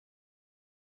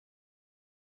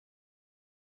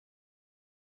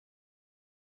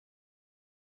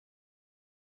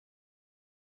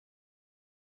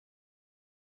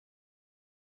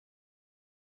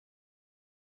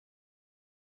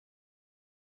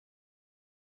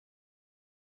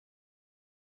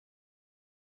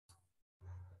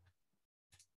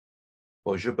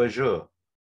Bonjour, bonjour.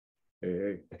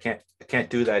 Hey. I can't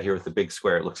do that here with the big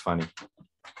square. It looks funny.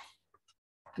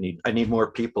 I need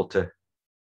more people to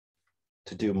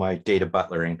do my data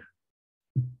butlering.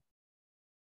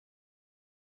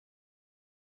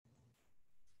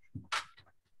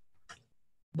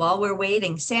 While we're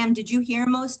waiting, Sam, did you hear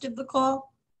most of the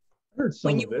call? I heard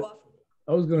some of it.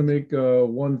 I was going to make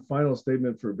one final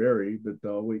statement for Barry, but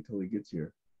I'll wait till he gets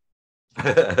here.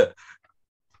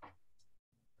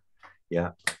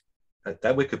 Yeah,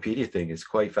 that Wikipedia thing is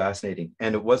quite fascinating.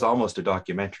 And it was almost a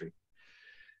documentary.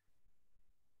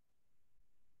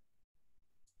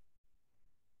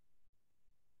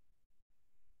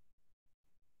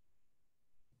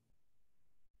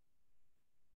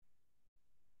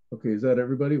 Okay, is that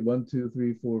everybody? 1, 2,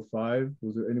 3, 4, 5.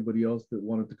 Was there anybody else that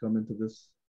wanted to come into this?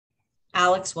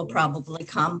 Alex will probably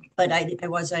come, but I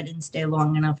didn't stay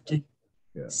long enough to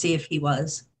see if he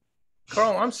was.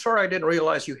 Carl, I'm sorry I didn't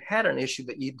realize you had an issue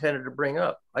that you intended to bring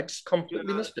up. I just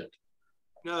completely missed it.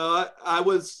 No, I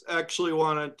was actually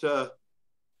wanted to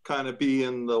kind of be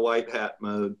in the white hat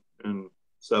mode and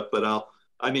stuff, but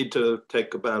I need to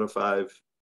take about a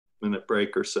 5-minute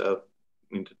break or so.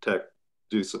 I need to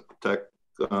do some tech,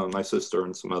 my sister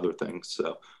and some other things.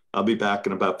 So I'll be back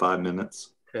in about 5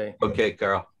 minutes. Okay. Okay,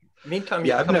 Carl. Meantime,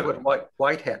 you tell me what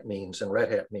white hat means and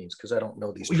red hat means, because I don't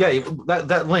know these terms. Yeah,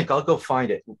 that link, I'll go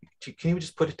find it. Can you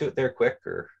just put it to it there quick,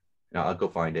 or no? I'll go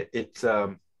find it.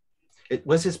 It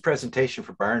was his presentation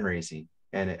for barn raising,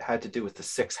 and it had to do with the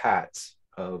 6 hats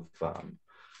of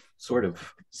sort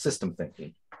of system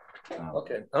thinking.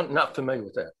 Okay, I'm not familiar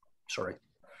with that. Sorry,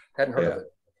 hadn't heard of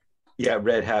it. Yeah,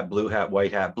 red hat, blue hat,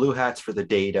 white hat. Blue hat's for the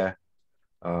data.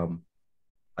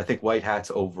 I think white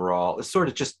hats overall. It's sort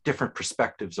of just different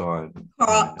perspectives on.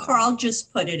 Carl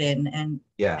just put it in, and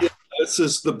yeah, this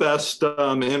is the best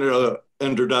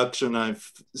introduction I've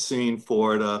seen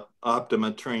for the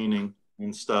Optima training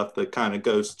and stuff that kind of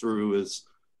goes through is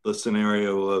the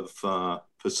scenario of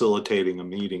facilitating a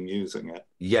meeting using it.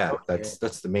 Yeah, okay.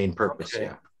 That's the main purpose. Okay.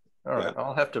 Yeah. All right,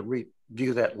 I'll have to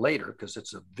review that later because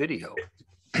it's a video.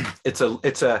 It's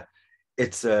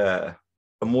a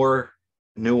more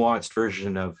nuanced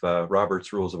version of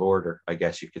Robert's Rules of Order, I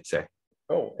guess you could say.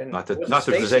 Oh, and not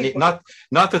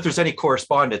that there's any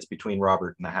correspondence between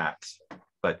Robert and the hats,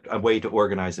 but a way to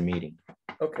organize a meeting.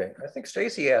 Okay, I think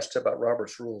Stacy asked about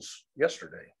Robert's rules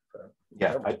yesterday.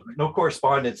 Yeah, no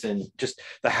correspondence, and just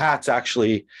the hats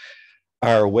actually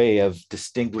are a way of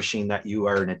distinguishing that you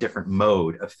are in a different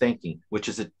mode of thinking, which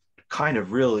is a kind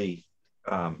of really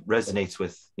resonates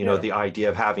with the idea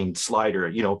of having slider.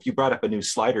 If you brought up a new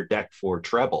slider deck for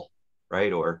treble,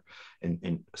 right, or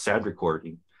in sound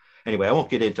recording. Anyway, I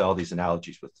won't get into all these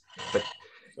analogies but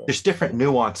there's different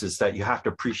nuances that you have to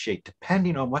appreciate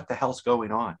depending on what the hell's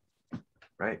going on,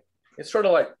 right? It's sort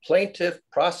of like plaintiff,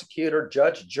 prosecutor,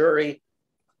 judge, jury,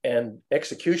 and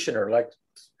executioner, like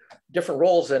different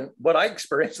roles. And what I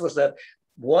experienced was that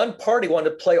one party wanted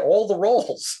to play all the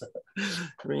roles.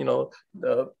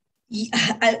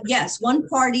 Yes, one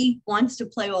party wants to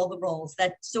play all the roles.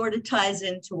 That sort of ties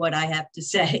into what I have to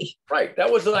say. Right.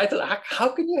 That was what I thought. How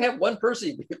can you have one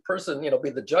person, be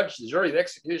the judge, the jury, the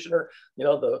executioner,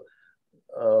 the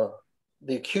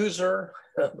accuser,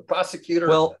 the prosecutor?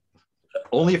 Well,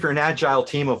 only if you're an agile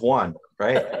team of one,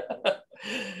 right?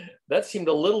 That seemed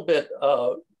a little bit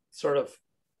sort of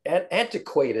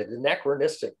antiquated,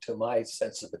 anachronistic to my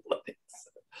sensibilities.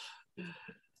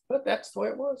 But that's the way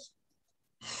it was.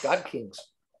 God Kings.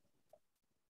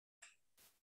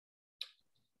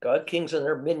 God Kings and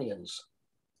their minions.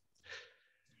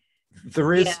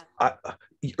 There is,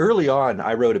 early on,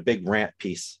 I wrote a big rant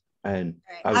piece and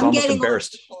I was almost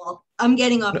embarrassed. I'm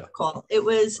getting off the call.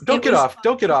 Don't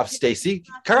get off, Stacy.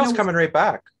 Carl's coming right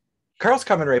back.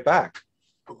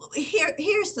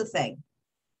 Here's the thing.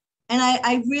 And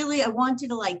I wanted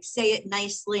to say it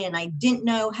nicely, and I didn't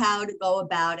know how to go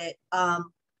about it.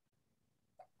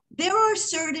 There are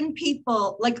certain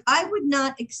people, I would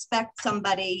not expect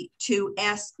somebody to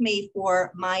ask me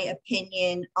for my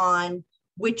opinion on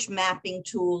which mapping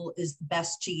tool is the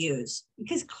best to use,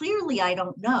 because clearly I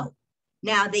don't know.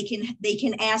 Now they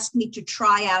can ask me to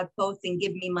try out both and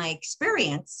give me my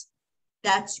experience.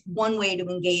 That's one way to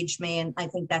engage me, and I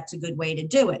think that's a good way to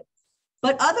do it.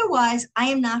 But otherwise, I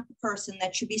am not the person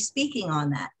that should be speaking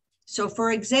on that. So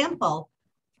for example,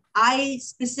 I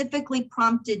specifically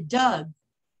prompted Doug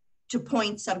to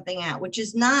point something out, which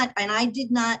is not, and I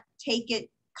did not take it,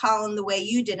 Colin, the way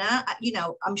you did.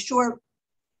 I'm sure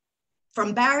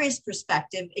from Barry's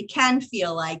perspective, it can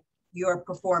feel like your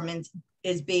performance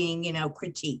is being,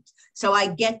 critiqued. So I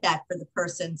get that for the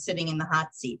person sitting in the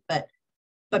hot seat, but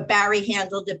Barry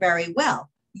handled it very well.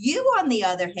 You, on the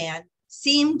other hand,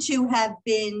 seem to have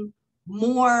been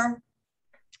more,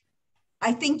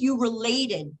 I think you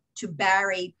related to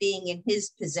Barry being in his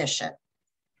position.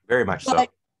 Very much so. But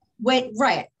wait,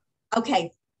 right.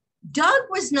 Okay. Doug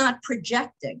was not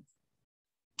projecting.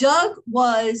 Doug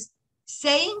was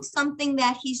saying something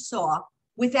that he saw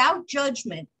without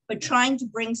judgment, but trying to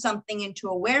bring something into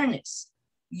awareness.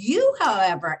 You,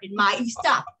 however, in my,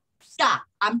 stop,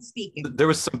 I'm speaking. There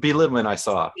was some belittlement I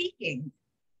saw. Speaking.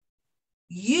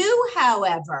 You,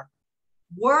 however,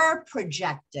 were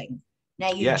projecting.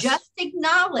 Now, you just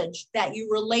acknowledged that you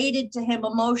related to him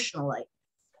emotionally.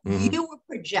 Mm-hmm. You were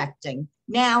projecting.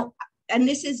 Now, and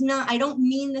this is not, I don't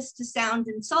mean this to sound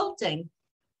insulting,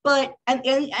 but,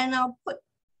 and I'll put,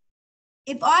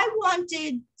 if I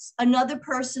wanted another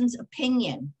person's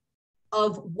opinion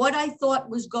of what I thought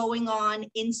was going on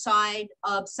inside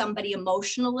of somebody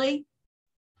emotionally,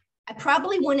 I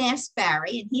probably wouldn't ask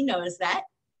Barry, and he knows that.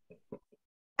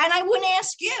 And I wouldn't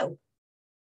ask you.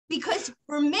 Because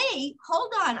for me,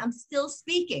 hold on, I'm still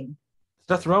speaking.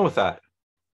 There's nothing wrong with that.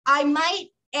 I might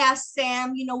ask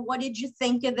Sam, you know, what did you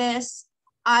think of this?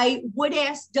 I would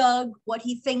ask Doug what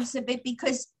he thinks of it,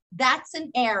 because that's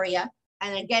an area.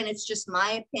 And again, it's just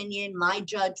my opinion, my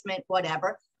judgment,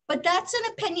 whatever. But that's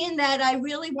an opinion that I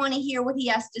really want to hear what he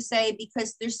has to say,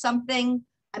 because there's something,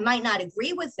 I might not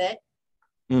agree with it,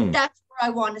 but that's where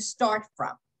I want to start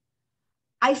from.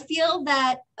 I feel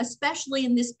that, especially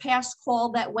in this past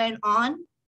call that went on,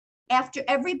 after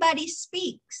everybody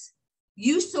speaks,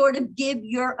 you sort of give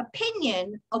your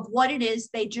opinion of what it is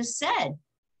they just said.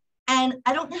 And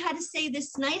I don't know how to say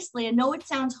this nicely. I know it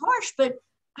sounds harsh, but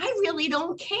I really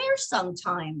don't care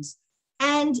sometimes.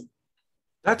 And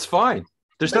that's fine.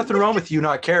 There's nothing wrong with you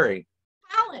not caring.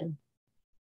 Alan,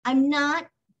 I'm not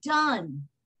done.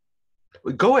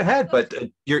 Go ahead, but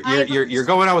you're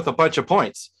going on with a bunch of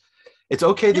points. It's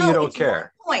okay that you don't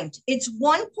care. It's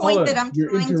one point that I'm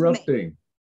trying to make.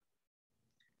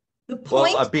 The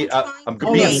point I'm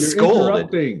being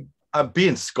scolded. I'm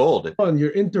being scolded. Hold on,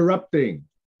 you're interrupting.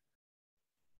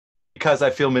 Because I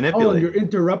feel manipulated. Hold on, you're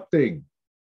interrupting.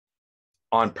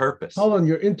 On purpose. Hold on,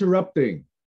 you're interrupting.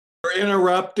 You're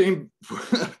interrupting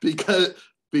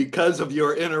because of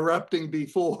your interrupting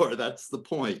before. That's the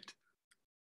point.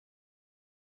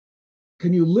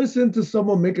 Can you listen to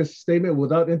someone make a statement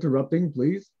without interrupting,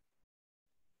 please?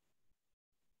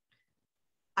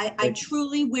 I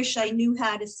truly wish I knew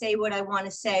how to say what I want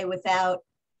to say without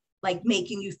like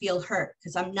making you feel hurt,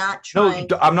 because I'm not trying.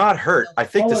 No, I'm not hurt. I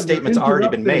think the statement's already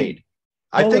been made.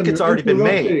 I think it's already been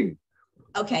made.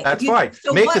 Okay. That's fine.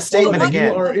 So make the statement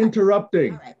again. You are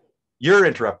interrupting. Right. You're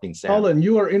interrupting, Sam. Colin,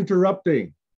 you are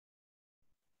interrupting.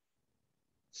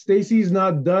 Stacy's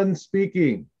not done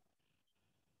speaking.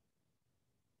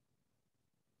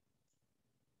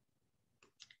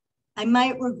 I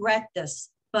might regret this,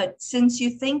 but since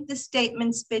you think the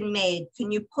statement's been made,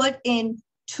 can you put in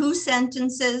 2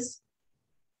 sentences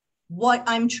what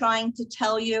I'm trying to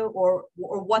tell you, or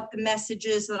what the message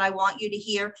is that I want you to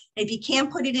hear? If you can't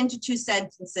put it into 2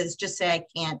 sentences, just say I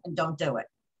can't and don't do it.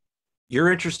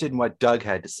 You're interested in what Doug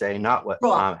had to say, not what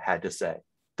Mom had to say.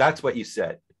 That's what you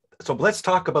said. So let's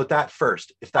talk about that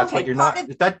first. If that's what you're not.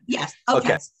 Yes.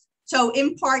 Okay. So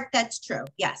in part, that's true.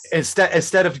 Yes.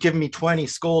 Instead of giving me 20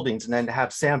 scoldings and then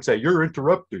have Sam say, you're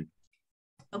interrupting.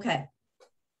 Okay.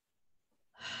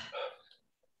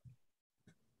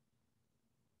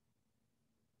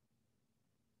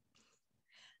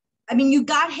 I mean, you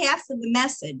got half of the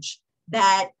message,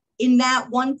 that in that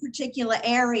one particular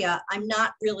area, I'm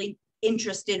not really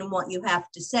interested in what you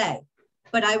have to say.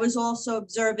 But I was also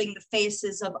observing the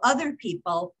faces of other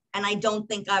people, and I don't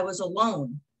think I was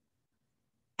alone.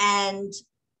 And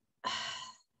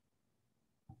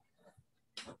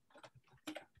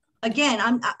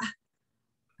again,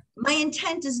 my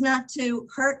intent is not to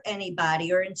hurt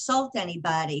anybody or insult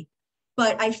anybody,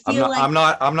 but I feel I'm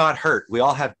not hurt. We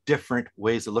all have different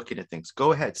ways of looking at things.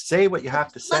 Go ahead, say what you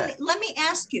have to say. Let me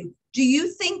ask you, do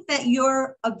you think that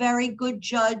you're a very good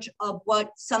judge of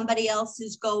what somebody else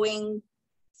is going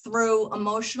through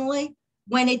emotionally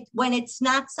when it's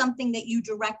not something that you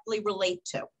directly relate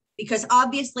to? Because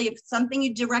obviously, if it's something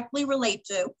you directly relate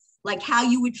to, like how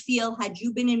you would feel had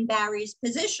you been in Barry's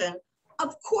position,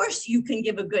 of course you can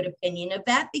give a good opinion of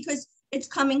that because it's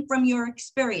coming from your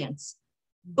experience.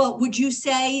 But would you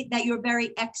say that you're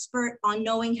very expert on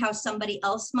knowing how somebody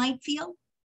else might feel?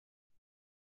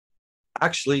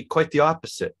 Actually, quite the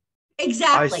opposite.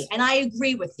 Exactly. And I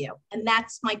agree with you. And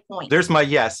that's my point. There's my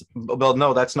yes. Well,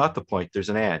 no, that's not the point. There's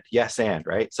an and. Yes, and,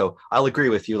 right? So I'll agree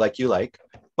with you like you like.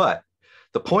 But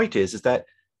the point is that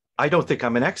I don't think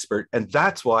I'm an expert, and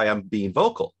that's why I'm being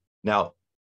vocal. Now,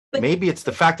 But maybe it's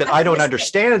the fact that I don't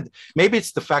understand. Maybe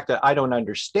it's the fact that I don't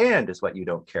understand is what you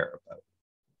don't care about.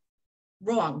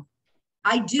 Wrong.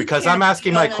 I do. Because I'm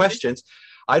asking my questions.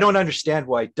 I don't understand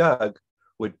why Doug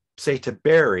would say to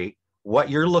Barry, what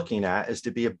you're looking at is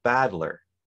to be a battler.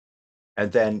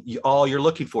 And then all you're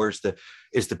looking for is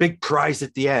the big prize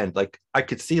at the end. Like I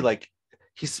could see, like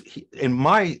in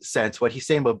my sense, what he's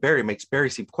saying about Barry makes Barry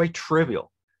seem quite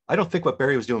trivial. I don't think what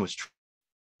Barry was doing was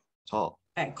at all.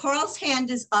 All right, Carl's hand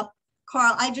is up.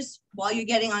 Carl, while you're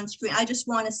getting on screen, I just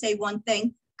want to say one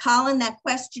thing. Colin, that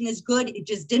question is good. It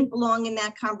just didn't belong in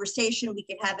that conversation. We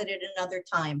could have it at another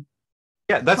time.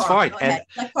 Yeah, that's Carl, fine.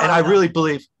 And I really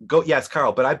believe, yes,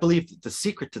 Carl, but I believe that the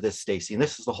secret to this, Stacy, and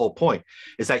this is the whole point,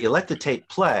 is that you let the tape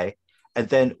play, and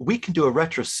then we can do a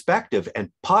retrospective and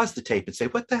pause the tape and say,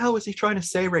 what the hell was he trying to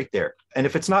say right there? And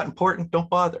if it's not important, don't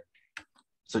bother.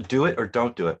 So do it or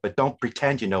don't do it, but don't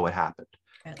pretend you know what happened.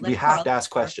 Right, we have to ask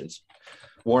questions.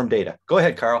 Warm data. Go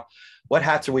ahead, Carl. What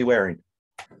hats are we wearing?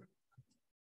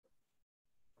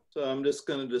 So I'm just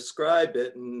going to describe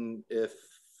it, and if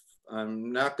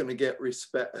I'm not going to get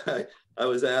respect, I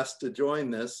was asked to join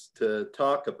this to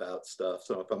talk about stuff.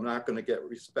 So if I'm not going to get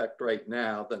respect right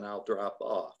now, then I'll drop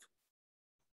off.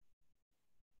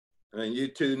 And you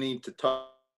two need to talk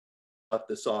about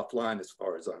this offline as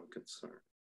far as I'm concerned.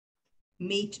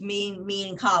 Me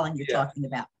and Colin, you're talking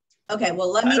about. Okay, well,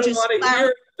 let me just. I don't want to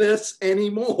hear this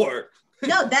anymore.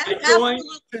 No, that's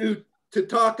absolutely to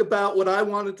talk about what I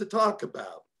wanted to talk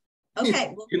about.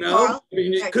 Okay, well, you know,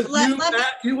 because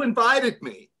you invited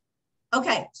me.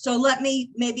 Okay, so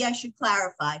maybe I should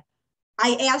clarify.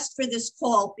 I asked for this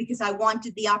call because I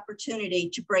wanted the opportunity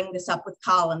to bring this up with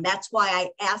Colin. That's why I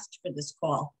asked for this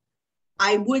call.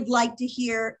 I would like to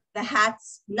hear the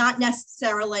hats, not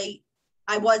necessarily.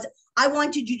 I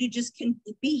wanted you to just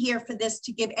be here for this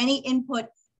to give any input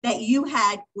that you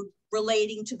had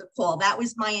relating to the call. That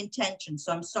was my intention.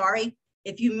 So I'm sorry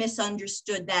if you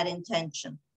misunderstood that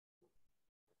intention.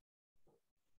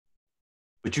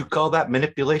 Would you call that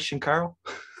manipulation, Carl?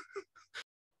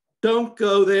 Don't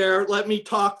go there. Let me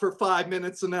talk for 5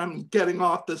 minutes and I'm getting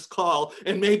off this call.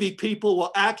 And maybe people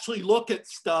will actually look at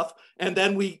stuff and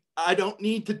then I don't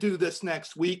need to do this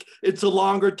next week. It's a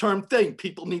longer term thing.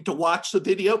 People need to watch the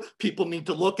video. People need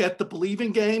to look at the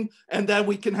believing game, and then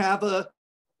we can have a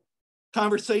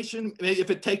conversation. If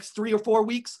it takes 3 or 4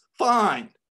 weeks, fine.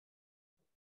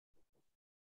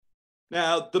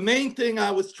 Now, the main thing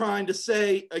I was trying to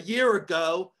say a year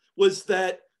ago was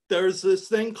that there's this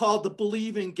thing called the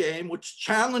believing game, which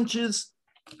challenges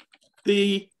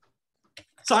the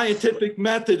scientific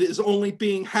method is only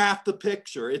being half the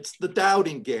picture. It's the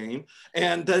doubting game.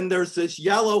 And then there's this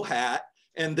yellow hat,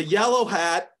 and the yellow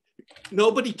hat,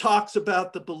 nobody talks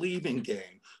about the believing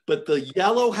game, but the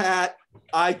yellow hat,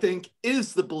 I think,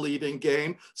 is the believing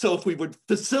game. So if we would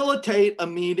facilitate a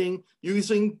meeting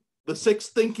using the 6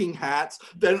 thinking hats,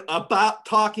 then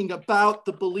talking about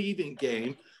the believing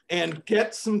game, and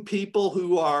get some people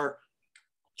who are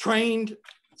trained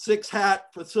 6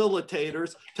 hat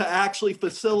facilitators to actually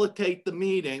facilitate the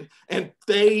meeting, and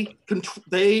they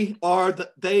are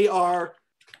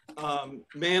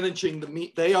managing the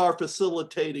meet. They are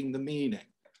facilitating the meeting,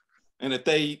 and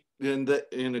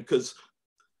because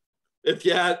if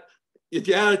you had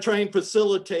a trained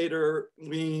facilitator,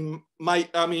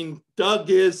 Doug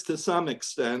is to some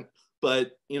extent,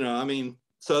 but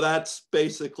so that's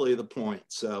basically the point.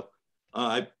 So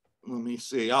let me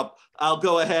see. I'll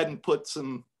go ahead and put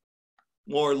some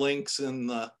more links in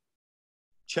the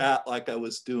chat like I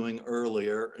was doing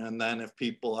earlier. And then if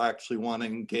people actually want to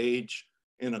engage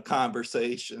in a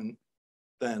conversation,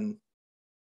 then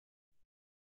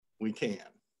we can.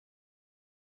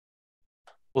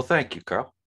 Well, thank you,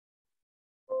 Carl.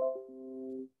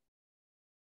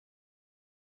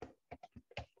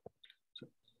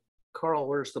 Carl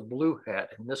wears the blue hat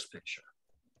in this picture.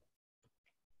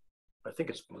 I think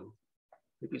it's blue.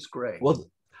 Maybe it's gray. Well,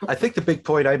 I think the big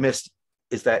point I missed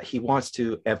is that he wants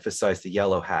to emphasize the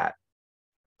yellow hat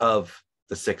of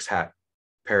the 6 hat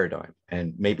paradigm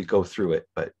and maybe go through it,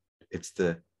 but it's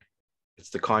the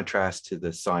contrast to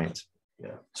the science.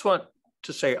 Yeah, I just want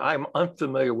to say I'm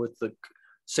unfamiliar with the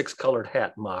 6 colored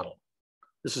hat model.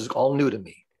 This is all new to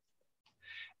me.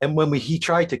 And when he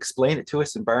tried to explain it to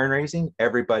us in barn raising,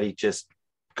 everybody just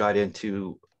got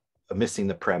into missing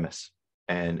the premise,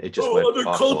 and it just went other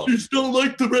cultures don't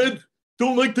like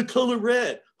the color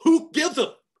red. Who gives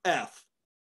a F?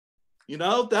 It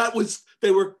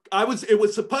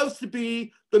was supposed to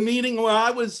be the meeting where I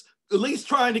was at least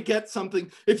trying to get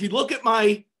something. If you look at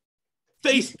my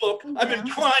Facebook, I've been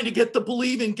trying to get the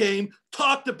believing game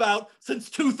talked about since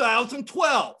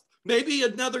 2012, maybe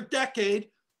another decade.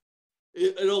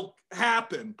 it'll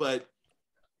happen, but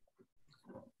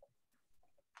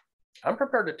I'm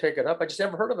prepared to take it up. I just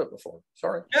never heard of it before.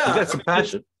 Sorry. yeah, You got some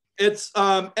passion. It's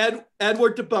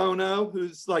Edward de Bono,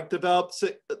 who's like developed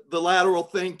the lateral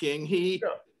thinking. He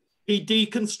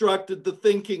deconstructed the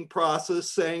thinking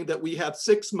process, saying that we have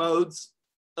 6 modes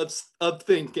of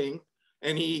thinking,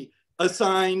 and he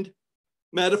assigned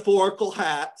metaphorical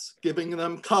hats, giving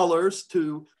them colors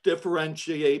to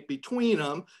differentiate between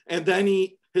them. And then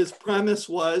his premise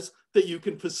was that you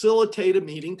can facilitate a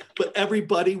meeting, but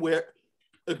everybody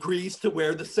agrees to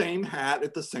wear the same hat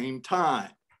at the same time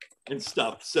and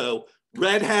stuff. So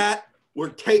red hat,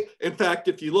 in fact,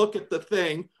 if you look at the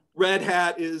thing, red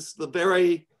hat is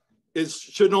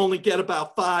should only get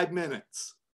about 5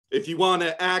 minutes. If you want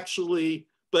to actually,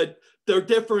 but they're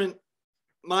different.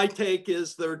 My take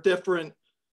is they're different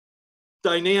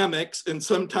dynamics, and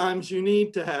sometimes you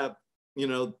need to have,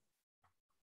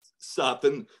 stuff.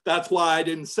 And that's why I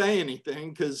didn't say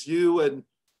anything, because you and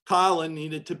Colin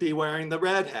needed to be wearing the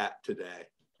red hat today.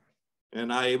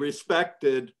 And I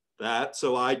respected that.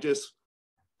 So I just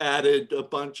added a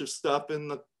bunch of stuff in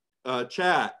the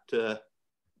chat to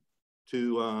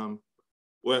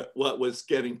what was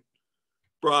getting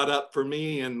brought up for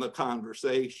me in the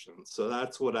conversation. So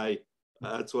that's what I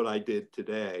did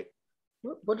today.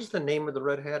 What is the name of the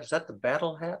red hat? Is that the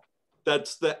battle hat?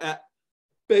 That's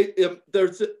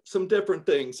there's some different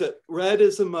things. Red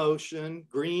is emotion,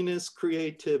 green is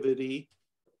creativity,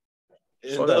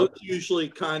 and those usually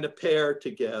kind of pair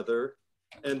together.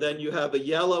 And then you have a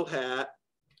yellow hat,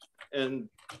 and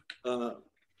I'm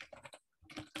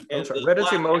sorry, red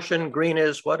is emotion, green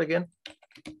is what again?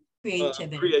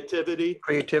 Creativity.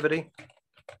 Creativity.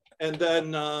 And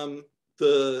then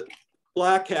the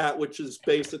black hat, which is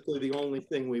basically the only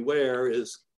thing we wear,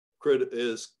 is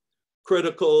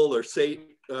critical or safe.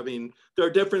 I mean, there are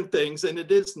different things, and it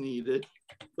is needed.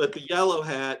 But the yellow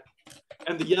hat,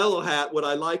 what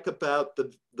I like about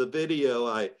the video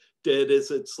I did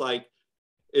is it's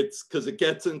because it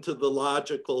gets into the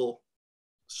logical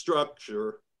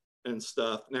structure and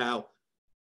stuff. Now,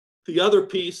 the other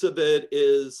piece of it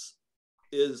is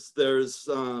there's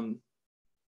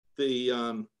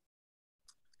the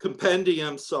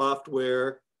compendium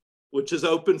software, which is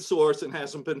open source and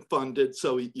hasn't been funded,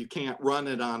 so you can't run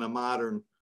it on a modern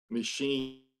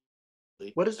machine.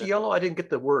 What is the yellow? I didn't get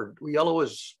the word. Yellow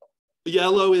is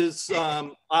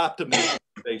optimism,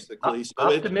 basically. So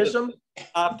optimism?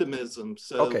 Optimism.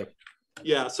 So okay.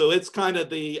 Yeah, so it's kind of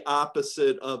the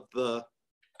opposite of the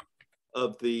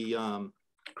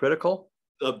critical?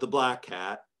 Of the black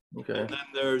hat. Okay. And then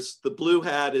there's the blue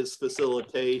hat is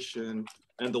facilitation,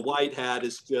 and the white hat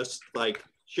is just like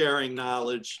sharing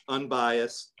knowledge,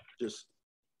 unbiased. Just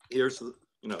here's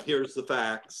the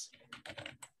facts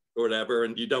or whatever,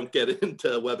 and you don't get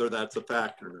into whether that's a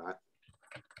fact or not.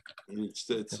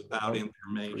 It's about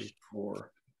information. 3, 4,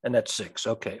 and that's 6.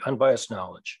 Okay, unbiased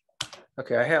knowledge.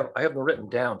 Okay, I have them written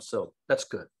down, so that's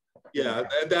good. Yeah,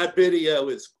 and that video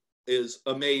is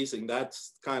amazing.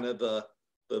 That's kind of the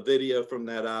video from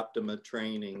that Optima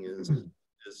training is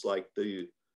like the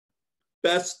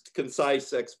best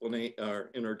concise explanation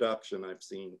or introduction I've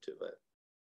seen to it.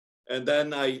 And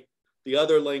then the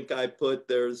other link I put,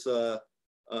 there was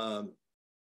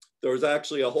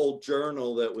actually a whole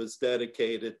journal that was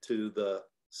dedicated to the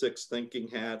 6 thinking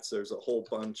hats. There's a whole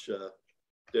bunch of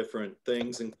different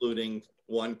things, including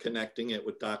one connecting it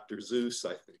with Dr. Zeus,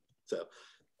 I think. So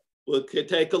we'll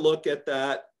take a look at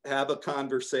that, have a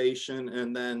conversation,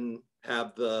 and then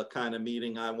have the kind of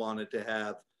meeting I wanted to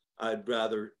have. I'd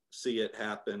rather see it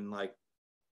happen like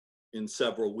in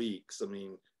several weeks. I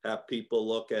mean, have people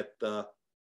look at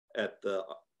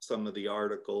some of the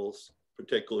articles,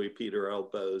 particularly Peter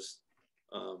Elbow's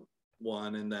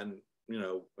one, and then,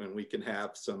 and we can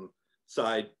have some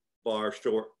sidebar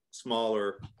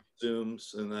smaller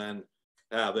Zooms, and then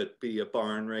have it be a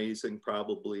barn raising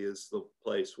probably is the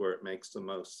place where it makes the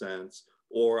most sense.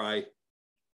 Or it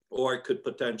could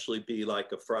potentially be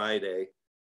like a Friday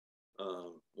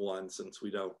one, since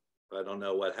I don't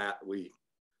know what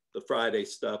the Friday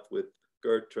stuff with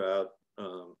Gertrude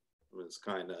was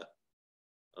kind of.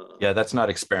 Yeah, that's not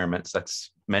experiments.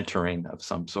 That's mentoring of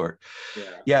some sort.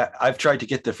 Yeah. Yeah, I've tried to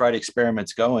get the Friday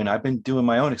experiments going. I've been doing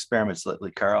my own experiments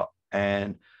lately, Carl,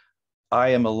 and I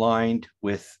am aligned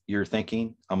with your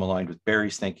thinking. I'm aligned with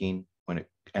Barry's thinking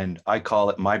and I call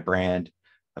it, my brand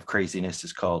of craziness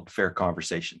is called Fair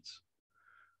Conversations.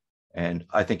 And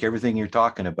I think everything you're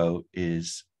talking about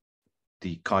is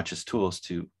the conscious tools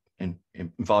to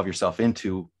involve yourself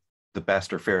into the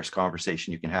best or fairest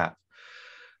conversation you can have.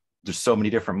 There's so many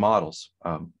different models.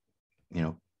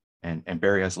 and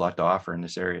Barry has a lot to offer in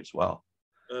this area as well.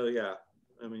 Oh yeah,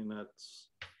 I mean that's.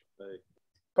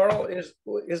 Carl, is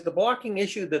the blocking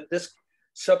issue that this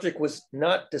subject was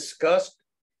not discussed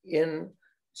in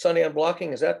Sunday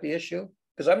Unblocking? Is that the issue?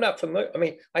 Because I'm not familiar. I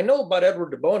mean, I know about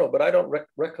Edward de Bono, but I don't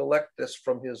recollect this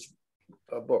from his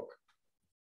book.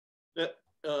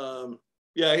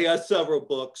 Yeah, he has several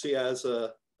books. He has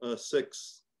a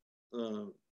six.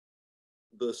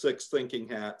 The six thinking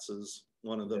hats is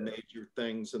one of the major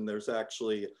things, and there's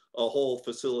actually a whole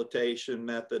facilitation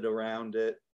method around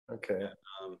it. Okay.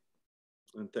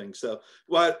 And things. So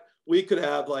what we could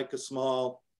have like a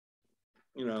small,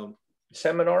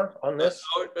 seminar on this.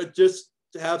 Just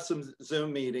to have some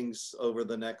Zoom meetings over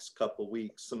the next couple of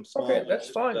weeks. Some small. Okay, that's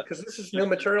fine because this is new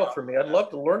material for me. I'd love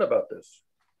to learn about this.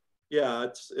 Yeah,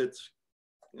 it's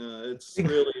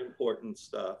really important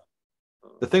stuff.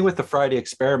 The thing with the Friday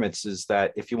experiments is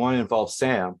that if you want to involve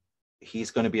Sam,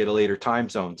 he's going to be at a later time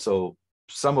zone. So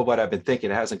some of what I've been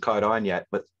thinking hasn't caught on yet,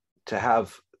 but to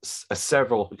have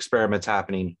several experiments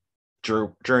happening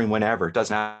during whenever, it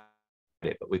doesn't have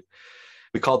it, but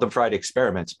we called them Friday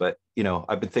experiments, but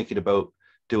I've been thinking about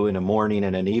doing a morning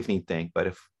and an evening thing,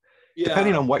 but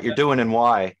depending on what you're doing and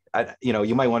why,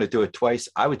 you might want to do it twice.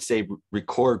 I would say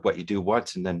record what you do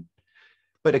once and then,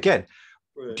 but again,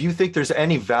 do you think there's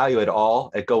any value at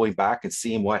all at going back and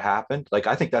seeing what happened? Like,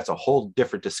 I think that's a whole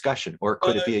different discussion, or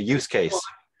could it be a use case?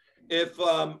 If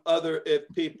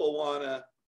people want to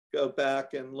go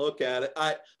back and look at it,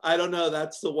 I don't know.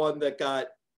 That's the one that got,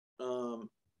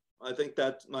 I think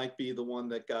that might be the one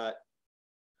that got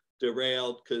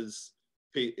derailed because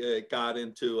it got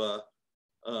into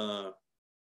I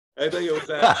think it was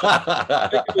actually, I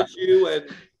think it was you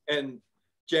and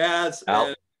Jazz.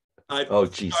 And I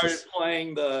started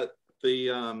playing the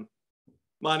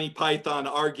Monty Python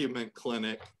argument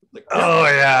clinic. Like, oh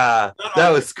yeah, that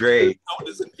was great. No, it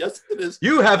isn't. Yes, it is.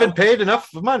 You haven't paid enough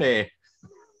money.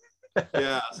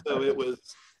 Yeah, so it was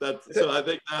that. So I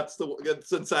think that's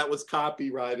since that was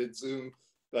copyrighted Zoom.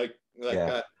 I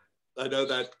know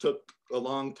that took a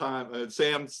long time.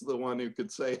 Sam's the one who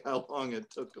could say how long it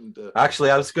took him to.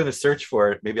 Actually, I was going to search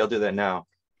for it. Maybe I'll do that now.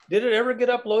 Did it ever get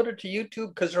uploaded to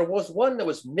YouTube? Because there was one that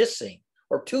was missing,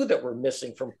 or two that were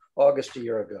missing from August a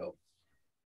year ago.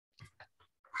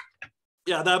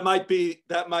 Yeah, that might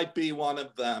be one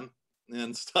of them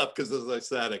and stuff. Because as I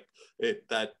said,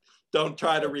 don't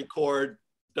try to record.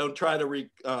 Don't try to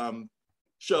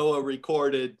show a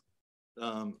recorded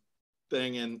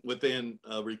thing within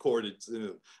a recorded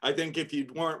Zoom. I think if you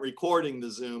weren't recording the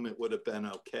Zoom, it would have been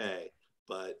okay.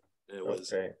 But it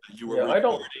was you were. I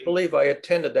don't believe I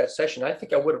attended that session. I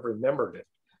think I would have remembered it,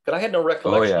 but I had no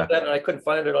recollection of that, and I couldn't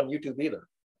find it on YouTube either.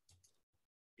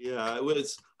 Yeah, it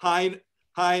was Heiner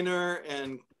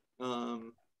and.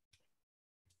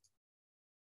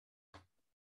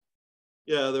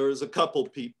 Yeah, there was a couple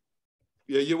people.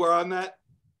 Yeah, you were on that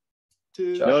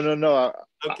too? No.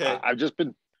 Okay. I've just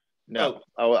been,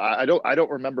 I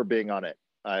don't remember being on it.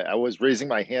 I was raising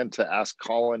my hand to ask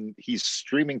Colin. He's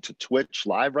streaming to Twitch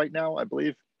live right now, I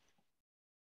believe.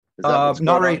 Not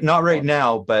right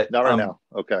now, but not right now.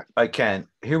 Okay. I can.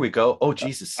 Here we go. Oh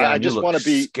Jesus, Sam, I just want to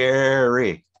be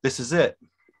scary. This is it.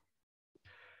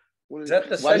 Is that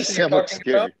the session you're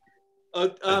talking about?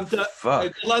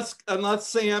 Unless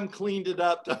Sam cleaned it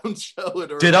up, don't show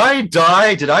it. Did I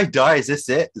die? Is this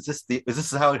it? Is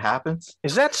this how it happens?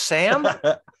 Is that Sam?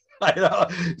 I know,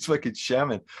 it's fucking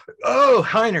shaman. Oh,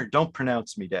 Heiner, don't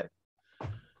pronounce me dead.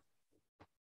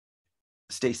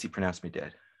 Stacy pronounced me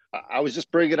dead. I was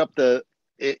just bringing up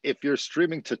if you're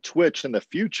streaming to Twitch in the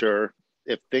future,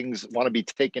 if things want to be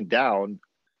taken down,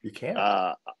 you can.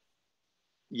 I'm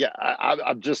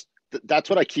just. That's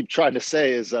what I keep trying to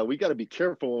say is we got to be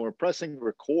careful when we're pressing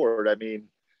record. I mean,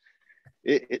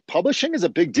 publishing is a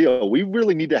big deal. We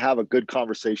really need to have a good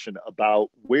conversation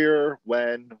about where,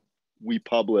 when we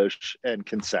publish and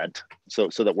consent, so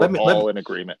that we're all in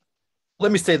agreement.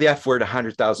 Let me say the F word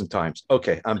 100,000 times.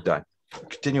 Okay, I'm done.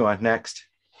 Continue on. Next.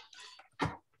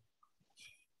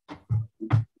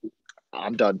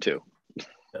 I'm done too.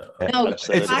 No,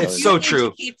 it's so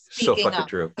true. So fucking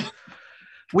true.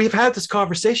 We've had this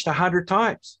conversation 100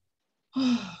 times.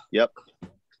 Yep.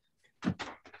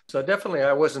 So definitely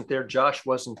I wasn't there. Josh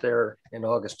wasn't there in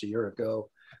August a year ago.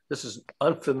 This is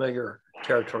unfamiliar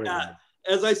territory. Yeah.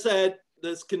 As I said,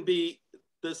 this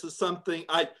is something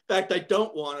in fact, I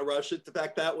don't want to rush it. In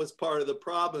fact, that was part of the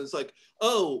problem. It's like,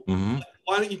 why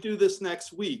don't you do this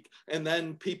next week? And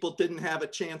then people didn't have a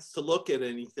chance to look at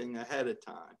anything ahead of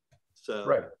time. So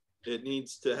it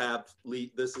needs to have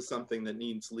this is something that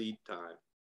needs lead time.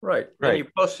 Right. Right. And you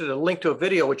posted a link to a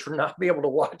video, which we're not be able to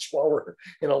watch while we're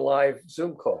in a live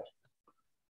Zoom call.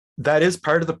 That is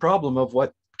part of the problem of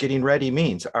what getting ready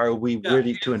means. Are we Yeah.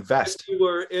 ready to invest?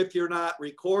 If you're not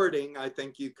recording, I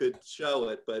think you could show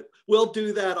it, but we'll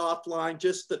do that offline,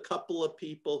 just a couple of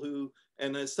people who,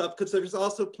 and stuff, because there's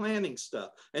also planning stuff.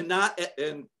 And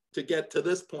to get to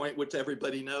this point, which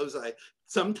everybody knows,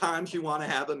 sometimes you want to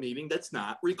have a meeting that's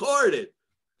not recorded,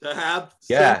 to have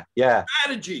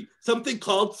strategy, something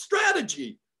called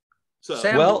strategy. So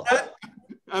Sam, well,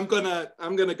 I'm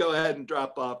gonna go ahead and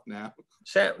drop off now.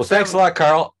 Thanks a lot,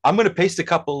 Carl. I'm going to paste a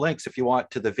couple links if you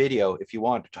want to the video, if you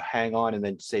want to hang on and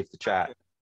then save the chat.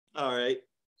 All right.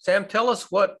 Sam, tell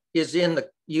us what is in the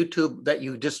YouTube that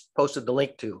you just posted the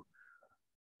link to.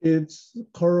 It's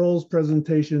Carl's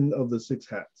presentation of the 6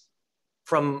 hats.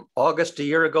 From August a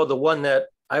year ago, the one that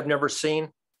I've never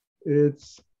seen?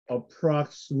 It's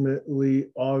approximately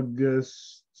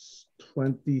August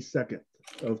 22nd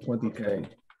of 2020. Okay.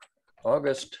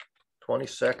 August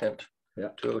 22nd. Yeah.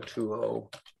 2020.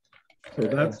 So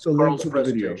that's the link to the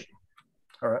video.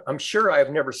 All right. I'm sure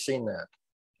I've never seen that.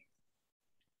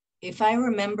 If I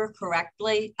remember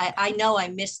correctly, I know I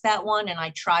missed that one and I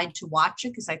tried to watch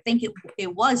it because I think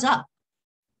it was up.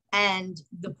 And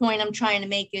the point I'm trying to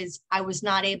make is I was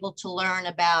not able to learn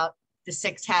about the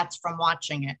 6 hats from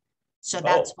watching it. So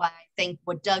that's why I think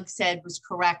what Doug said was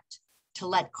correct, to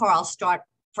let Carl start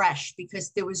fresh, because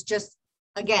there was just,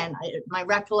 again, my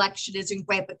recollection isn't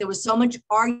great, but there was so much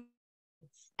argument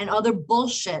and other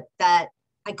bullshit that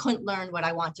I couldn't learn what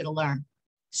I wanted to learn.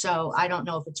 So I don't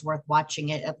know if it's worth watching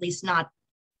it, at least not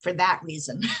for that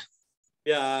reason.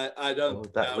 Yeah, I don't.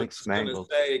 Oh, that link's mangled.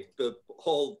 Say the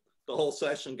whole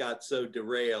session got so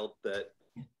derailed that,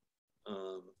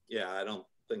 yeah, I don't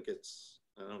think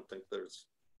there's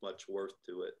much worth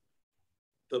to it.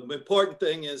 The important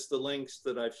thing is the links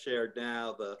that I've shared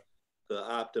now, the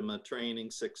Optima training,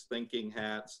 6 thinking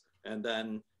hats, and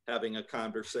then having a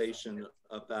conversation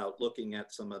about looking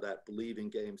at some of that believing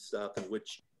game stuff and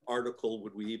which article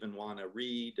would we even want to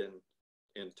read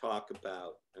and talk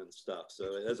about and stuff.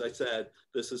 So as I said,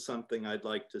 this is something I'd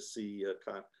like to see a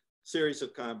series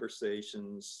of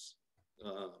conversations,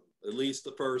 at least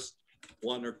the first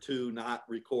 1 or 2 not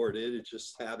recorded. It's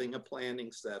just having a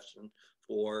planning session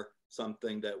for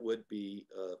something that would be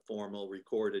a formal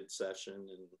recorded session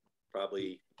in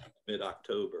probably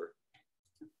mid-October.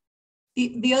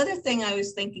 The other thing I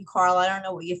was thinking, Carl, I don't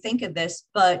know what you think of this,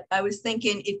 but I was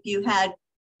thinking if you had,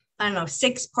 I don't know,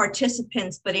 6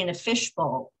 participants, but in a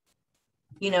fishbowl,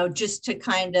 just to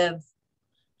kind of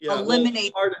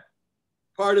eliminate. Well,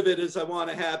 part of it is I want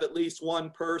to have at least one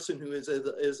person who is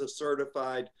a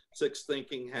certified 6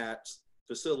 thinking hats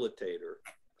facilitator.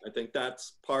 I think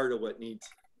that's part of what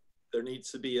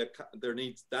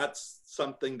that's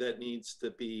something that needs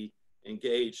to be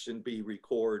engaged and be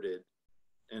recorded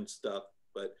and stuff.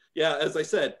 But yeah, as I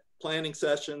said, planning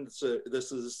sessions,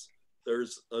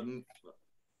 there's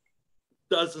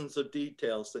dozens of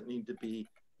details that need to be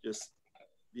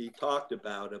talked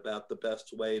about the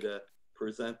best way to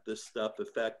present this stuff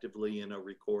effectively in a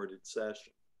recorded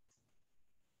session.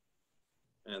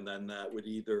 And then that would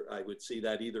I would see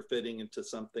that either fitting into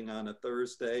something on a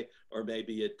Thursday, or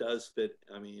maybe it does fit.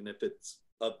 I mean, if it's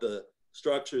of the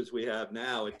structures we have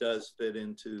now, it does fit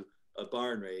into a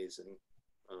barn raising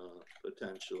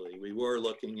potentially. We were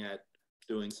looking at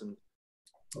doing some,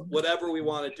 whatever we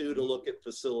want to do to look at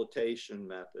facilitation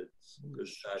methods,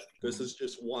 because this is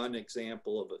just one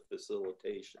example of a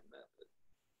facilitation method.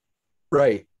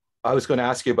 Right. I was going to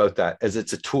ask you about that, as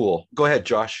it's a tool. Go ahead,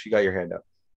 Josh. You got your hand up.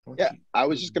 Yeah, I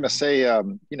was just going to say,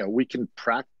 we can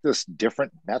practice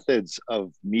different methods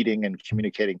of meeting and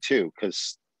communicating too,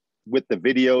 because with the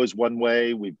videos one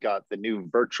way, we've got the new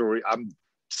virtual, I'm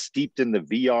steeped in the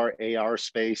VR, AR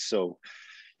space, so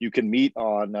you can meet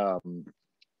on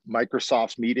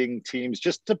Microsoft's meeting teams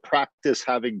just to practice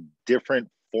having different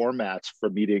formats for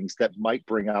meetings that might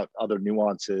bring out other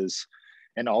nuances.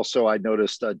 And also I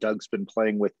noticed Doug's been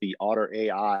playing with the Otter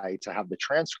AI to have the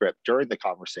transcript during the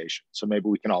conversation. So maybe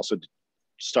we can also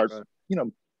start,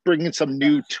 bringing some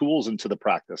new tools into the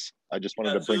practice. I just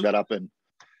wanted to bring that up. And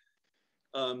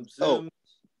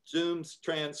Zoom's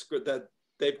transcript that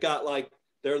they've got,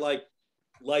 they're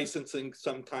licensing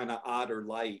some kind of Otter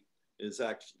Lite is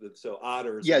actually, so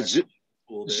Otter is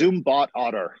Zoom bought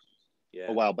Otter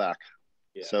a while back.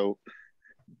 Yeah. So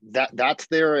that's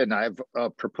there, and I've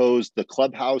proposed the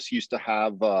Clubhouse used to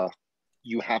have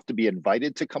you have to be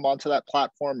invited to come onto that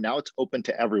platform. Now it's open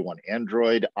to everyone,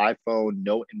 Android, iPhone,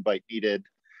 no invite needed.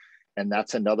 And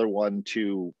that's another one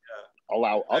to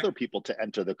allow other people to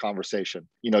enter the conversation.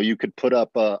 You know, you could put up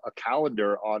a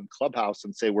calendar on Clubhouse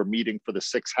and say, we're meeting for the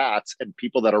 6 hats, and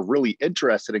people that are really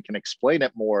interested and can explain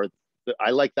it more.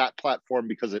 I like that platform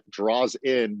because it draws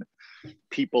in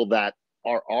people that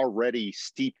are already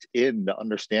steeped in the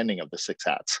understanding of the 6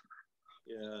 hats.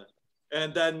 Yeah.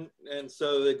 And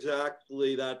so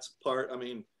exactly that's part, I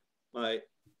mean,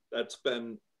 that's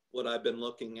been what I've been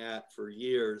looking at for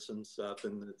years and stuff.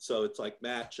 And so it's like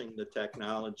matching the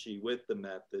technology with the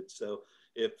method. So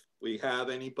if we have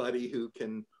anybody who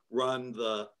can run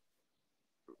the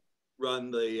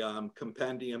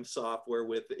compendium software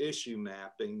with the issue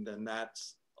mapping, then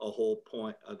that's a whole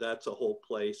point. That's a whole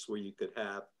place where you could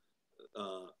have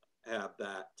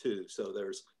that too. So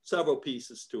there's several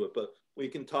pieces to it, but we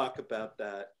can talk about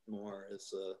that more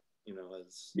as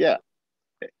yeah.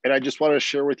 And I just want to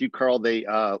share with you, Carl, they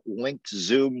linked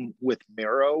Zoom with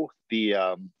Miro,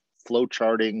 the flow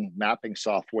charting mapping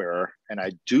software. And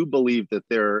I do believe that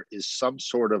there is some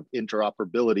sort of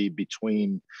interoperability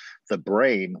between the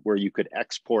brain where you could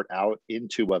export out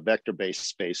into a vector-based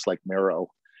space like Miro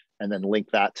and then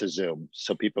link that to Zoom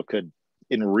so people could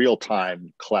in real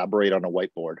time collaborate on a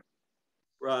whiteboard.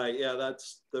 Right. Yeah,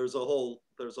 there's a whole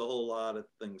lot of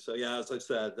things. So yeah, as I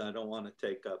said, I don't want to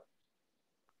take up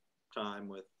time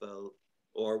with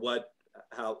or what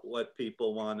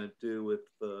people want to do with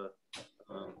the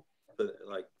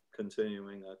like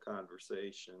continuing a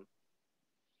conversation.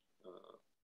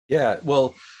 Yeah,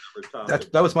 well, that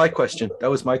was my question. That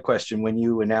was my question when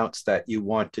you announced that you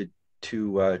wanted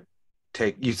to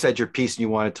you said your piece and you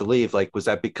wanted to leave. Like, was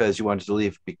that because you wanted to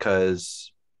leave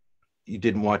because you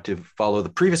didn't want to follow the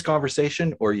previous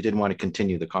conversation, or you didn't want to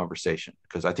continue the conversation?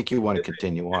 Because I think you want to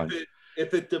continue on.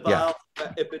 If it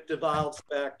devolves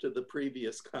back to the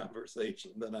previous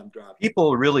conversation, then I'm dropping.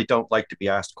 People really don't like to be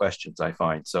asked questions, I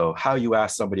find. So how you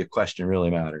ask somebody a question really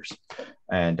matters.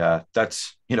 And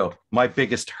that's, my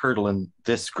biggest hurdle in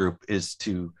this group is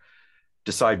to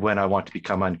decide when I want to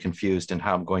become unconfused and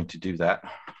how I'm going to do that.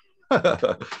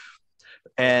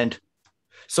 And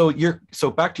so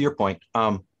back to your point,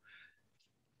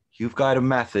 you've got a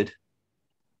method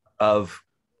of,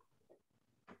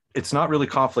 it's not really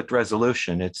conflict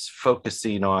resolution. It's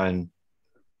focusing on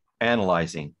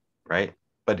analyzing, right?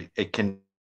 But it can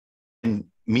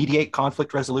mediate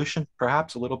conflict resolution,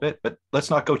 perhaps a little bit, but let's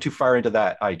not go too far into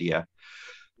that idea.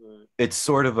 Right. It's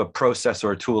sort of a process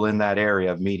or a tool in that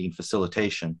area of meeting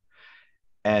facilitation.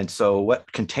 And so what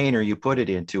container you put it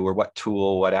into, or what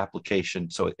tool, what application,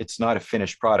 so it's not a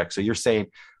finished product. So you're saying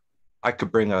I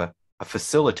could bring a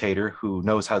facilitator who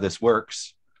knows how this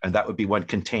works, and that would be one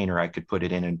container I could put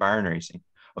it in barn raising.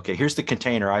 Okay, here's the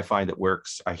container I find that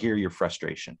works. I hear your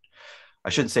frustration. I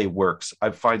shouldn't say works.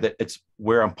 I find that it's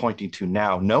where I'm pointing to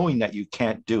now, knowing that you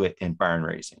can't do it in barn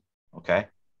raising. Okay,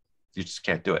 you just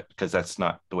can't do it because that's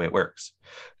not the way it works.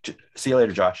 See you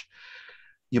later, Josh.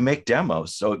 You make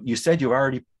demos. So you said you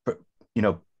already,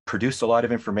 produced a lot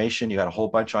of information. You got a whole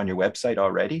bunch on your website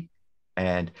already.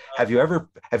 And have you ever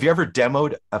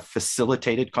demoed a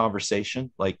facilitated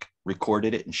conversation, like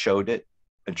recorded it and showed it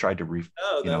and tried to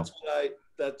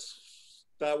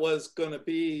that was going to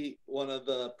be one of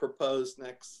the proposed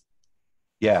next.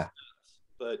 Yeah,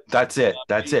 but that's it.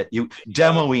 You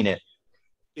demoing it.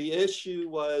 The issue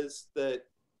was that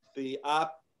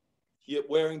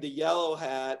wearing the yellow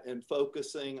hat and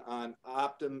focusing on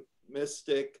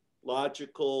optimistic,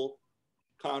 logical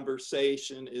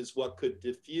conversation is what could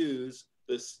diffuse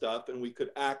this stuff, and we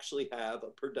could actually have a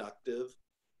productive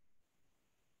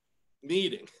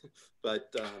meeting.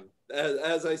 But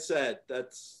as I said,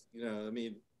 that's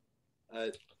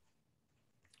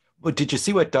well, did you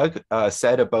see what Doug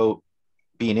said about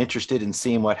being interested in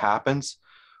seeing what happens,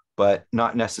 but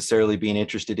not necessarily being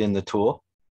interested in the tool?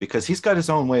 Because he's got his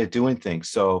own way of doing things.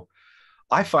 So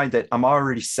I find that I'm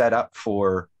already set up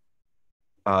for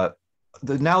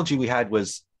the analogy we had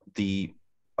was the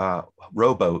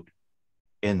rowboat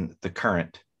in the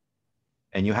current.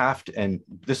 And you have to, and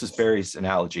this is Barry's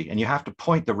analogy, and you have to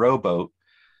point the rowboat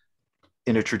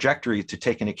in a trajectory to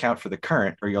take into account for the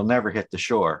current, or you'll never hit the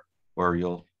shore, or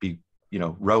you'll be,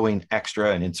 rowing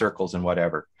extra and in circles and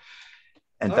whatever.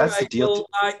 And that's the deal.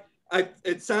 Well,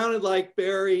 it sounded like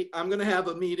Barry, I'm going to have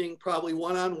a meeting probably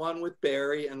one-on-one with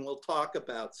Barry, and we'll talk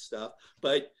about stuff,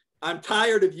 but I'm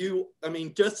tired of you. I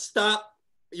mean, just stop.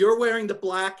 You're wearing the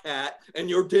black hat and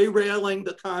you're derailing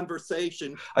the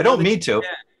conversation. I don't mean to.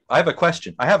 I have a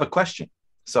question.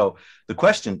 So the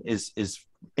question is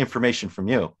information from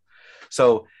you.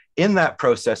 So in that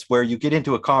process where you get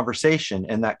into a conversation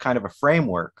and that kind of a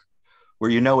framework where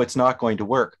it's not going to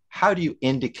work, how do you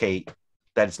indicate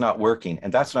that it's not working?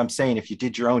 And that's what I'm saying. If you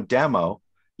did your own demo,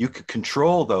 you could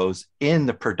control those in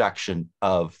the production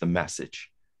of the message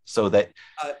so that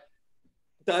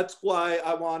that's why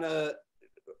I want to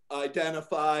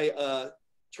identify a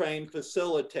trained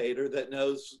facilitator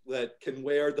that can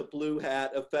wear the blue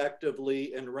hat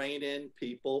effectively and rein in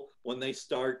people when they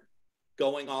start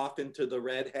going off into the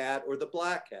red hat or the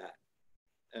black hat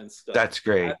and stuff. That's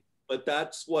great. But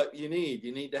that's what you need.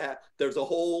 You need to have, there's a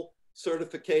whole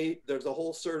certification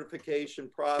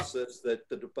process that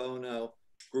the De Bono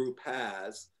group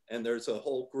has, and there's a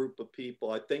whole group of people.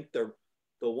 I think the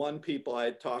one people I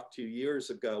had talked to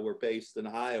years ago were based in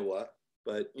Iowa,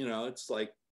 but you know, it's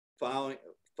like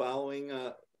following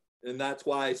and that's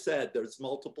why I said there's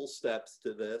multiple steps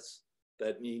to this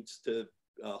that needs to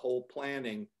whole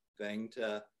planning thing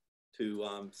to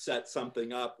set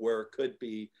something up where it could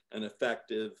be an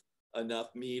effective enough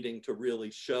meeting to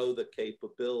really show the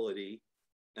capability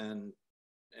and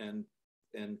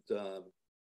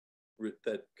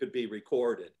that could be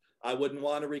recorded. I wouldn't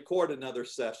want to record another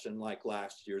session like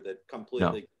last year that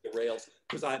completely derails,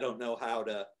 because I don't know how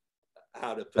to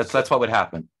that's what would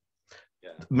happen.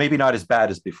 Yeah. Maybe not as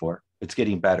bad as before. It's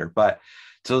getting better. But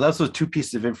so those are two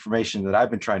pieces of information that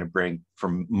I've been trying to bring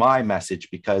from my message,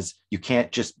 because you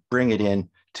can't just bring it in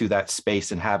to that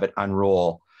space and have it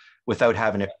unroll without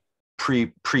having it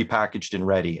pre-packaged and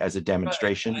ready as a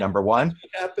demonstration. Right. Number one.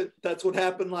 That's what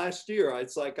happened last year.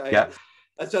 It's like I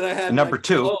said I had number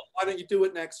two. Oh, why don't you do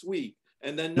it next week?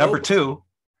 And then number two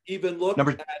even looked at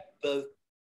the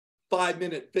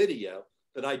 5-minute video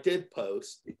that I did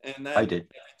post, and then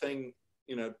everything,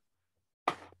 you know,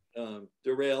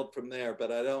 derailed from there.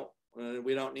 But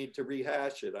we don't need to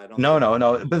rehash it.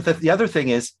 No. But the other thing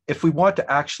is, if we want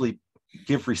to actually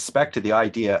give respect to the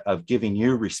idea of giving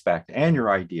you respect and your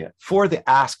idea for the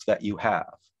ask that you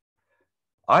have,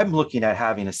 I'm looking at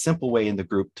having a simple way in the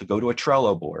group to go to a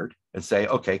Trello board and say,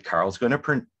 okay, Carl's going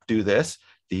to do this.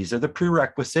 These are the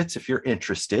prerequisites if you're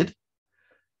interested.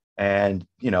 And,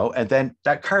 you know, and then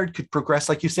that card could progress,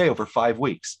 like you say, over 5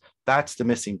 weeks. That's the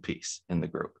missing piece in the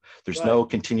group. There's no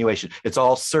continuation. It's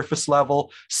all surface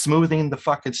level, smoothing the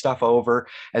fucking stuff over,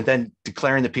 and then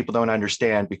declaring that people don't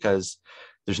understand because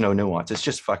there's no nuance. It's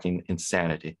just fucking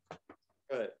insanity.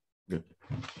 Right. Yeah.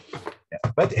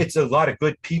 But it's a lot of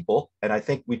good people, and I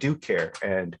think we do care.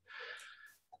 And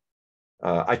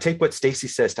I take what Stacy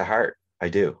says to heart. I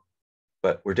do.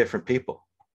 But we're different people,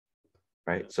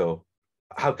 right? So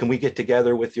how can we get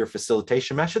together with your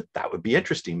facilitation method? That would be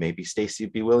interesting. Maybe Stacy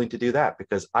would be willing to do that,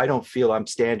 because I don't feel I'm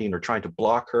standing or trying to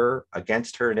block her,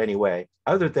 against her in any way,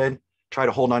 other than try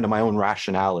to hold on to my own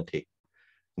rationality.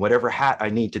 Whatever hat I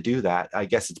need to do that, I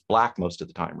guess it's black most of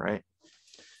the time, right?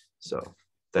 So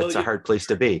that's a hard place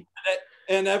to be.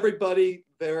 And everybody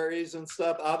varies and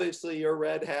stuff. Obviously, you're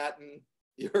red hat and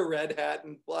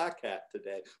black hat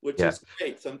today, which is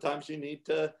great. Sometimes you need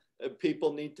to.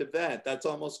 People need to vent. That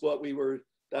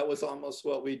was almost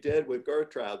what we did with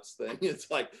Gertrude's thing.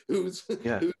 It's like who's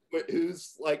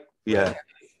like the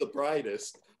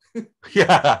brightest.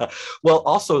 Yeah. Well,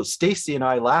 also Stacy and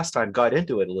I last time got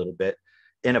into it a little bit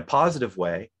in a positive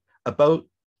way about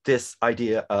this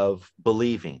idea of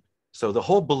believing. So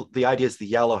the idea is the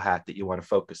yellow hat that you want to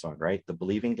focus on, right? The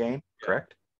believing game,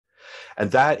 correct? And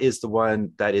that is the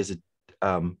one that is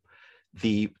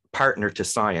the partner to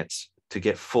science to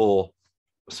get full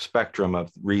spectrum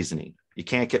of reasoning. You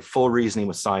can't get full reasoning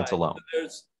with science alone.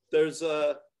 There's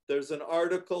an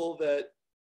article that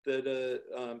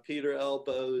Peter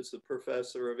Elbow is the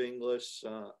professor of English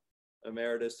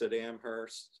emeritus at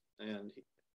Amherst, and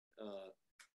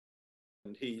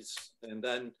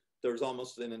then there's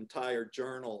almost an entire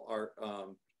journal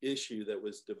issue that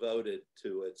was devoted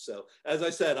to it. So as I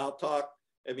said, I'll talk.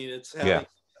 I mean, it's having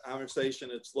a conversation.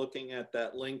 It's looking at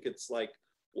that link. It's like,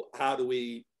 how do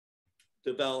we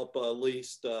develop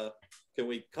can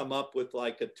we come up with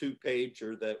like a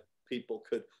 2-pager that people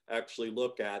could actually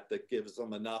look at that gives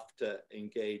them enough to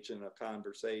engage in a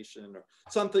conversation or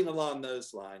something along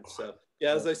those lines? So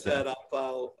as I said,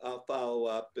 I'll follow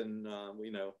up, and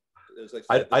as I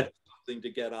said, something to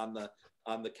get on the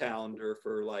calendar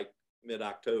for like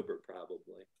mid-October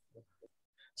probably.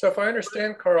 So if I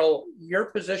understand, Carl, your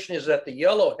position is that the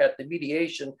yellow hat, the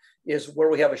mediation, is where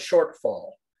we have a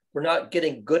shortfall. We're not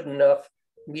getting good enough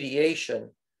mediation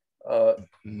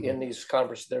in these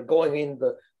conversations. They're going in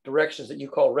the directions that you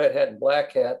call red hat and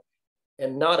black hat,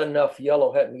 and not enough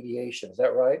yellow hat mediation. Is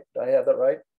that right? Do I have that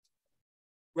right?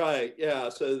 Right. Yeah.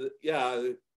 So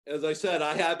as I said,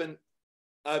 I've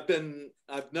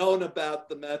known about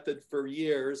the method for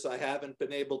years. I haven't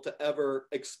been able to ever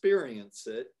experience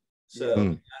it. So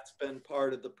that's been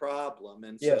part of the problem.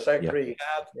 And yes, so I agree. we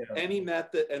have any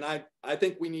method, and I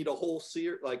think we need a whole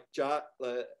series, like Jot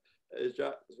was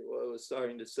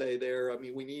starting to say there. I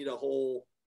mean, we need a whole.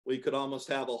 We could almost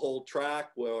have a whole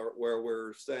track where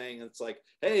we're saying it's like,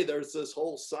 hey, there's this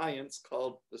whole science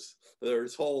called this,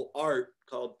 there's whole art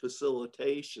called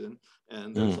facilitation,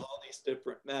 and there's all these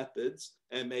different methods,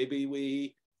 and maybe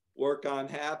we work on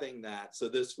having that. So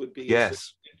this would be a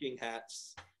thinking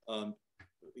hats,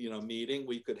 meeting.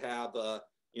 We could have I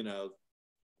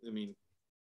mean,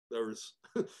 there's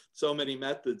so many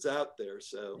methods out there.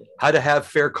 So how to have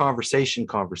fair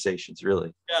conversations,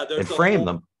 really, and frame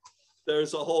them.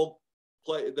 There's a whole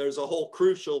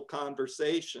crucial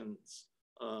conversations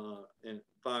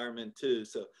environment too.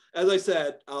 So as I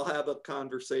said, I'll have a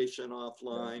conversation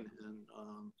offline,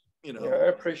 and I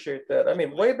appreciate that. I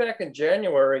mean, way back in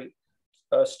January,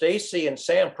 Stacy and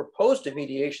Sam proposed a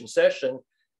mediation session,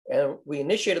 and we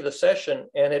initiated the session,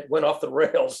 and it went off the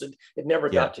rails. It never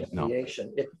got to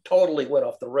mediation. It totally went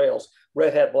off the rails.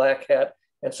 Red hat, black hat,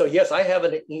 and so yes, I have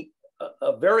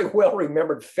a very well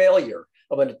remembered failure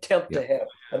of an attempt to have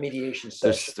a mediation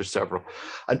session. There's several.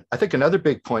 I think another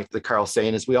big point that Carl's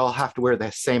saying is we all have to wear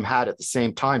the same hat at the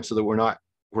same time so that we're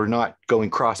not going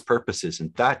cross purposes,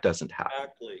 and that doesn't happen.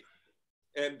 Exactly.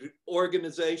 And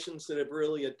organizations that have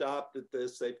really adopted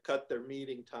this, they've cut their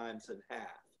meeting times in half.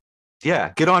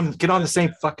 Yeah, get on the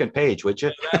same fucking page, would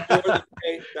you?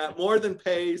 That more than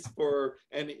pays for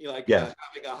any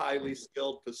having a highly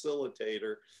skilled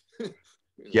facilitator.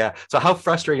 Yeah. So how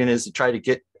frustrating it is to try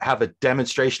to have a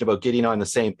demonstration about getting on the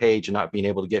same page and not being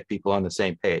able to get people on the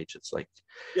same page. It's like,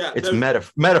 it's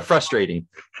meta frustrating.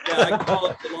 Yeah, I call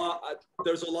it the law.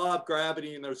 There's a law of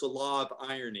gravity and there's a law of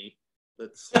irony.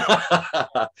 That's.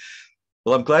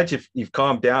 Well, I'm glad you've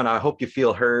calmed down. I hope you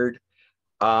feel heard.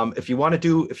 If you want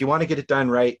to get it done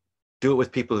right, do it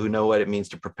with people who know what it means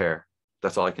to prepare.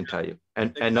 That's all I can tell you,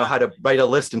 and know how to write a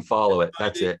list and follow it.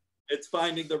 That's it. It's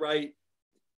finding the right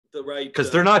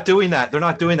because they're not doing that. They're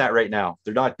not doing that right now.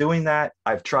 They're not doing that.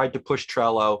 I've tried to push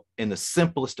Trello in the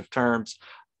simplest of terms.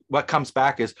 What comes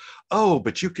back is, oh,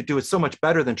 but you could do it so much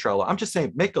better than Trello. I'm just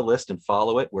saying, make a list and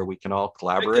follow it where we can all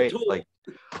collaborate. Like,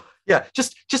 yeah,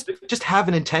 just have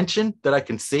an intention that I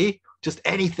can see. Just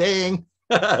anything.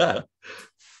 Yeah.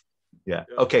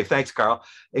 Okay. Thanks, Carl.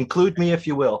 Include me if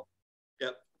you will.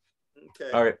 Yep.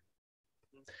 Okay. All right.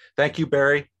 Thank you,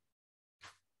 Barry.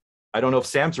 I don't know if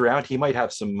Sam's around. He might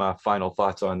have some final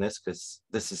thoughts on this because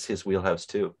this is his wheelhouse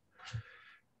too.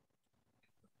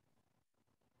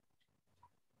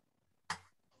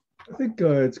 I think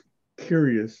it's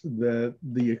curious that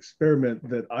the experiment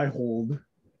that I hold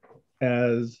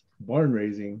as barn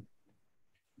raising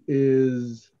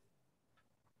is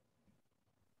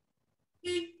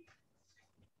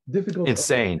difficult.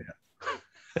 Insane.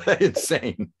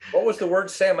 Insane. What was the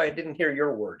word, Sam? I didn't hear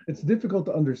your word. It's difficult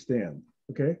to understand.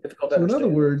 Okay. Difficult to understand. In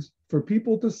other words, for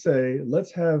people to say,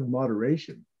 let's have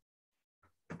moderation,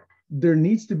 there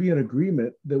needs to be an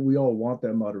agreement that we all want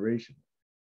that moderation.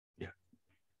 Yeah.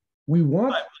 We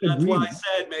want that's why I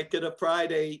said make it a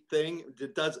Friday thing.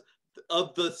 It does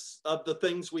of the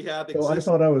things we have existing. So I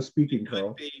thought I was speaking, Carl. It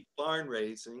would be barn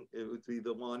raising. It would be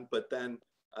the one, but then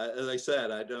as I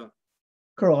said, I don't.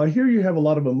 Carl, I hear you have a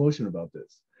lot of emotion about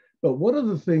this, but one of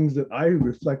the things that I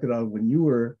reflected on when you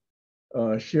were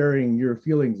sharing your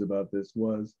feelings about this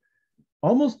was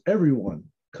almost everyone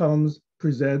comes,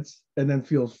 presents, and then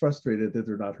feels frustrated that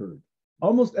they're not heard.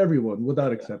 Almost everyone,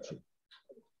 without exception.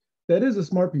 That is a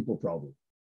smart people problem.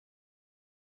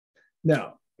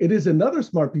 Now, it is another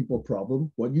smart people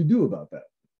problem what you do about that.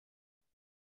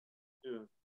 Yeah.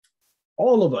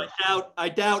 All of us. I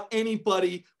doubt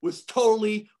anybody was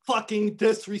totally fucking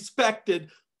disrespected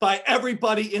by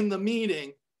everybody in the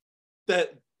meeting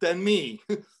than me.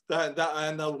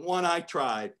 And the one I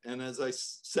tried, and as I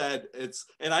said,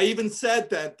 and I even said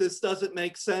that this doesn't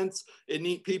make sense.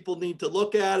 People need to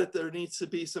look at it. There needs to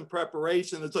be some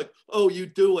preparation. It's like, oh, you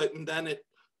do it, and then it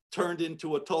turned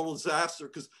into a total disaster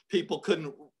because people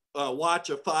couldn't watch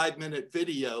a 5-minute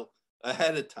video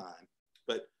ahead of time.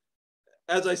 But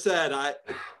as I said,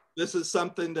 this is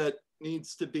something that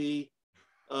needs to be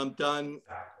done.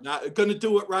 Not going to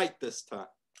do it right this time,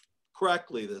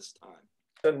 correctly this time.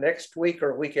 So next week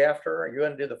or week after, are you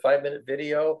going to do the 5-minute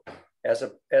video as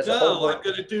a No, I'm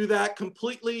going to do that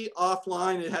completely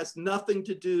offline. It has nothing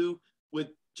to do with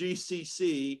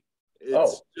GCC.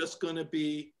 It's just going to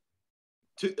be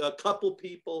a couple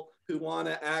people who want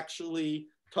to actually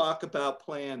talk about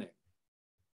planning.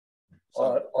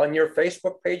 So, on your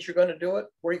Facebook page, you're going to do it?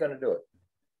 Where are you going to do it?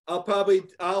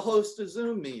 I'll host a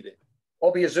Zoom meeting.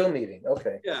 Oh, be a Zoom meeting.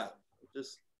 Okay. Yeah,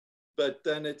 but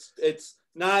then it's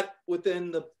not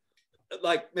within the,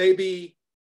 like, maybe,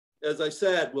 as I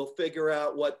said, we'll figure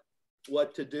out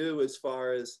what to do as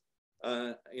far as,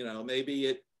 you know, maybe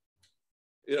it,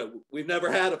 you know, we've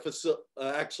never had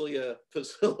actually a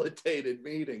facilitated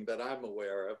meeting that I'm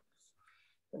aware of.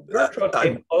 Gertrude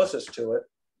came closest to it.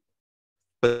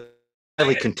 But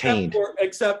highly contained.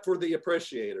 Except for the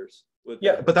appreciators.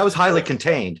 Yeah, But that was highly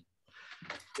contained.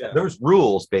 Yeah. There was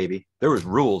rules, baby. There was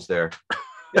rules there.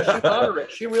 Yeah,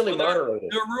 she really moderated.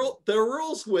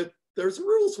 There's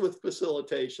rules with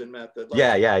facilitation method. Like,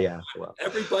 Yeah. Well,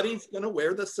 everybody's going to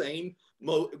wear the same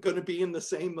going to be in the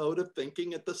same mode of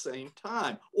thinking at the same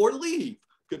time, or leave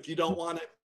if you don't want it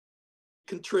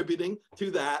contributing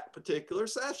to that particular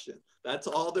session. That's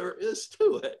all there is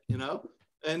to it, you know.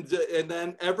 And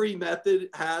then every method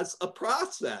has a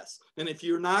process. And if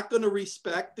you're not going to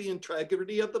respect the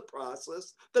integrity of the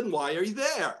process, then why are you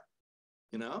there?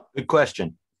 You know? good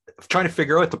question. Trying to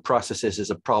figure out what the process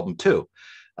is a problem too.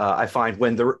 I find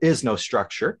when there is no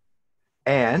structure,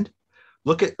 and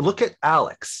look at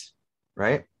Alex,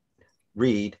 right?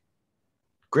 Reed,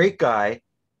 great guy,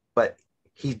 but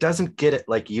he doesn't get it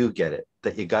like you get it,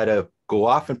 that you got to go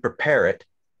off and prepare it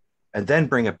and then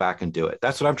bring it back and do it.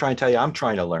 That's what I'm trying to tell you. I'm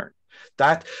trying to learn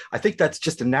that. I think that's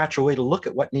just a natural way to look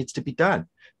at what needs to be done.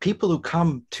 People who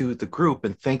come to the group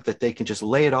and think that they can just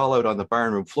lay it all out on the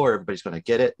barn floor, everybody's going to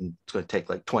get it, and it's going to take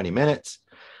like 20 minutes.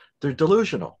 They're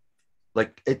delusional.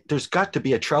 Like, there's got to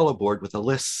be a Trello board with a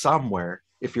list somewhere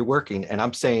if you're working. And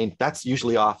I'm saying that's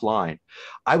usually offline.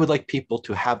 I would like people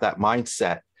to have that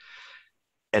mindset.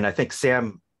 And I think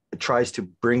Sam tries to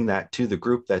bring that to the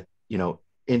group, that, you know,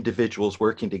 individuals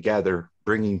working together,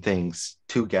 bringing things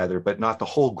together, but not the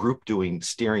whole group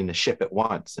steering the ship at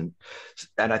once. And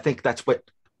I think that's what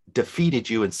defeated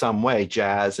you in some way,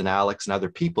 Jazz and Alex and other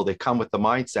people. They come with the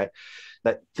mindset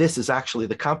that this is actually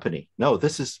the company. No,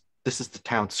 this is the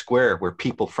town square where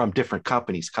people from different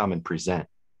companies come and present.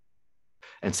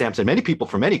 And Sam said many people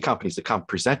from many companies that come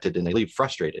presented and they leave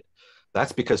frustrated.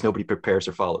 That's because nobody prepares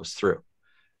or follows through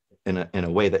in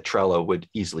a way that Trello would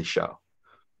easily show,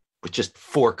 with just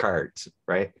 4 cards,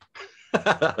 right?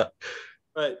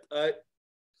 Right. I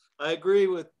agree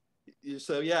with you.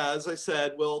 So yeah, as I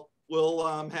said, as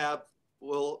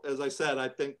I said, I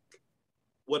think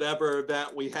whatever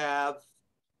event we have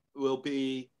will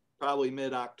be probably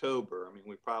mid-October. I mean,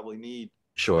 we probably need.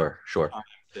 Sure.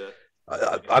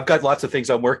 I've got lots of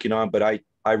things I'm working on, but I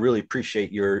really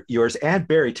appreciate yours and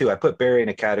Barry too. I put Barry in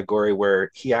a category where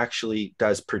he actually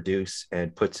does produce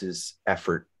and puts his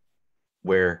effort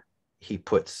where he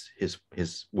puts his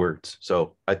words.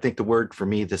 So I think the word for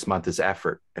me this month is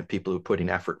effort, and people who are putting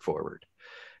effort forward.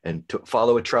 And to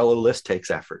follow a Trello list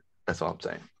takes effort. That's all I'm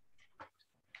saying.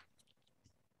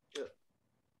 Yeah.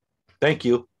 Thank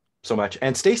you so much.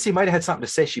 And Stacy might have had something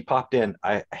to say. She popped in.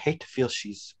 I hate to feel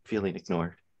she's feeling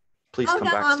ignored. Please come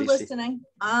back, Stacy.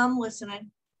 I'm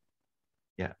listening.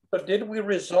 Yeah. But did we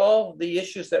resolve the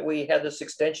issues that we had this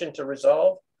extension to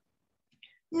resolve?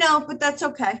 No, but that's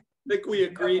okay. I think we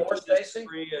agreed to Stacy?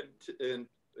 disagree and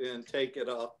take it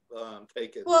up.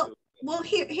 Well,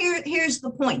 here's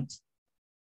the point.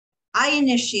 I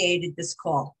initiated this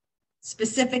call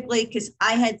specifically because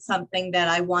I had something that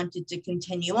I wanted to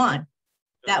continue on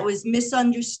that was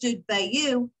misunderstood by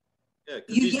you. Yeah,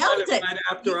 you yelled it right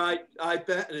after I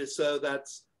bet it, so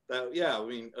that's that. Yeah, I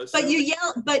mean. But you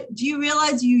yelled. But do you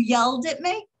realize you yelled at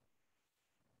me?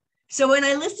 So when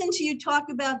I listened to you talk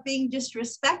about being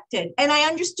disrespected, and I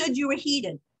understood you were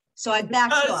heated, so I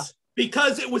backed off.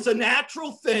 Because it was a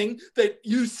natural thing that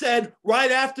you said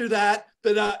right after that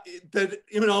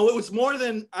you know, it was more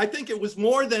than, I think it was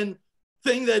more than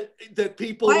thing that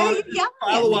people wanted to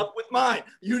follow up with mine.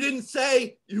 You didn't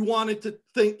say you wanted to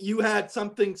think you had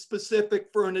something specific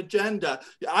for an agenda.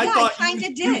 I thought I kind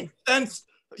of did.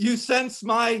 You sensed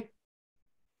my.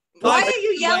 Why are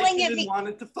you yelling at me?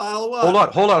 Wanted to follow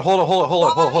up. Hold on.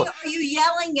 Why are you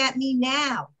yelling at me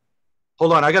now?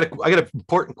 Hold on. I got an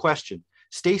important question.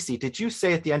 Stacy, did you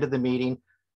say at the end of the meeting,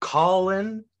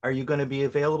 Colin, are you going to be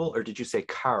available, or did you say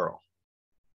Carl?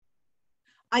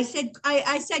 I said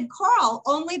Carl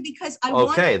only because I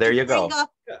wanted okay, there to you go. bring up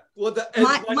well,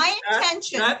 my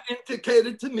intention. That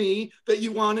indicated to me that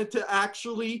you wanted to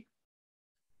actually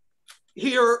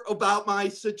hear about my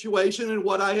situation and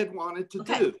what I had wanted to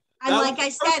do. And like I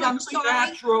said, I'm sorry.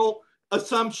 Natural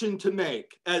assumption to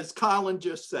make, as Colin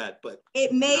just said, but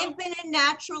it may have been a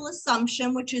natural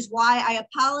assumption, which is why I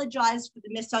apologize for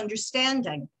the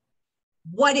misunderstanding.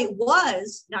 What it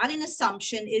was, not an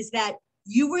assumption, is that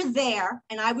you were there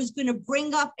and I was going to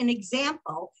bring up an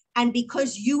example. And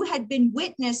because you had been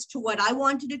witness to what I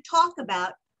wanted to talk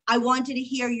about, I wanted to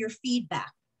hear your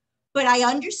feedback. But I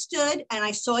understood and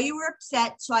I saw you were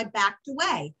upset, so I backed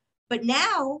away. But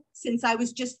now, since I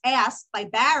was just asked by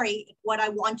Barry if what I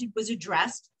wanted was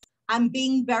addressed, I'm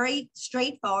being very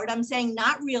straightforward. I'm saying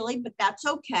not really, but that's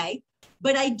okay.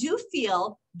 But I do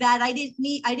feel that I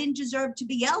didn't deserve to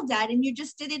be yelled at, and you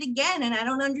just did it again, and I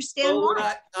don't understand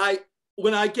why.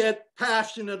 When I get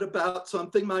passionate about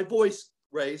something, my voice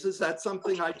raises. That's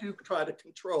something I do try to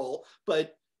control.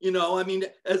 But you know, I mean,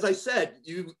 as I said,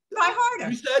 you try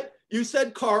harder. You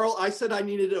said Carl. I said I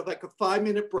needed like a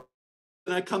 5-minute break,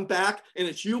 and I come back, and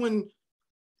it's you and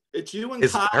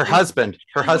her husband.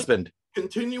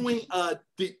 Continuing a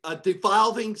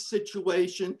devolving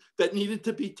situation that needed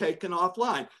to be taken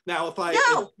offline. Now, if I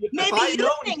known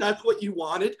that's what you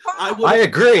wanted, I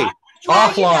agree.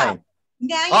 Offline.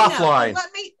 Now you know.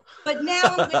 But now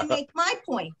I'm going to make my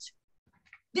point.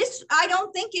 I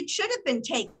don't think it should have been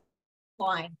taken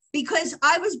offline because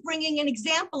I was bringing an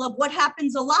example of what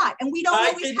happens a lot, and we don't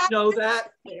always have.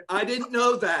 I didn't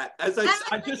know that. As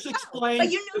I just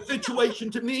explained the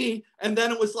situation to me, and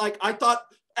then it was like I thought,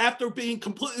 after being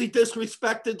completely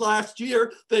disrespected last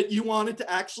year, that you wanted to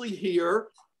actually hear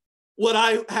what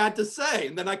I had to say.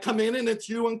 And then I come in and it's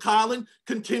you and Colin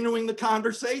continuing the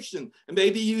conversation. And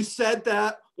maybe you said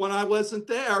that when I wasn't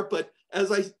there, but as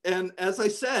I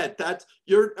said,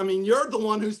 you're the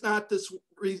one who's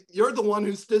you're the one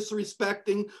who's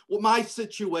disrespecting what my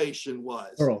situation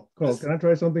was. Carl, can I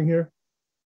try something here?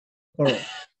 Carl,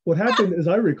 what happened, as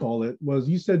I recall it, was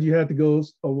you said you had to go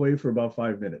away for about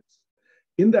 5 minutes.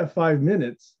 In that 5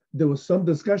 minutes, there was some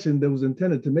discussion that was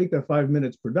intended to make that 5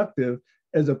 minutes productive,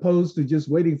 as opposed to just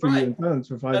waiting for you in silence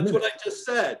for 5 minutes. That's what I just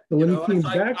said. So when you came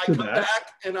back to that,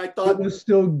 and I thought it was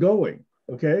still going.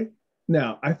 Okay.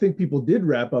 Now, I think people did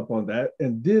wrap up on that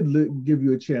and did give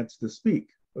you a chance to speak.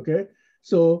 Okay.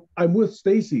 So I'm with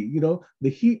Stacy. You know, the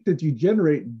heat that you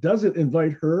generate doesn't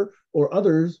invite her or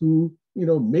others who, you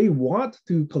know, may want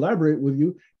to collaborate with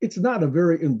you. It's not a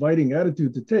very inviting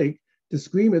attitude to take, to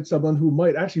scream at someone who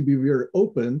might actually be very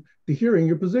open to hearing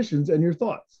your positions and your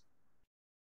thoughts.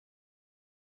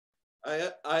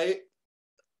 I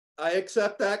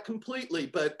accept that completely,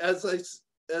 but as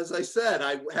I said,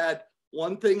 I had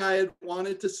one thing I had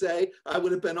wanted to say. I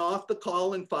would have been off the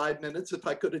call in 5 minutes if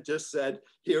I could have just said,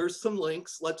 here's some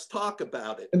links, let's talk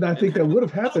about it. And I think that would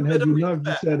have happened had you not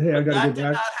just said, hey, I got to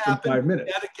go back in 5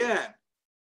 minutes. Yet again.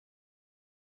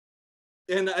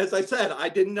 And as I said, I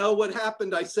didn't know what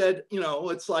happened. I said, you know,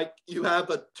 it's like you have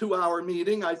a 2-hour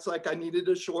meeting. It's like I needed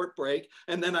a short break.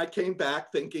 And then I came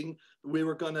back thinking we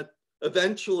were going to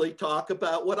eventually talk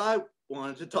about what I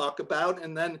wanted to talk about.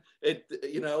 And then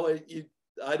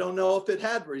I don't know if it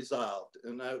had resolved.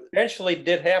 And eventually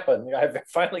did happen. I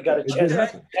finally got a chance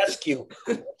to ask you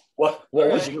what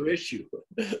was your issue.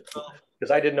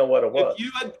 Because I didn't know what it was.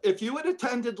 If you had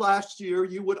attended last year,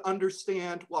 you would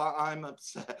understand why I'm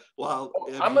upset.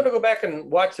 I'm going to go back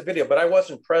and watch the video, but I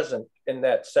wasn't present in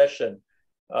that session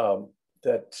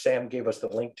that Sam gave us the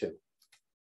link to.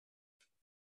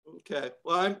 Okay.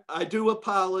 Well, I do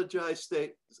apologize.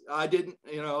 I didn't,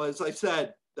 you know, as I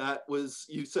said,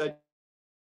 you said,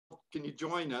 can you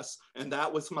join us? And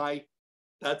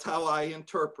that's how I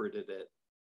interpreted it.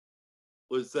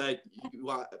 Was that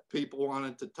people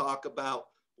wanted to talk about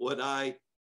what I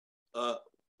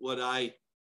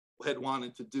had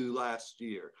wanted to do last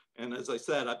year. And as I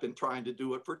said, I've been trying to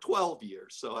do it for 12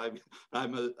 years. So I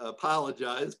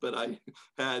apologize, but I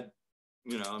had,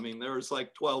 you know, I mean, there was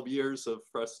like 12 years of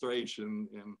frustration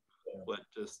in what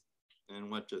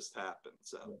just happened.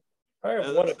 So I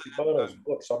have one of those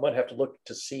books. So I might have to look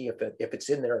to see if it's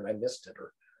in there and I missed it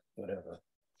or whatever.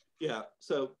 Yeah.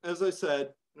 So as I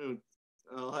said,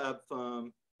 I'll have,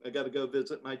 I got to go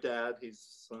visit my dad.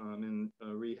 He's in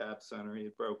a rehab center. He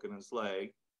had broken his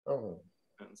leg and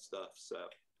stuff. So,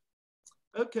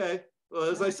 okay. Well,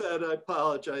 as I said, I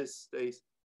apologize, Stace.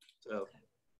 So,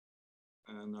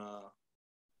 and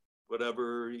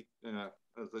whatever,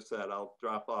 as I said, I'll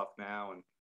drop off now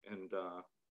and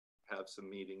have some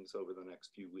meetings over the next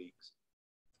few weeks.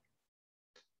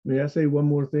 May I say one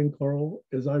more thing, Carl?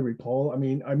 As I recall, I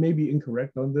mean, I may be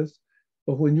incorrect on this,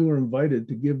 but when you were invited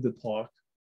to give the talk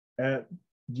at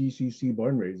GCC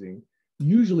Barn Raising,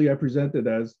 usually I present it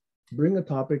as bring a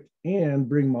topic and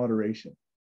bring moderation.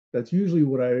 That's usually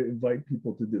what I invite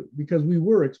people to do because we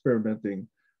were experimenting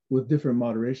with different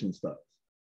moderation styles.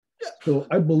 Yeah. So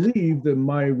I believe that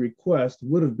my request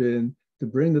would have been to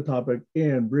bring the topic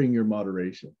and bring your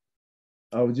moderation.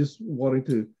 I was just wanting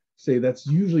to say that's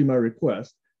usually my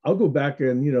request. I'll go back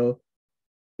and, you know,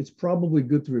 it's probably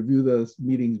good to review those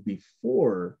meetings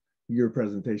before your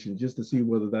presentation just to see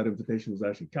whether that invitation was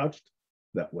actually couched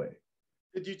that way.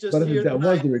 Did you just But I hear think that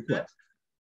was the request.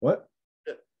 What?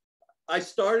 I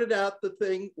started out the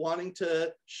thing wanting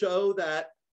to show that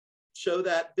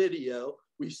video.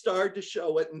 We started to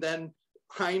show it, and then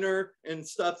Heiner and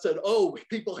stuff said, "Oh,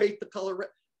 people hate the color red."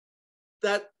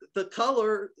 That the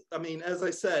color, I mean, as I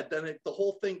said, then the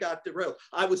whole thing got derailed.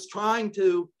 I was trying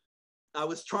to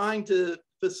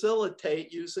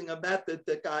facilitate using a method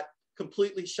that got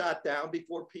completely shot down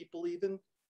before people even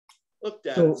looked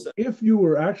at it. So if you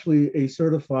were actually a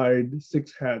certified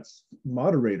Six Hats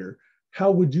moderator, how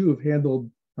would you have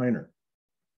handled Heiner?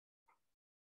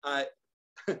 I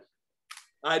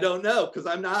don't know, because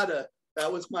I'm not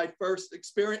that was my first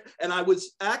experience. And I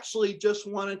was actually just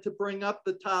wanted to bring up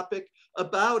the topic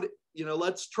about,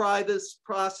 let's try this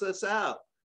process out,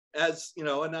 as,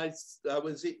 and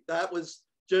that was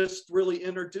just really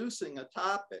introducing a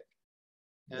topic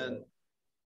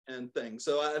and things.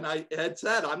 So, and I had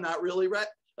said, I'm not really ready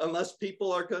unless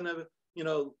people are going to,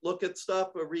 look at stuff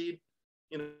or read,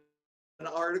 an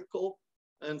article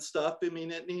and stuff. I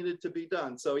mean, it needed to be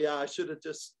done. So yeah, I should have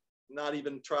just not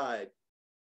even tried.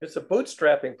 It's a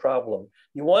bootstrapping problem.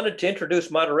 You wanted to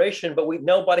introduce moderation, but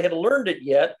nobody had learned it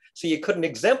yet, so you couldn't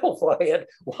exemplify it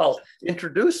while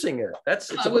introducing it.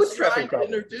 It's a bootstrapping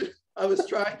problem. I was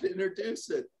trying to introduce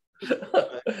it.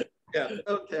 Yeah,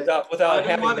 okay. Without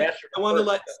having mastered. I want to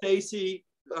let Stacy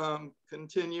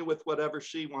continue with whatever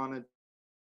she wanted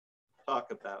to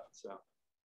talk about. So,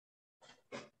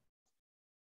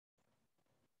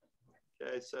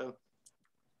 okay, so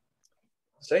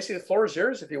Stacy, the floor is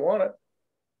yours if you want it.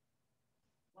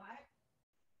 What?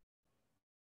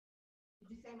 Did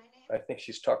you say my name? I think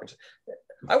she's talking.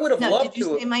 I would have loved to. Did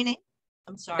you say my name?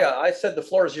 I'm sorry. Yeah, I said the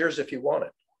floor is yours if you want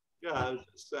it. Yeah, I was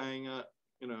just saying, I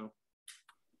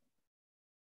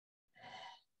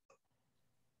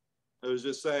was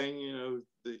just saying,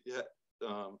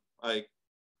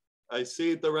 I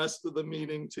cede the rest of the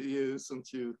meeting to you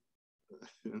since you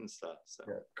and stuff. So.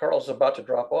 Yeah. Carl's about to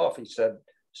drop off. He said.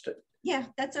 Yeah,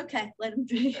 that's okay. Let him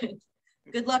do it.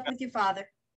 Good luck with your father.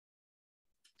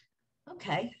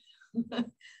 Okay.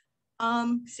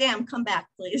 Sam, come back,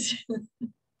 please.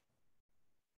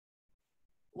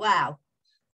 Wow.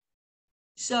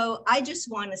 So I just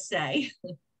want to say,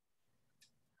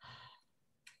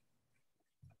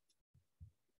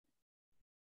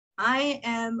 I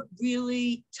am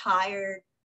really tired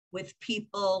with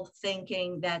people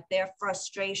thinking that their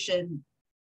frustration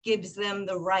gives them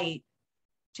the right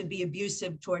to be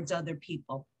abusive towards other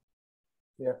people.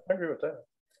 Yeah, I agree with that.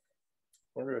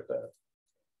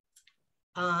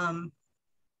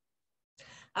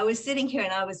 I was sitting here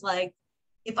and I was like,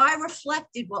 if I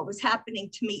reflected what was happening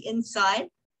to me inside,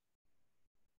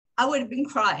 I would have been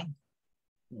crying.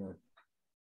 Yeah.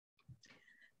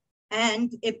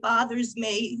 And it bothers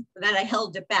me that I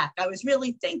held it back. I was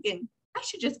really thinking I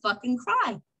should just fucking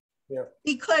cry. Yeah.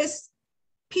 Because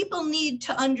people need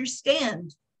to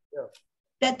understand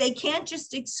that they can't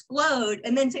just explode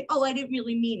and then say, oh, I didn't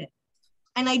really mean it.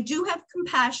 And I do have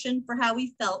compassion for how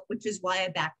he felt, which is why I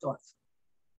backed off.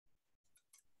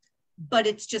 But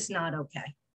it's just not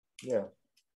okay. Yeah.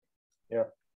 Yeah.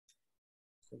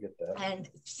 I get that. And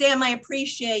Sam, I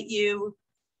appreciate you.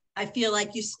 I feel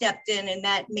like you stepped in and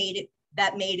that made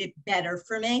it better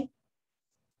for me.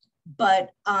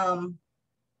 But I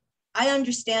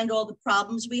understand all the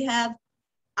problems we have.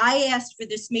 I asked for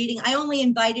this meeting. I only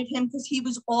invited him because he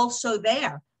was also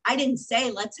there. I didn't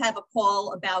say, let's have a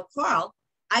call about Carl.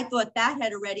 I thought that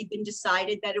had already been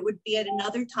decided, that it would be at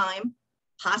another time,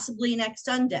 possibly next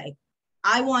Sunday.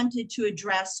 I wanted to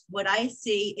address what I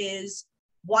see is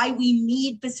why we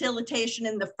need facilitation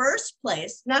in the first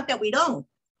place. Not that we don't,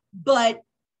 but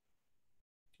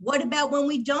what about when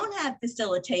we don't have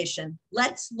facilitation?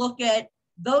 Let's look at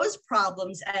those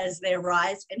problems as they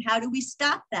arise and how do we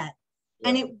stop that? Yeah.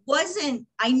 And it wasn't,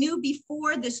 I knew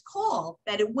before this call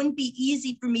that it wouldn't be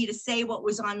easy for me to say what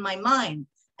was on my mind.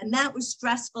 And that was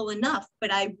stressful enough,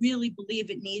 but I really believe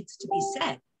it needs to be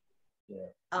said.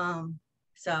 Yeah.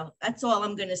 So that's all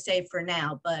I'm going to say for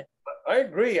now, but. I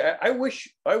agree. I wish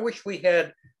we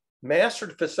had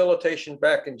mastered facilitation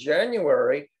back in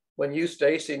January when you,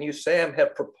 Stacy, and you, Sam,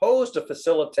 had proposed a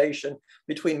facilitation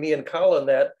between me and Colin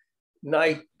that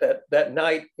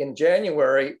night in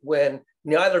January when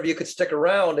neither of you could stick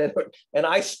around, and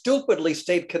I stupidly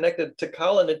stayed connected to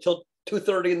Colin until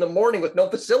 2:30 in the morning with no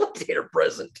facilitator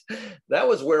present. That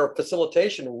was where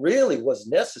facilitation really was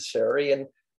necessary. And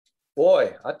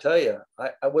boy, I tell you,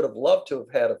 I would have loved to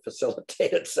have had a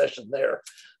facilitated session there.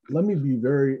 Let me be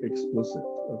very explicit,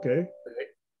 okay?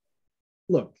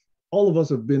 Look, all of us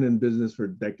have been in business for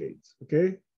decades,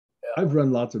 okay? I've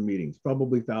run lots of meetings,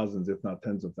 probably thousands, if not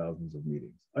tens of thousands of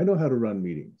meetings. I know how to run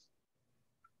meetings.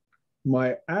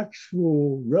 My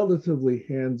actual relatively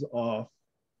hands-off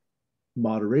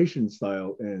moderation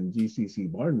style and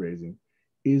GCC barn raising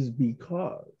is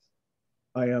because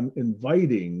I am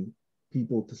inviting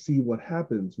people to see what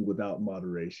happens without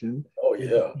moderation. Oh,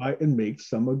 yeah. And make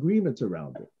some agreements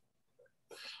around it.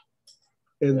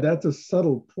 And that's a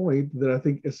subtle point that I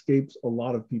think escapes a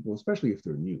lot of people, especially if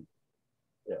they're new.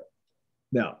 Yeah.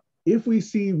 Now, if we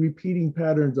see repeating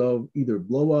patterns of either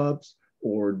blow-ups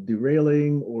or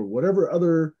derailing or whatever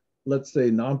other, let's say,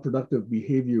 non-productive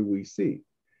behavior we see,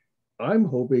 I'm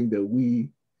hoping that we,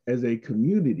 as a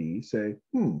community, say,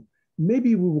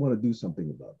 maybe we want to do something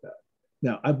about that.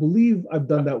 Now, I believe I've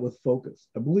done that with focus.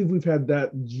 I believe we've had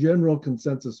that general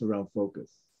consensus around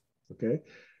focus, okay?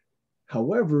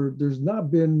 However, there's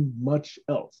not been much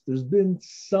else. There's been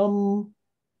some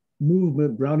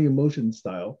movement, Brownian motion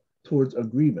style, towards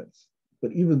agreements,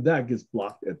 but even that gets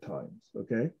blocked at times,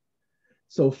 okay?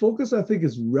 So focus, I think,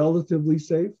 is relatively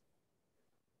safe.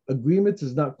 Agreements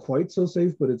is not quite so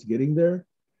safe, but it's getting there,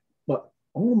 but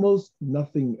almost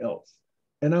nothing else.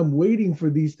 And I'm waiting for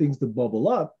these things to bubble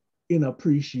up in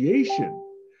appreciation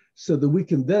so that we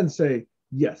can then say,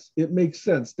 yes, it makes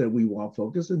sense that we want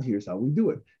focus and here's how we do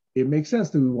it. It makes sense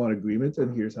that we want agreements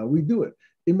and here's how we do it.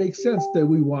 It makes sense that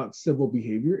we want civil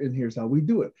behavior and here's how we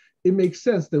do it. It makes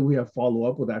sense that we have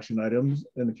follow-up with action items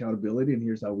and accountability and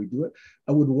here's how we do it.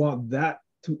 I would want that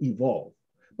to evolve.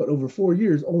 But over 4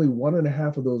 years, only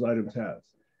 1.5 of those items has.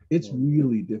 It's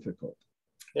really difficult.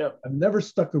 Yeah. I've never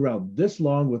stuck around this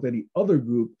long with any other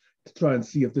group to try and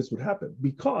see if this would happen,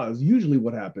 because usually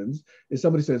what happens is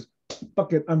somebody says,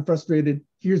 fuck it, I'm frustrated,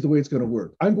 here's the way it's going to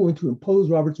work. I'm going to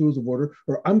impose Robert's Rules of Order,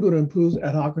 or I'm going to impose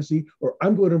adhocracy, or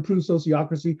I'm going to improve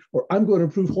sociocracy, or I'm going to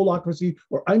improve holocracy,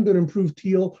 or I'm going to improve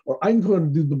teal, or I'm going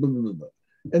to do blah, blah, blah, blah.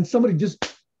 And somebody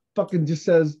just fucking just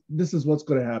says, this is what's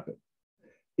going to happen.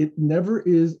 It never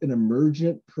is an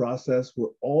emergent process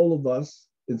where all of us,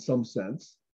 in some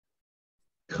sense,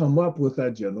 come up with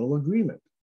that general agreement.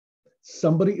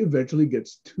 Somebody eventually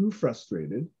gets too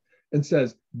frustrated and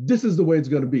says, this is the way it's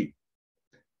going to be.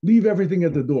 Leave everything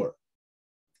at the door.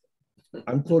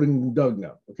 I'm quoting Doug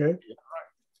now, okay?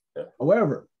 Yeah.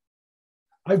 However,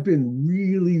 I've been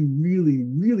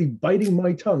really biting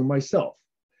my tongue myself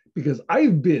because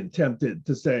I've been tempted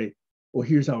to say, well,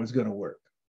 here's how it's going to work.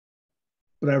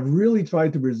 But I've really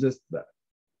tried to resist that.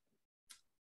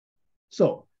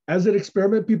 So as an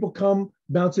experiment, people come,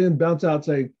 bounce in, bounce out,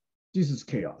 saying, Jesus,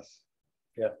 chaos.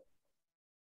 Yeah.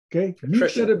 Okay, you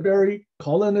said it, Barry.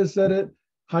 Colin has said it.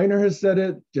 Heiner has said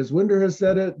it. Jeswinder has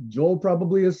said it. Joel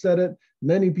probably has said it.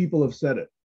 Many people have said it.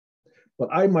 But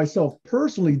I myself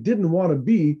personally didn't want to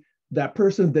be that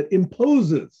person that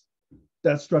imposes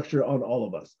that structure on all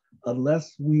of us,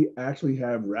 unless we actually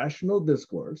have rational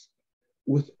discourse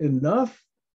with enough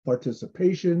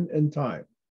participation and time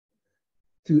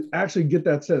to actually get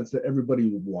that sense that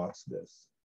everybody wants this.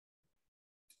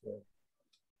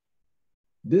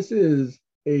 This is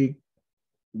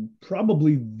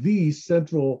probably the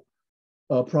central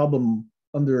problem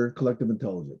under collective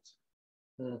intelligence.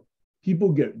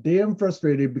 People get damn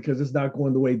frustrated because it's not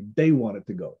going the way they want it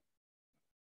to go.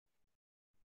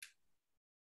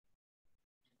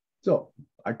 So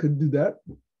I could do that.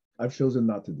 I've chosen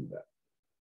not to do that.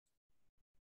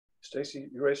 Stacy,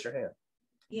 you raised your hand.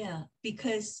 Yeah,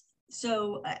 because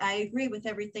so I agree with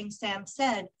everything Sam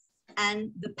said.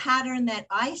 And the pattern that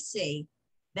I see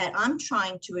that I'm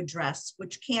trying to address,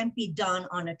 which can't be done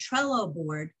on a Trello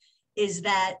board, is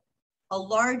that a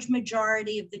large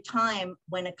majority of the time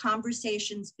when a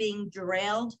conversation's being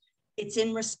derailed, it's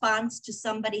in response to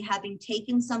somebody having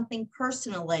taken something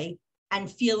personally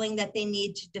and feeling that they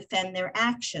need to defend their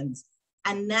actions.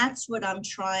 And that's what I'm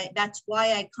trying, that's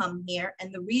why I come here.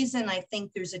 And the reason I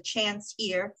think there's a chance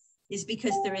here is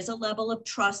because there is a level of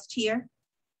trust here.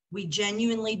 We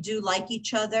genuinely do like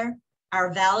each other.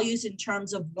 Our values in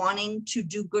terms of wanting to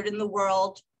do good in the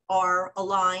world are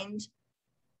aligned.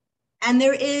 And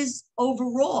there is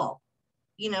overall,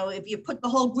 you know, if you put the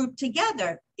whole group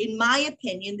together, in my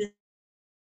opinion, there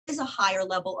is a higher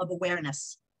level of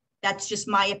awareness. That's just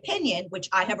my opinion, which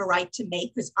I have a right to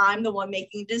make because I'm the one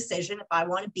making a decision if I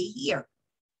want to be here.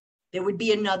 There would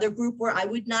be another group where I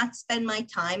would not spend my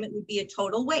time. It would be a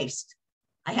total waste.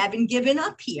 I haven't given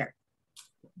up here.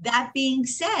 That being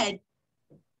said,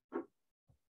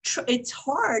 it's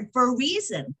hard for a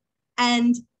reason.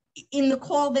 And in the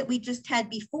call that we just had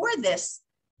before this,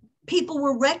 people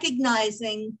were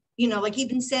recognizing, you know, like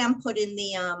even Sam put in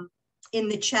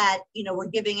the chat, you know, we're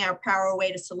giving our power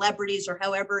away to celebrities or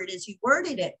however it is you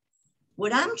worded it.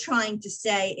 What I'm trying to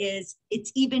say is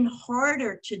it's even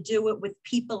harder to do it with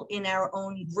people in our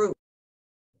own group.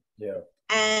 Yeah.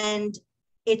 And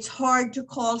it's hard to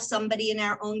call somebody in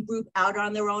our own group out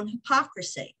on their own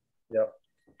hypocrisy. Yeah.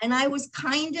 And I was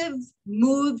kind of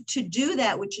moved to do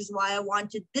that, which is why I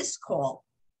wanted this call.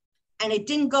 And it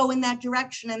didn't go in that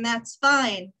direction, and that's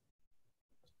fine.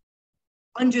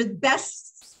 Under the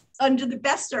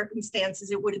best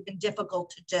circumstances, it would have been difficult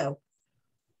to do.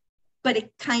 But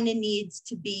it kind of needs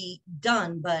to be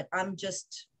done. But I'm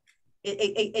just,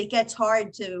 it gets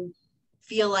hard to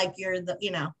feel like you're the,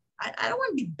 I don't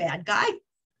want to be the bad guy.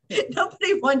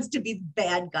 Nobody wants to be the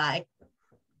bad guy.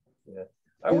 Yeah.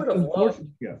 I would have loved.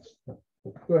 Yes.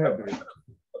 Go ahead, Barry.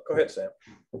 Go ahead, Sam.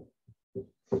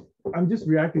 I'm just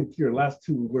reacting to your last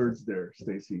two words there,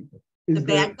 Stacy. The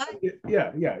bad guy?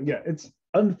 Yeah. It's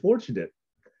unfortunate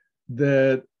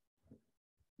that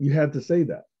you had to say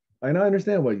that. And I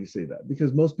understand why you say that,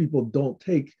 because most people don't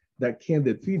take that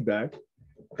candid feedback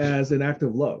as an act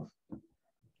of love.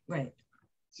 Right.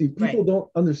 See, people don't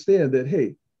understand that,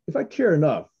 hey, if I care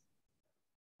enough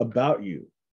about you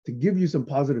to give you some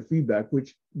positive feedback,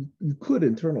 which you could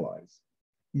internalize,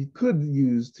 you could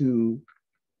use to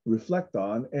reflect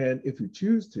on, and if you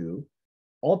choose to,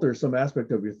 alter some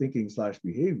aspect of your thinking /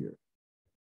 behavior.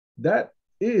 That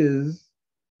is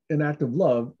an act of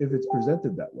love if it's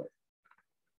presented that way.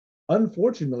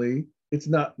 Unfortunately, it's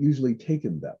not usually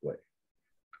taken that way.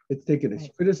 It's taken as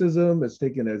criticism, it's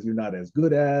taken as you're not as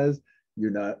good as,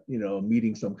 you're not,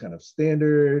 meeting some kind of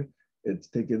standard. It's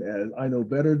taken as I know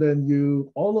better than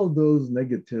you, all of those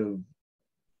negative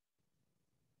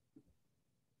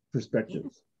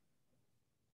perspectives.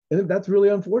 And that's really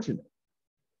unfortunate.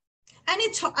 And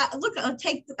it's, look,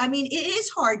 it is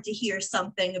hard to hear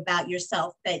something about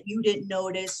yourself that you didn't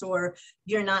notice or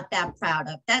you're not that proud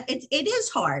of. That it is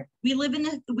hard. We live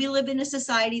in a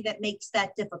society that makes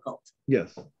that difficult.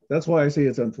 Yes, that's why I say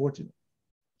it's unfortunate.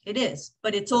 It is,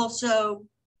 but it's also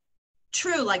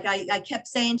true. Like I kept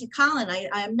saying to Colin, I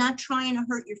am not trying to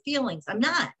hurt your feelings. I'm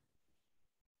not.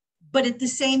 But at the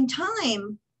same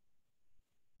time,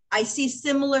 I see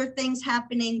similar things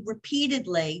happening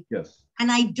repeatedly. Yes.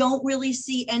 And I don't really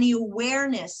see any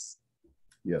awareness.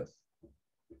 Yes.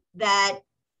 That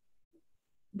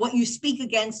what you speak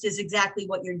against is exactly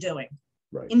what you're doing.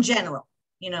 Right. In general,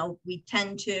 we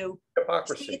tend to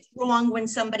Hypocrisy. see it's wrong when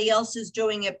somebody else is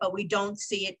doing it, but we don't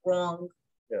see it wrong.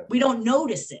 Yeah. We don't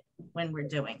notice it when we're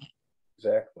doing it.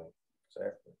 Exactly.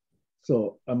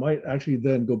 So I might actually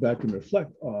then go back and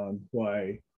reflect on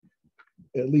why,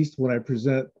 at least when I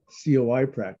present COI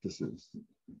practices,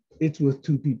 it's with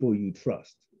two people you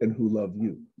trust and who love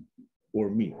you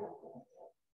or me.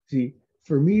 See,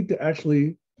 for me to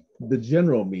actually, the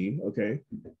general me,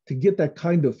 to get that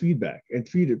kind of feedback and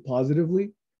treat it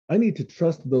positively, I need to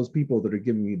trust those people that are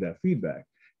giving me that feedback.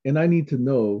 And I need to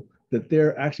know that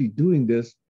they're actually doing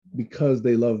this because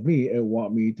they love me and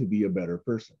want me to be a better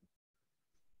person.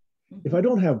 If I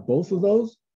don't have both of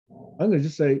those, I'm going to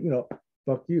just say,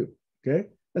 fuck you. Okay.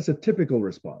 That's a typical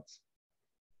response.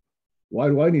 Why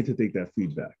do I need to take that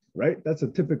feedback? Right? That's a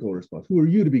typical response. Who are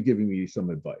you to be giving me some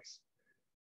advice?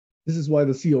 This is why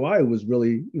the COI was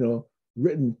really,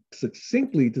 written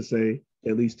succinctly to say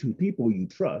at least two people you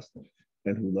trust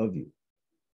and who love you.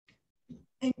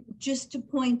 And just to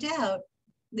point out,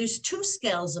 there's two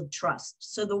scales of trust.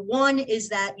 So the one is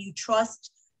that you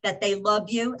trust that they love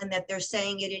you and that they're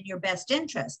saying it in your best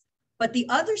interest. But the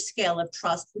other scale of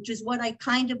trust, which is what I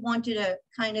kind of wanted to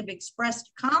kind of express to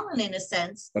Colin in a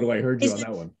sense. By the way, I heard you on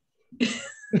that one.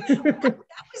 that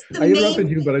was the I interrupted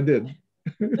you, but I did.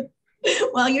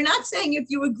 Well, you're not saying if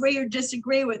you agree or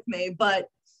disagree with me, but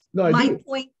no, I my do.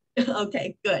 point,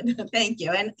 okay, good, thank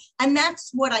you. And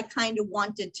that's what I kind of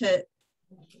wanted to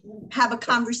have a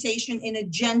conversation in a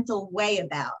gentle way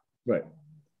about. Right.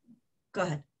 Go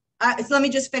ahead. So let me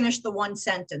just finish the one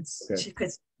sentence,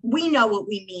 because we know what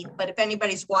we mean, but if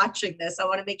anybody's watching this, I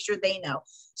want to make sure they know.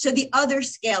 So the other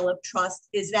scale of trust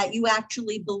is that you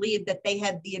actually believe that they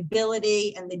have the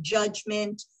ability and the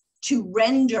judgment to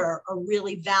render a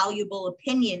really valuable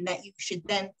opinion that you should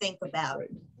then think about.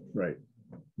 Right.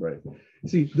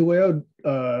 See, the way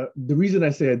the reason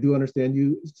I say I do understand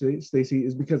you, Stacy,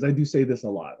 is because I do say this a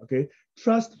lot, okay?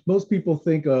 Trust, most people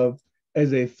think of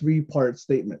as a three-part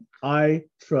statement. I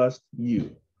trust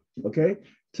you, okay?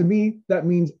 To me, that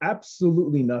means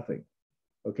absolutely nothing,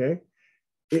 okay?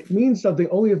 It means something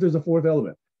only if there's a fourth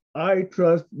element. I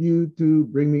trust you to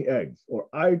bring me eggs, or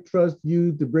I trust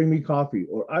you to bring me coffee,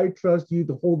 or I trust you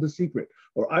to hold the secret,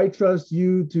 or I trust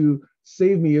you to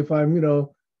save me if I'm,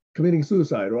 committing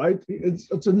suicide, or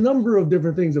it's a number of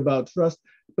different things about trust,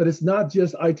 but it's not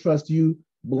just I trust you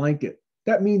blanket.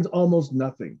 that means almost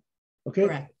nothing. Okay.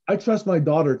 Correct. I trust my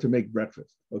daughter to make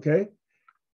breakfast. Okay.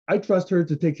 I trust her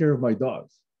to take care of my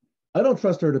dogs. I don't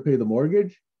trust her to pay the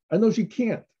mortgage. I know she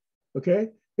can't. Okay.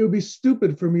 It would be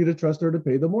stupid for me to trust her to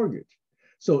pay the mortgage.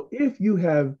 So if you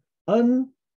have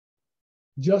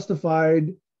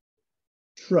unjustified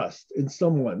trust in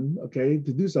someone, okay,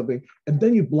 to do something, and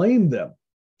then you blame them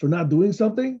for not doing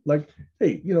something, like,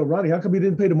 hey, Ronnie, how come you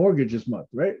didn't pay the mortgage this month,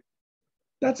 right?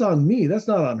 That's on me. That's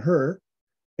not on her.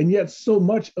 And yet so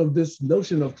much of this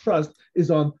notion of trust is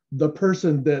on the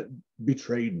person that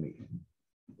betrayed me.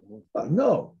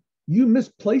 No, you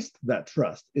misplaced that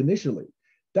trust initially.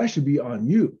 That should be on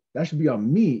you. That should be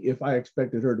on me if I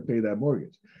expected her to pay that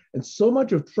mortgage. And so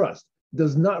much of trust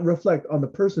does not reflect on the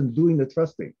person doing the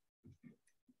trusting.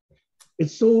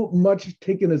 It's so much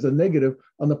taken as a negative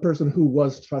on the person who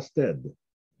was trusted.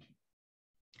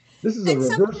 This is a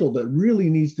reversal that really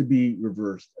needs to be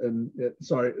reversed. And it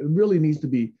really needs to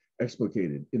be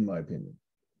explicated, in my opinion.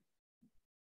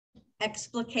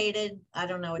 Explicated, I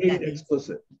don't know what that means.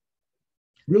 Explicit.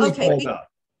 Really called out.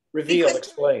 Revealed,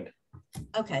 explained.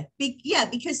 Okay.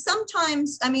 Because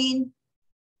sometimes,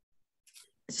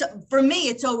 so for me,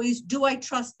 it's always, do I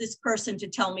trust this person to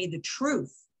tell me the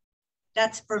truth?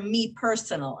 That's for me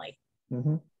personally.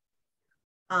 Mm-hmm.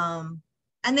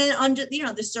 And then under,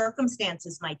 the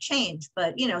circumstances might change,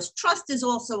 but, trust is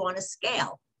also on a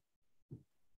scale.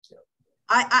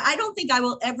 I don't think I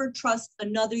will ever trust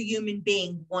another human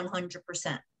being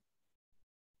 100%.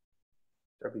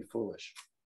 That'd be foolish.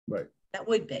 Right. That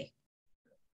would be.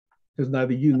 Because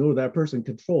neither you nor that person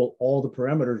control all the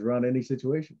parameters around any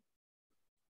situation.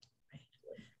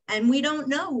 And we don't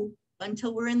know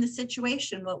until we're in the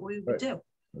situation what we would do.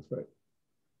 That's right.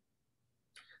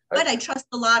 But I trust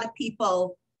a lot of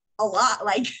people a lot,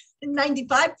 like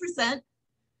 95%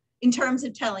 in terms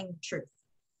of telling the truth.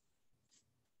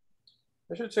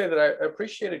 I should say that I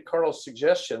appreciated Carl's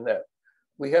suggestion that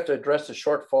we have to address the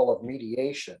shortfall of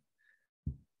mediation.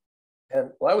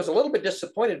 And I was a little bit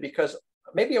disappointed because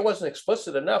maybe I wasn't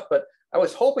explicit enough, but I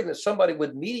was hoping that somebody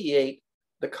would mediate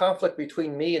the conflict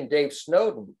between me and Dave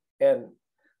Snowden. And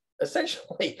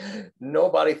essentially,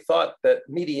 nobody thought that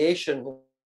mediation was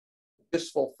a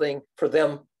useful thing for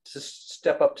them to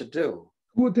step up to do.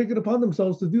 Who would take it upon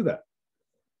themselves to do that?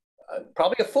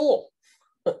 Probably a fool.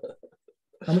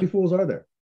 How many fools are there?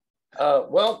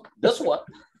 Well, this one.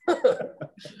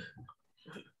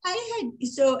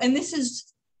 And this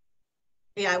is,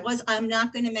 I'm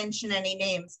not going to mention any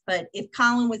names, but if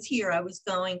Colin was here, I was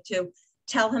going to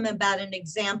tell him about an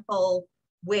example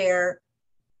where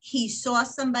he saw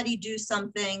somebody do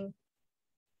something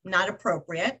not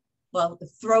appropriate. Well,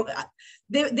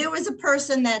 there was a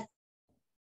person that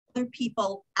other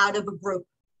people out of a group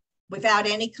without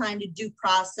any kind of due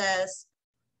process.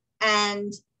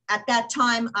 And at that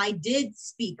time, I did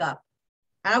speak up.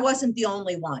 I wasn't the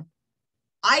only one.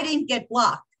 I didn't get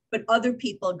blocked, but other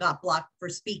people got blocked for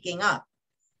speaking up.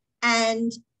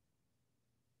 And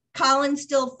Colin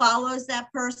still follows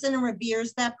that person and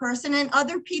reveres that person, and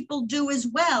other people do as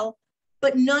well,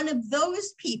 but none of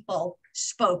those people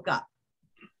spoke up.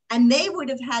 And they would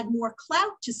have had more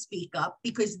clout to speak up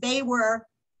because they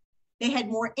had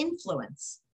more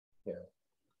influence. Yeah.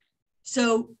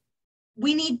 So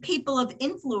we need people of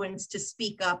influence to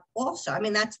speak up also.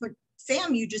 That's what,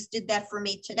 Sam, you just did that for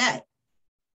me today.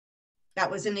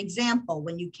 That was an example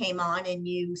when you came on and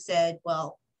you said,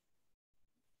 well,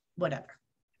 whatever.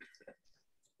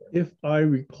 If I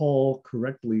recall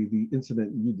correctly, the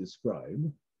incident you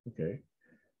described, okay,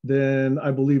 then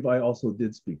I believe I also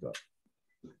did speak up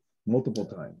multiple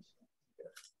times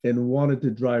and wanted to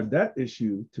drive that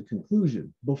issue to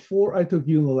conclusion before I took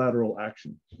unilateral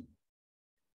action.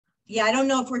 Yeah, I don't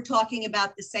know if we're talking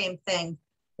about the same thing.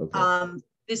 Okay.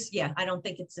 I don't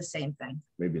think it's the same thing.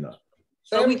 Maybe not.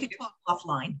 So we could talk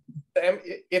offline.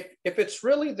 If it's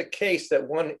really the case that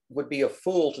one would be a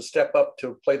fool to step up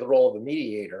to play the role of a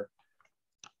mediator,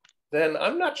 then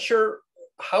I'm not sure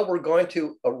how we're going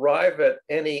to arrive at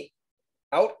any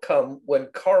outcome when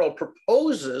Carl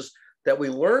proposes that we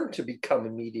learn to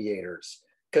become mediators.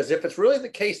 Because if it's really the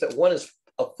case that one is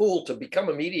a fool to become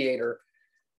a mediator,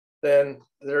 then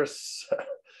there's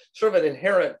sort of an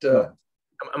inherent, am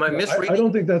I misreading? I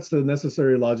don't think that's the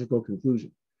necessary logical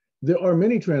conclusion. There are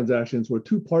many transactions where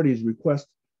two parties request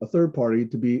a third party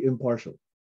to be impartial.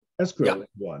 Escrow is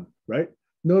one, right?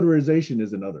 Notarization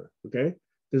is another, okay?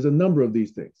 There's a number of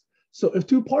these things. So if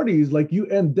two parties like you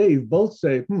and Dave both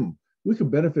say, we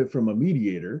could benefit from a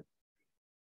mediator,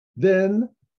 then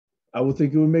I would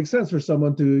think it would make sense for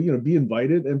someone to, be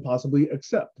invited and possibly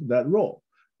accept that role.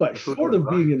 But short of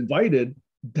being invited,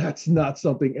 that's not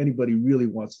something anybody really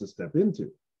wants to step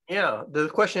into. Yeah, the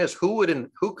question is who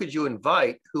could you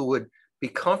invite who would be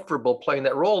comfortable playing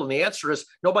that role? And the answer is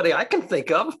nobody I can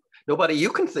think of, nobody you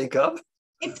can think of.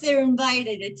 If they're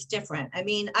invited, it's different. I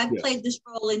mean, I've Yes. played this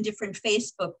role in different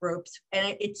Facebook groups,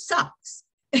 and it sucks.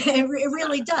 It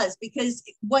really does, because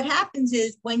what happens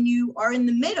is when you are in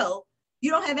the middle, you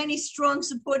don't have any strong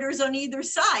supporters on either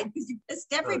side because you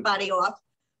pissed everybody off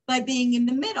by being in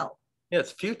the middle. Yeah,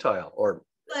 it's futile or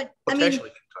But I mean, potentially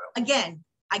futile. again,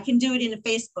 I can do it in a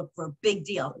Facebook group. Big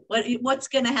deal. What's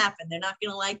going to happen? They're not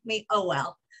going to like me. Oh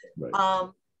well. Right.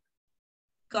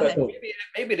 Go But ahead.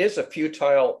 maybe it is a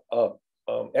futile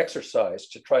exercise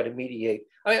to try to mediate.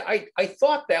 I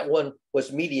thought that one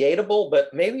was mediatable,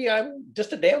 but maybe I'm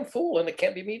just a damn fool and it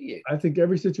can't be mediated. I think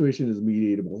every situation is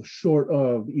mediatable, short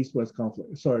of East-West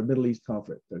conflict. Sorry, Middle East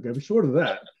conflict. Okay, short of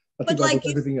that, I think like almost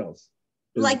everything else.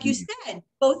 Like you said,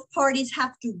 both parties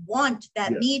have to want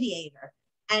that Yes. mediator.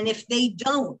 And if they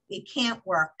don't, it can't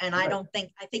work. And I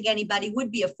think anybody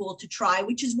would be a fool to try,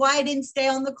 which is why I didn't stay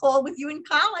on the call with you and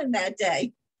Colin that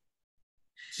day.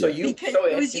 So Because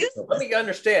it was useless. let me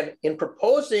understand, in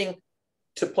proposing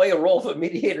to play a role of a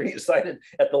mediator, you decided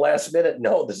at the last minute,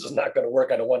 no, this is not going to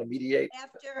work. I don't want to mediate.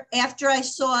 After I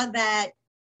saw that,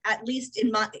 at least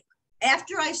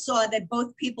after I saw that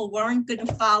both people weren't going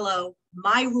to follow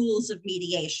my rules of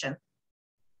mediation,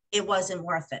 it wasn't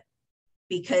worth it,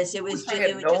 because it was I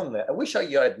wish I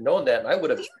had known that, and I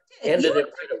would have ended it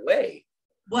right away.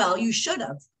 Well, you should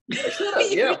have. I should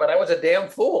have, yeah, but I was a damn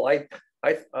fool.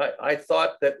 I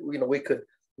thought that we could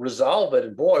resolve it,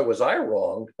 and boy, was I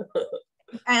wrong.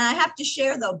 And I have to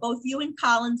share, though, both you and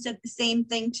Colin said the same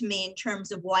thing to me in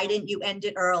terms of why didn't you end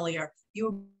it earlier? You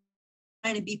were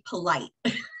trying to be polite.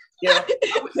 Yeah,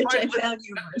 which I found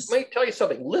humorous. Let me tell you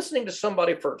something. Listening to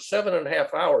somebody for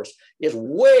 7.5 hours is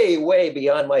way, way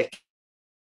beyond my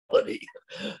ability.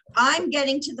 I'm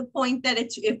getting to the point that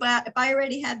it's if I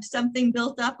already have something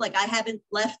built up, like I haven't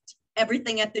left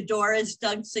everything at the door, as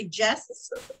Doug suggests,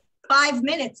 5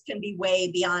 minutes can be way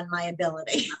beyond my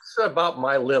ability. It's about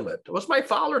my limit. It was my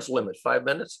Fowler's limit, 5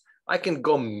 minutes. I can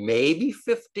go maybe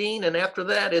 15, and after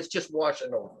that, it's just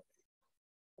washing over.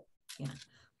 Yeah.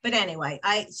 But anyway,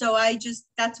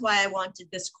 that's why I wanted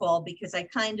this call, because I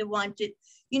kind of wanted,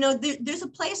 there's a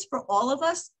place for all of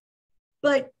us,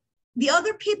 but the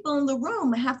other people in the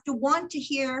room have to want to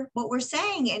hear what we're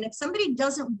saying. And if somebody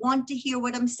doesn't want to hear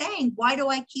what I'm saying, why do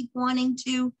I keep wanting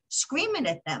to scream it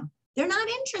at them? They're not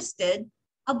interested.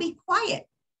 I'll be quiet.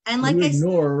 And like you I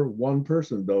ignore one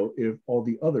person, though, if all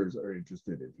the others are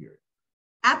interested in hearing.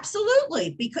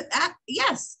 Absolutely. Because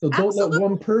yes. So don't absolutely. let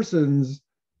one person's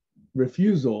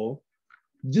refusal,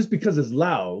 just because it's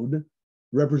loud,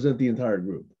 represent the entire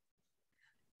group.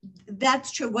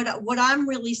 That's true. What I'm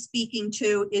really speaking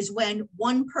to is when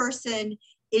one person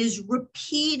is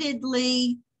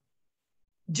repeatedly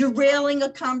derailing a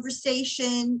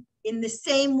conversation in the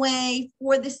same way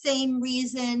for the same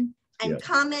reason and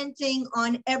commenting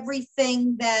on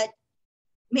everything that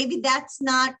maybe that's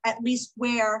not at least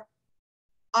where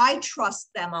I trust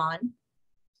them on.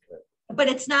 But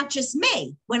it's not just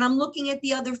me. When I'm looking at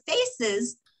the other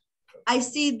faces, I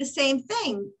see the same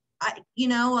thing.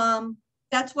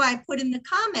 That's why I put in the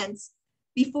comments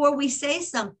before we say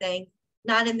something,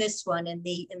 not in this one, in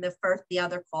the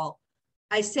other call.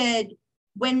 I said,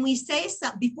 when we say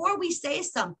something, before we say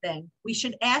something, we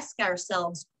should ask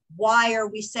ourselves, why are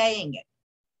we saying it?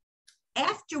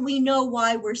 After we know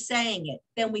why we're saying it,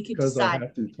 then we can decide. I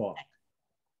have to talk.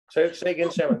 Say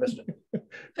again, Sam, I missed it.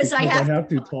 Because I have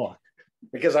to talk.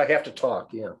 Because I have to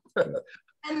talk, yeah.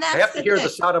 And that's I have to hear the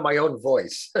sound of my own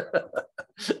voice.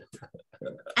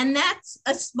 And that's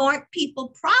a smart people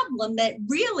problem that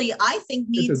really I think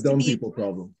needs to be. It's a dumb people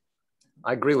problem.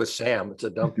 I agree with Sam. It's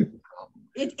a dumb people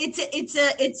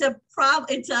problem.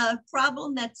 It's a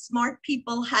problem that smart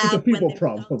people have. It's a people when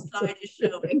problem. Side is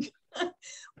showing.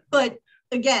 But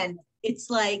again,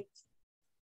 it's like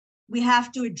we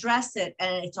have to address it,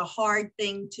 and it's a hard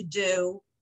thing to do.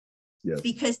 Yes.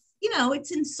 Because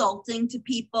it's insulting to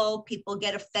people. People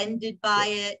get offended by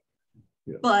it.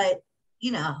 Yeah. But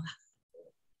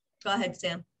go ahead,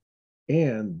 Sam.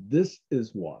 And this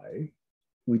is why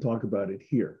we talk about it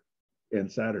here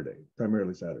and Saturday,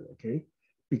 primarily Saturday, okay?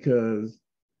 Because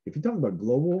if you talk about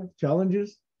global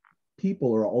challenges,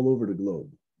 people are all over the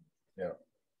globe. Yeah.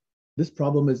 This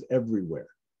problem is everywhere.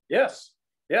 Yes.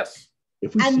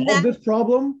 If we solve this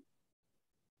problem,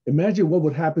 imagine what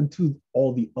would happen to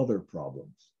all the other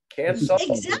problems. Can't solve it.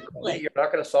 Exactly. You're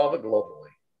not going to solve it globally.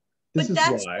 This is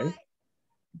why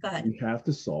we have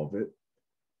to solve it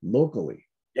locally.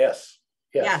 Yes.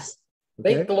 Yes.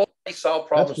 Okay? Think global, They solve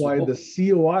problems. That's why the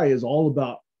COI is all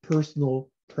about personal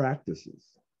practices.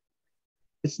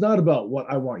 It's not about what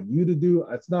I want you to do.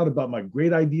 It's not about my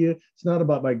great idea. It's not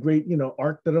about my great,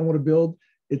 arc that I want to build.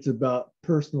 It's about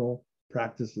personal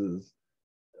practices.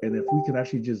 And if we can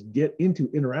actually just get into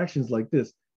interactions like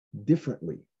this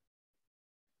differently,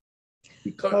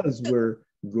 because we're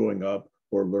growing up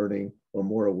or learning or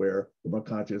more aware or more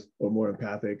conscious or more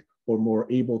empathic or more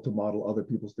able to model other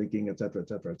people's thinking, et cetera, et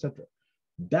cetera, et cetera,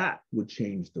 that would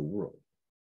change the world.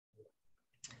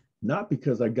 Not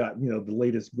because I got, the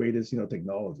latest, greatest,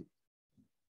 technology.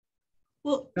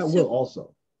 Well, that will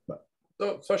also. But.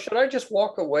 So should I just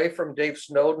walk away from Dave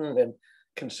Snowden and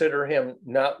consider him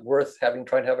not worth trying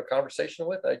to have a conversation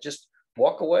with? I just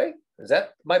walk away? Is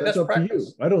that my best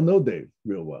practice? I don't know Dave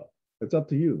real well. It's up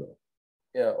to you, though.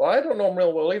 Yeah, well, I don't know him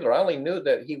real well either. I only knew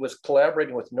that he was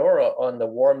collaborating with Nora on the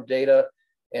warm data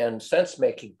and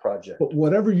sense-making project. But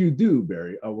whatever you do,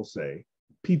 Barry, I will say,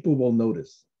 people will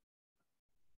notice.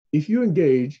 If you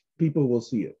engage, people will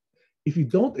see it. If you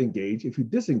don't engage, if you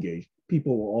disengage,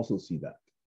 people will also see that.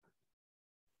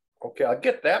 Okay, I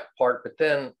get that part, but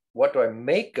then what do I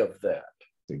make of that?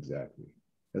 Exactly.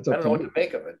 I don't know what to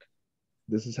make of it.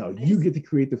 This is how you get to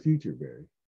create the future, Barry.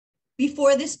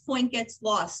 Before this point gets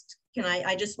lost,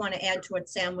 I just want to add to what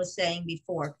Sam was saying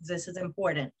before, because this is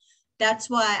important. That's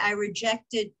why I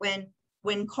rejected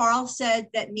when Carl said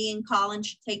that me and Colin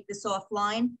should take this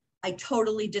offline. I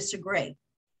totally disagree.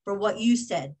 For what you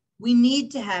said, we need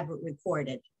to have it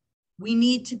recorded. We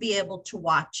need to be able to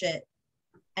watch it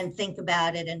and think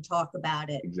about it and talk about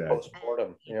it. Exactly.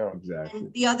 Postmortem. Yeah. Exactly.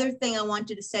 And the other thing I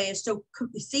wanted to say is, so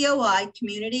COI,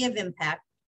 Community of Impact,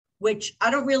 which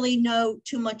I don't really know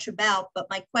too much about, but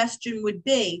my question would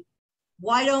be,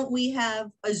 why don't we have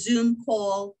a Zoom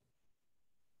call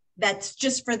that's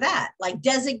just for that, like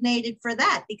designated for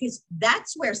that? Because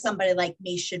that's where somebody like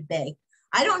me should be.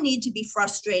 I don't need to be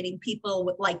frustrating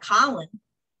people like Colin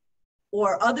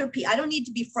or other people. I don't need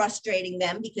to be frustrating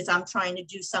them because I'm trying to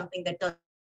do something that doesn't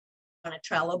on a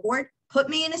Trello board. Put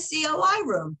me in a COI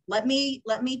room. Let me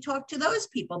talk to those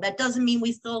people. That doesn't mean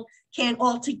we still can't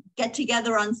all get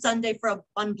together on Sunday for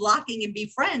unblocking and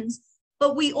be friends,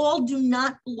 but we all do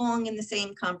not belong in the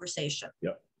same conversation.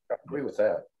 Yep. I agree with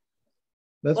that.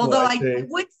 That's Although I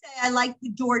would say I like the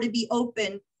door to be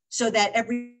open so that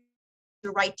every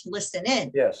the right to listen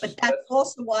in. Yes. But that's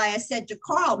also why I said to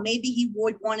Carl, maybe he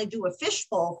would want to do a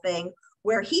fishbowl thing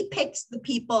where he picks the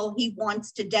people he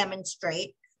wants to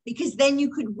demonstrate, because then you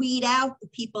could weed out the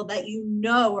people that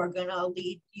are going to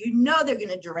lead, they're going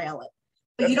to derail it.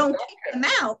 But you don't kick them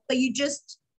out, but you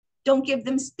just don't give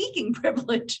them speaking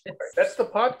privileges. That's the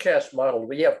podcast model.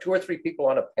 We have 2 or 3 people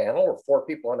on a panel or 4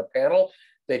 people on a panel.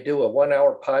 They do a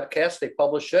 1-hour podcast, they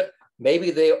publish it.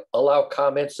 Maybe they allow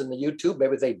comments in the YouTube,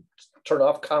 maybe they turn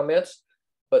off comments,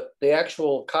 but the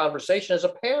actual conversation is a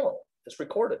panel. It's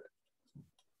recorded.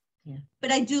 Yeah.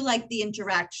 But I do like the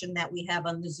interaction that we have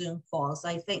on the Zoom calls.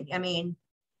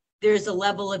 There's a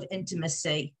level of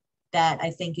intimacy that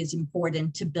I think is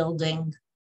important to building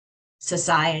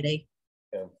society.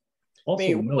 Yeah. Also,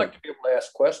 I would like to be able to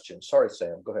ask questions. Sorry,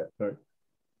 Sam, go ahead. Sorry.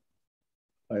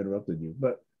 I interrupted you,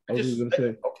 but I was going to say,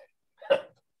 okay.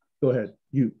 Go ahead,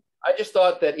 I just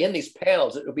thought that in these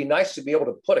panels, it would be nice to be able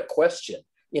to put a question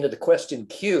into the question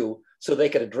queue so they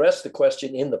could address the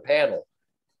question in the panel.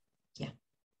 Yeah.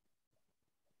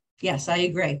 Yes, I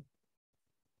agree.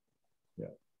 Yeah.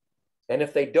 And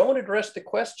if they don't address the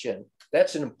question,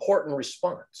 that's an important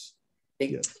response.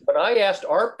 Yes. When I asked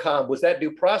ARPCOM, was that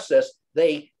due process,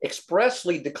 they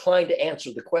expressly declined to answer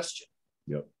the question.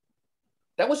 Yep.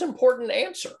 That was an important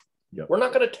answer. Yep. We're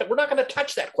not going to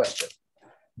touch that question.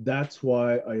 That's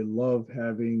why I love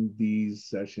having these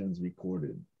sessions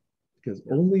recorded, because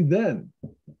only then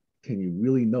can you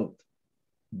really note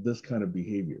this kind of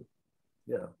behavior.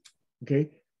 Yeah. Okay.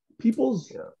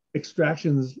 People's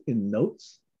extractions in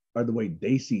notes are the way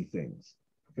they see things.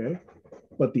 Okay.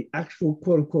 But the actual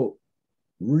quote unquote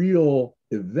real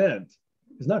event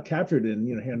is not captured in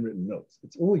handwritten notes.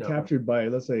 It's only captured by,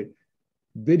 let's say,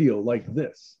 video like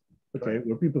this. Okay,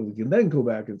 where people can then go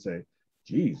back and say,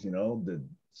 geez, did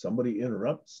somebody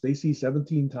interrupt Stacy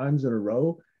 17 times in a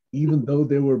row, even though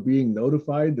they were being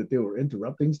notified that they were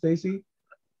interrupting Stacy?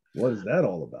 What is that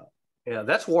all about? Yeah,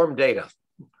 that's warm data.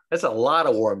 That's a lot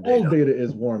of warm data. All data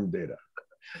is warm data.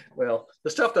 Well, the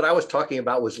stuff that I was talking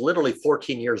about was literally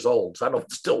 14 years old, so I don't know if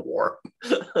it's still warm.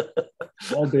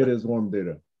 All data is warm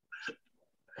data.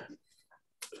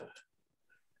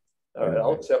 All right,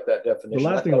 I'll accept that definition. The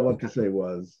last thing I want to say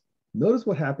was, notice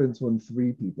what happens when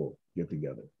 3 people get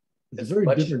together. It's a very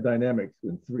different dynamic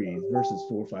in 3 versus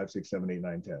 4, 5, 6, 7, 8,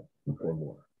 9, 10 or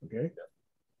more. Okay.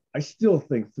 I still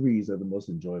think threes are the most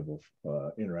enjoyable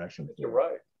interaction. You're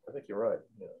right. I think you're right.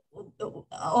 Yeah.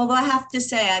 Although I have to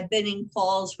say, I've been in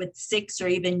calls with 6 or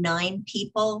even 9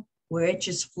 people where it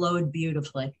just flowed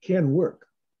beautifully. It can work.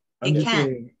 It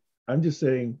can. I'm just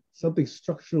saying something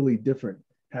structurally different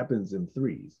happens in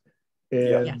threes.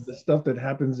 And Yes. the stuff that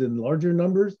happens in larger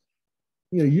numbers,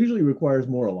 usually requires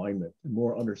more alignment and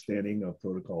more understanding of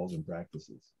protocols and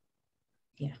practices.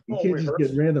 Yeah. You can't just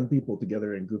get random people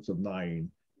together in groups of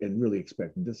 9 and really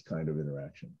expect this kind of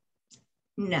interaction.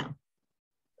 No.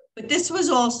 But this was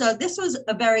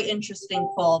a very interesting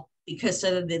call because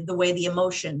of the way the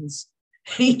emotions,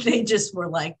 they just were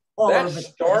like all that over the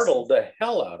startled the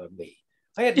hell out of me.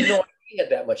 I had no idea he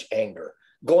had that much anger.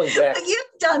 Going back.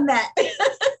 You've done that.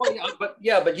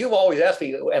 But you've always asked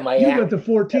me, am I You went to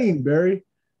 14, Barry.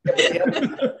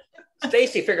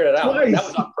 Stacy figured it out. Twice. That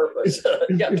was on purpose.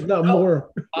 If not more.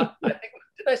 I think,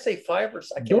 did I say 5 or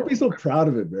 6? Don't be so proud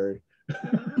of it, Barry.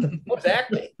 I was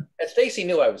acting. And Stacy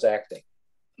knew I was acting.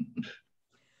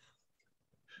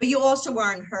 But you also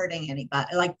weren't hurting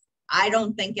anybody. Like, I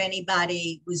don't think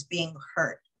anybody was being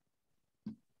hurt.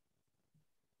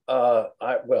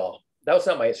 Well, that was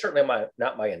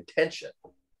not my intention.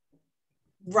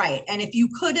 Right. And if you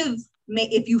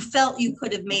felt you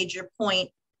could have made your point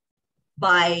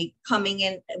by coming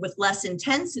in with less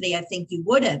intensity, I think you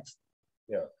would have.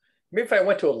 Yeah. Maybe if I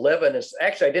went to 11,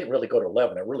 actually, I didn't really go to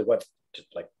 11. I really went to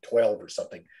like 12 or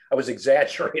something. I was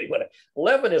exaggerating.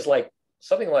 11 is like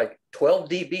something like 12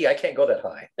 dB. I can't go that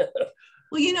high.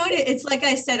 Well, it's like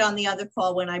I said on the other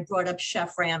call when I brought up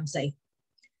Chef Ramsay.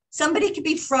 Somebody could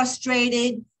be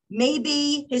frustrated.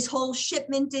 Maybe his whole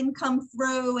shipment didn't come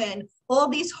through and all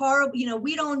these horrible,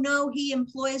 we don't know, he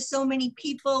employs so many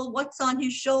people, what's on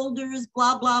his shoulders,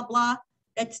 blah, blah, blah.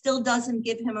 That still doesn't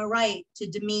give him a right to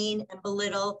demean and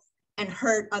belittle and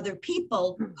hurt other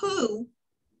people who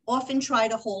often try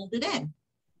to hold it in.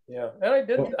 Yeah, and I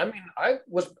didn't. I mean,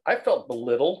 I felt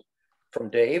belittled from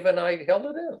Dave and I held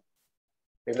it in.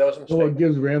 Maybe that was a mistake. So what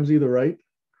gives Ramsey the right?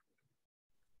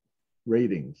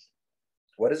 Ratings.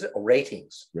 What is it?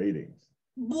 Ratings. Ratings.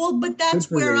 Well, but that's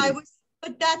where I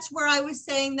was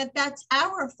saying that's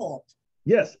our fault.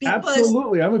 Yes,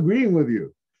 absolutely. I'm agreeing with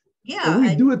you. Yeah. And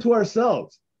we do it to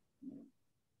ourselves.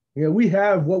 We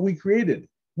have what we created.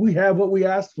 We have what we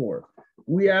asked for.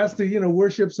 We asked to,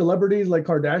 worship celebrities like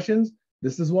Kardashians.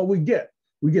 This is what we get.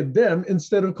 We get them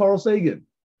instead of Carl Sagan.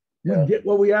 We get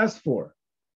what we asked for.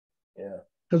 Yeah.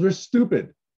 Because we're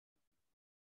stupid.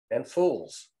 And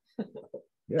fools.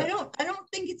 Yeah. I don't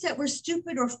think it's that we're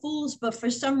stupid or fools, but for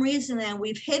some reason, and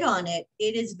we've hit on it,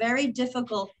 it is very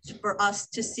difficult for us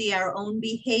to see our own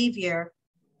behavior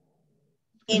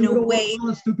in a way. Call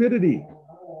it stupidity.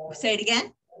 Say it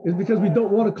again. It's because we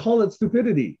don't want to call it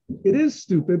stupidity. It is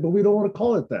stupid, but we don't want to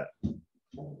call it that.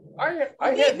 I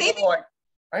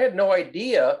had no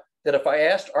idea that if I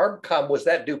asked ARBCOM, was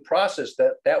that due process,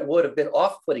 that would have been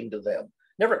off-putting to them.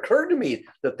 Never occurred to me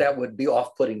that would be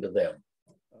off-putting to them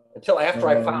until after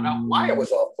I found out why it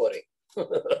was off-putting.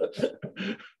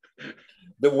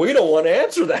 That we don't want to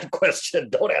answer that question.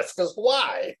 Don't ask us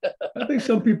why. I think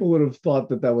some people would have thought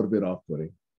that would have been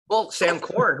off-putting. Well, Sam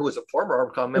Corrin, who was a former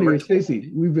ARBCOM member. Anyway,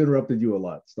 Stacy, we've interrupted you a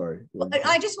lot. Sorry.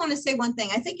 I just want to say one thing.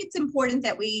 I think it's important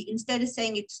that we, instead of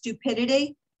saying it's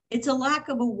stupidity, it's a lack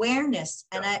of awareness.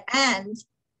 And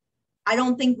I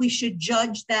don't think we should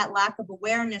judge that lack of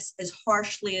awareness as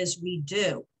harshly as we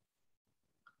do.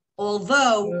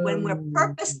 Although when we're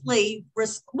purposely,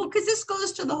 because this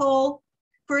goes to the whole,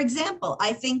 for example,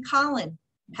 I think Colin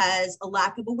has a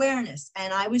lack of awareness,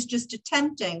 and I was just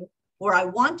attempting, or I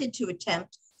wanted to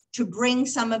attempt, to bring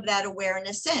some of that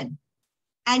awareness in.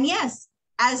 And yes,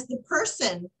 as the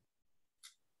person,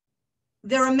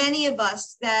 there are many of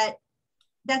us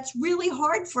that's really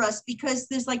hard for us because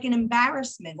there's like an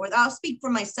embarrassment, or I'll speak for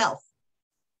myself.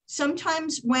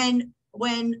 Sometimes when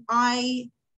I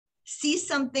see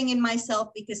something in myself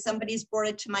because somebody's brought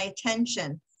it to my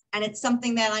attention, and it's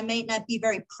something that I may not be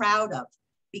very proud of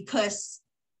because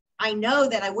I know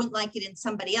that I wouldn't like it in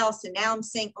somebody else. And now I'm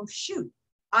saying, oh, shoot,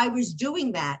 I was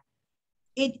doing that.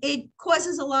 It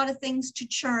causes a lot of things to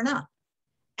churn up.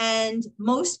 And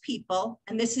most people,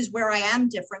 and this is where I am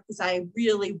different because I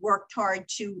really worked hard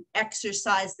to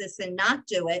exercise this and not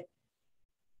do it,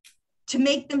 to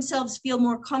make themselves feel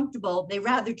more comfortable, they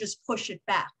rather just push it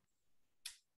back.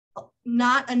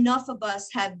 Not enough of us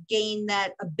have gained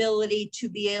that ability to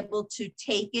be able to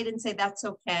take it and say, that's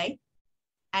okay.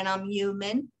 And I'm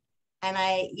human. And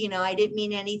I didn't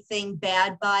mean anything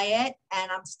bad by it.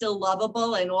 And I'm still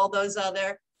lovable and all those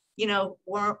other,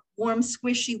 warm,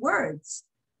 squishy words.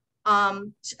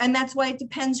 And that's why it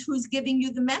depends who's giving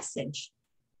you the message.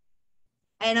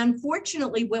 And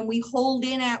unfortunately, when we hold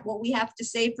in at what we have to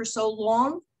say for so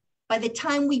long, by the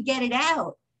time we get it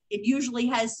out, it usually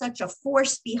has such a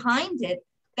force behind it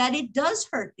that it does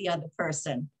hurt the other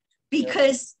person,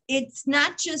 because it's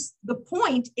not just the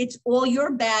point, it's all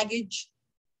your baggage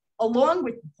along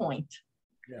with the point.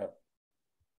 Yeah,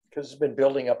 because it's been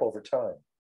building up over time.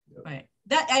 Right.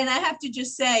 That, and I have to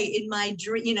just say, in my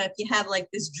dream, you know, if you have like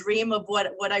this dream of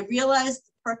what I realized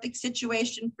the perfect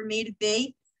situation for me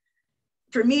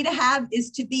to have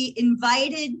is to be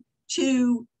invited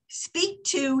to speak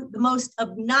to the most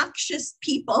obnoxious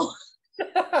people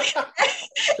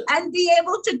and be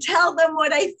able to tell them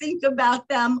what I think about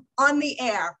them on the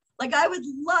air. Like, I would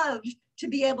love to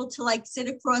be able to like sit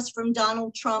across from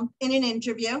Donald Trump in an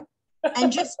interview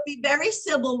and just be very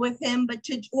civil with him,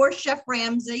 or Chef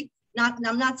Ramsay.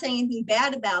 I'm not saying anything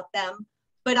bad about them,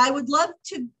 but I would love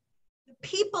to, the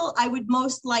people I would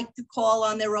most like to call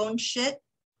on their own shit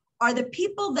are the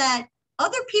people that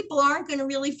other people aren't going to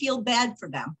really feel bad for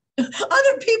them.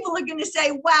 Other people are going to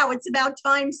say, wow, it's about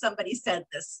time somebody said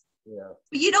this. Yeah.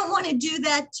 But you don't want to do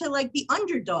that to like the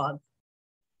underdog,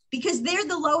 because they're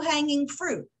the low-hanging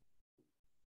fruit.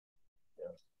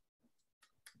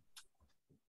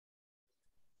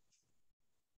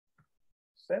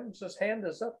 Sam's hand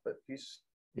is up, but he's...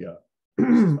 Yeah.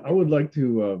 I would like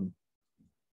to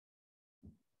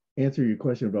answer your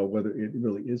question about whether it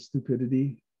really is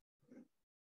stupidity.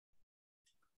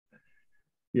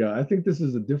 Yeah, I think this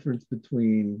is a difference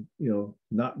between, you know,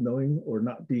 not knowing or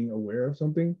not being aware of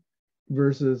something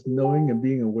versus knowing and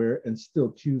being aware and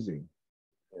still choosing.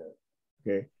 Yeah.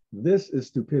 Okay, this is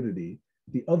stupidity.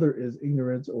 The other is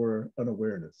ignorance or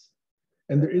unawareness.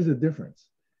 And there is a difference.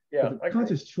 Yeah, if it's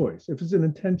conscious choice, if it's an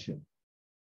intention.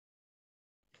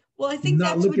 Well, I think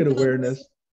not look at awareness,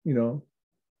 you know,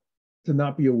 to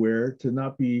not be aware, to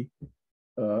not be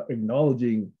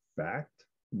acknowledging fact,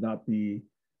 not be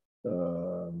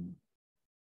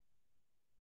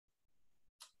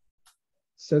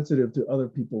sensitive to other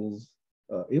people's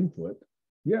input.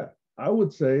 Yeah, I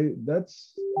would say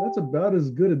that's about as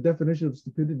good a definition of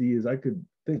stupidity as I could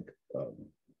think of.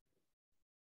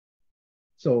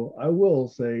 So I will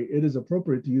say it is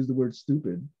appropriate to use the word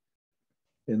stupid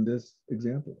in this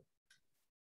example.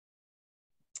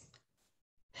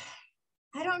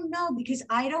 I don't know, because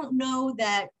I don't know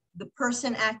that the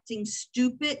person acting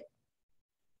stupid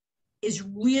is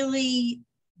really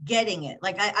getting it.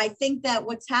 Like, I think that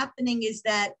what's happening is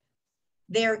that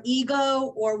their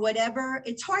ego or whatever,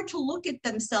 it's hard to look at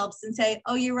themselves and say,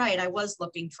 oh, you're right, I was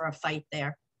looking for a fight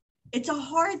there. It's a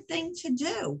hard thing to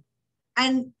do.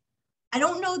 And I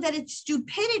don't know that it's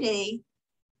stupidity,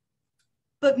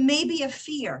 but maybe a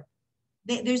fear.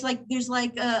 There's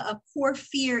like a core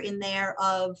fear in there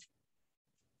of,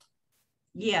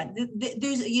 yeah,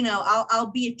 there's, you know,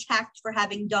 I'll be attacked for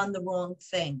having done the wrong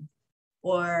thing,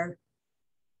 or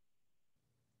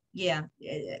yeah.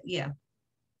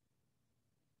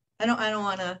 I don't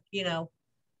want to, you know,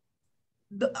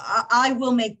 I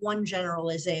will make one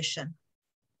generalization.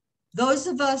 Those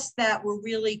of us that were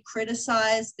really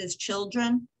criticized as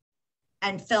children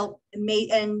and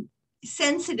and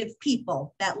sensitive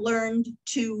people that learned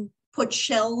to put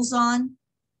shells on,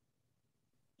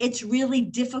 it's really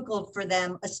difficult for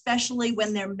them, especially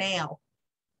when they're male.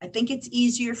 I think it's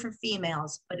easier for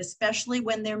females, but especially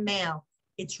when they're male,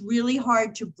 it's really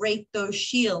hard to break those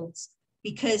shields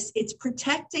because it's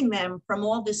protecting them from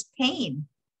all this pain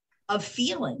of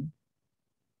feeling.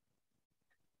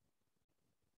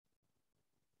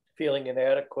 Feeling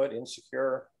inadequate,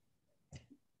 insecure.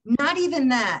 Not even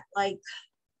that. Like,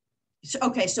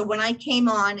 okay, so when I came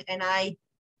on and I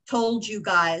told you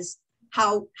guys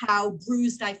how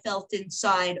bruised I felt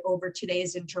inside over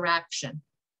today's interaction.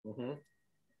 Mm-hmm.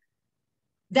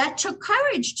 That took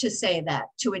courage to say that,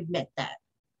 to admit that.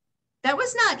 That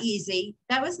was not easy.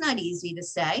 That was not easy to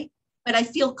say, but I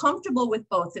feel comfortable with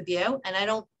both of you, and I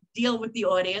don't deal with the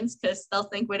audience because they'll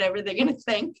think whatever they're going to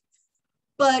think.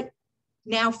 But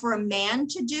now for a man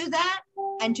to do that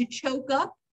and to choke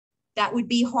up, that would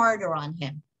be harder on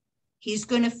him. He's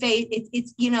going to face it.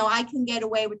 It's, you know, I can get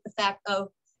away with the fact of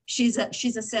she's a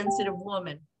sensitive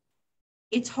woman.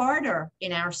 It's harder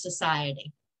in our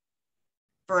society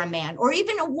for a man, or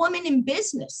even a woman in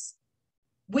business.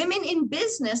 Women in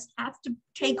business have to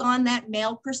take on that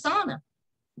male persona.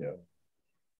 Yeah.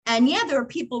 And yeah, there are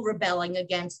people rebelling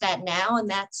against that now, and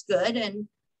that's good. And,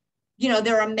 you know,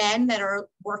 there are men that are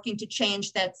working to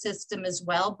change that system as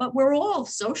well, but we're all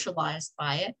socialized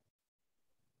by it.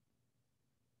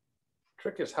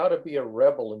 Trick is how to be a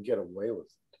rebel and get away with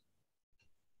it.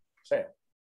 Sam.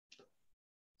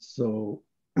 So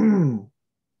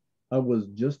I was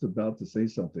just about to say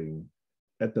something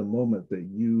at the moment that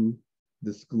you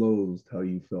disclosed how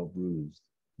you felt bruised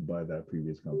by that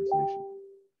previous conversation.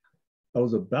 I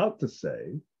was about to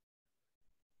say,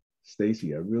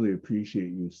 Stacy, I really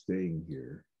appreciate you staying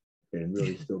here and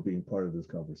really still being part of this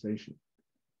conversation.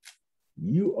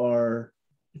 You are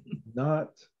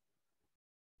not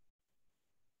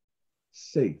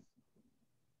safe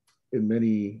in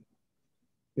many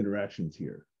interactions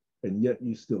here, and yet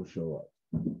you still show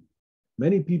up.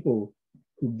 Many people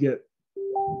who get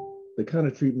the kind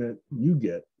of treatment you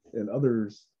get, and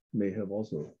others may have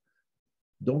also,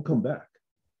 don't come back.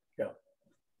 Yeah.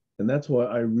 And that's why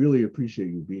I really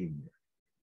appreciate you being here.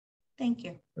 Thank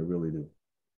you. I really do.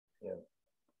 Yeah.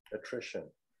 Attrition.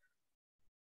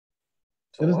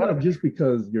 And it's not just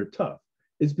because you're tough.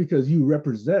 It's because you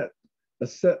represent a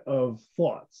set of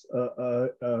thoughts, a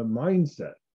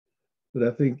mindset that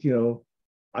I think,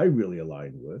 I really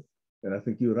align with. And I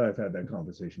think you and I have had that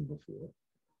conversation before.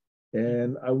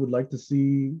 And I would like to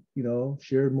see,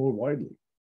 shared more widely.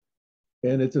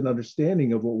 And it's an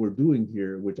understanding of what we're doing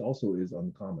here, which also is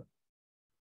uncommon.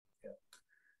 Yeah.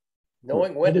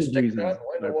 Knowing when to stick out,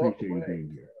 when to walk away. You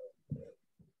being here.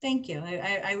 Thank you.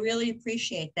 I really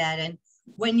appreciate that. And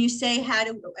when you say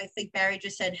I think Barry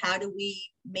just said, how do we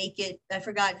make it, I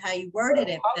forgot how you worded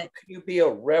it. How but can you be a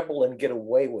rebel and get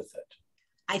away with it?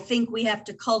 I think we have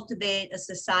to cultivate a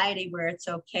society where it's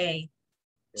okay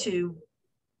to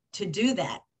do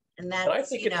that. And that's, I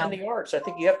think it's in the arts. I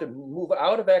think you have to move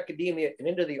out of academia and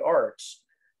into the arts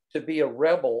to be a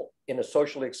rebel in a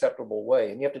socially acceptable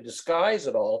way. And you have to disguise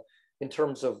it all in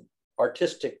terms of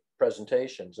artistic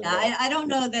presentations. And I don't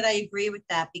know that I agree with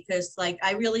that, because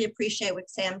I really appreciate what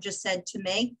Sam just said to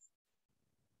me.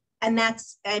 And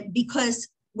that's because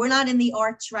we're not in the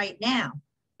arts right now,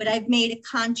 but I've made a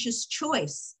conscious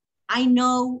choice. I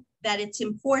know that it's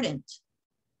important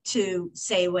to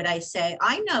say what I say.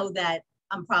 I know that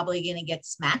I'm probably going to get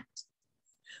smacked,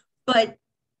 but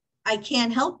I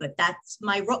can't help it. That's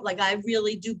my role. I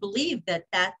really do believe that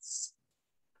that's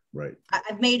right.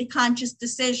 I've made a conscious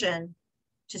decision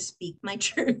to speak my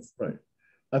truth. Right.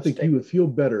 I think you would feel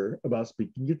better about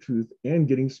speaking your truth and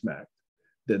getting smacked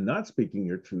than not speaking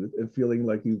your truth and feeling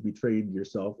like you've betrayed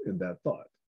yourself in that thought.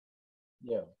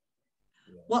 Yeah.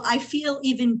 Well, I feel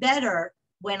even better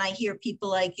when I hear people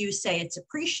like you say it's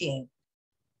appreciated.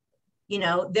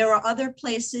 There are other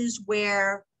places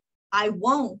where I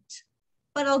won't,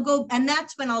 but I'll go, and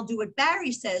that's when I'll do what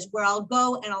Barry says, where I'll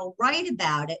go and I'll write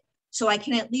about it so I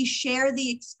can at least share the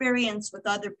experience with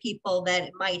other people that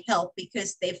it might help,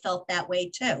 because they felt that way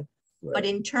too. Right. But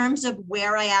in terms of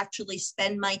where I actually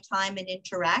spend my time and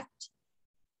interact,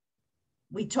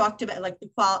 we talked about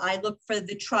I look for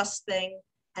the trust thing,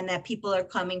 and that people are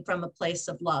coming from a place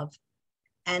of love.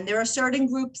 And there are certain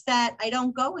groups that I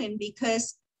don't go in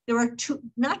because there are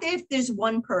not if there's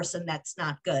one person that's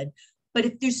not good, but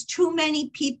if there's too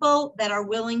many people that are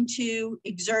willing to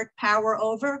exert power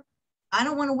over, I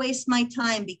don't want to waste my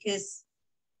time, because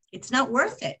it's not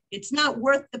worth it. It's not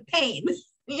worth the pain.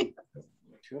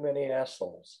 Too many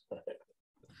assholes.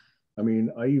 I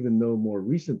mean, I even know more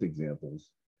recent examples.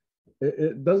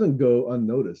 It doesn't go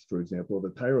unnoticed. For example,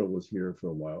 the Tyra was here for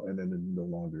a while and then it no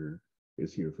longer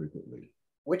is here frequently.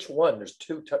 Which one? There's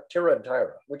two, Tyra and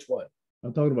Tyra. Which one?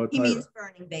 I'm talking about Tyra. He means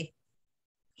Burning Bee.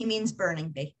 He means Burning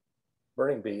Bee.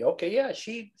 Burning Bee. Okay, yeah,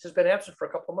 she has been absent for a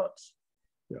couple of months.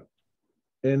 Yeah.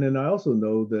 And then I also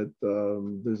know that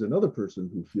there's another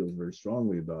person who feels very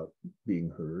strongly about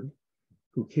being heard,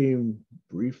 who came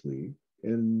briefly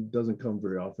and doesn't come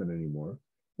very often anymore.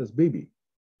 That's Baby.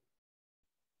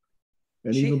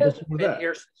 And she even hasn't before been that,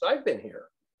 here since I've been here.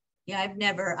 Yeah, I've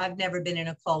never been in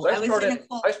a call.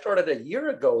 I started a year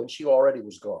ago and she already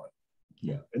was gone.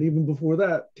 Yeah, and even before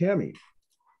that, Tammy.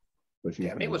 But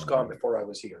Tammy was gone before I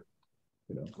was here.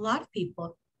 A lot of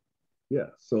people. Yeah,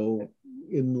 so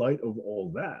in light of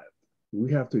all that,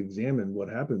 we have to examine what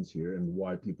happens here and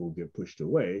why people get pushed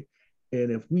away. And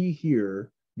if we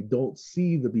here don't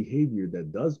see the behavior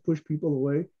that does push people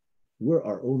away, we're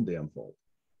our own damn fault.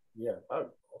 Yeah,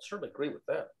 I'll certainly agree with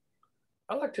that.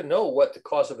 I'd like to know what the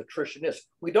cause of attrition is.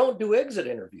 We don't do exit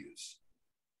interviews.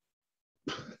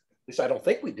 At least I don't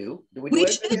think we do. Do we do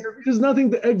exit interviews? There's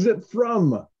nothing to exit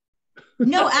from.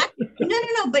 No,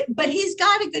 but he's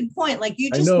got a good point. Like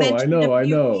you just mentioned. I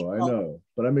know.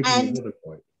 But I'm making another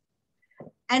point.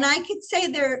 And I could say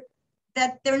they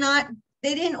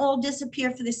didn't all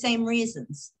disappear for the same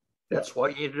reasons. That's why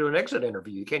you need to do an exit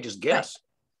interview. You can't just guess.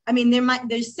 Right. I mean,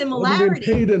 there's similarity.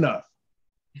 Paid enough.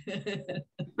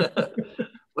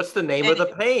 What's the name of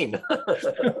the pain?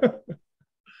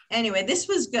 Anyway, this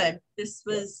was good. This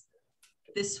was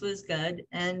good.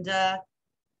 And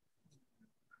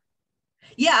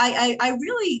Yeah, I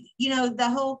really, the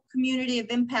whole community of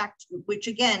impact, which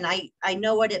again, I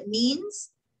know what it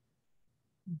means,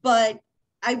 but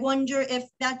I wonder if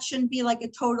that shouldn't be like a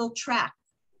total track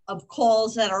of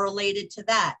calls that are related to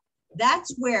that.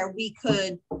 That's where we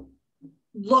could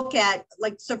look at,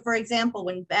 like, so for example,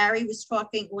 when Barry was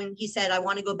talking, when he said, I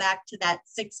want to go back to that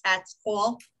 6 hats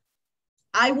call,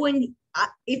 I wouldn't,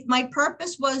 if my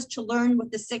purpose was to learn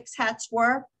what the 6 hats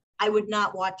were, I would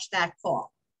not watch that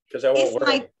call. Because I won't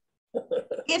learn.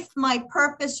 If my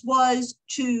purpose was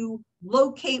to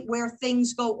locate where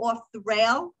things go off the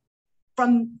rail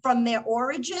from their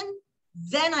origin,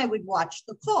 then I would watch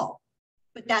the call.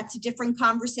 But that's a different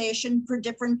conversation for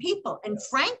different people. And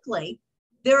frankly,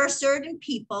 there are certain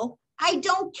people, I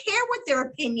don't care what their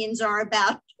opinions are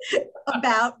about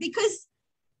because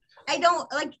I don't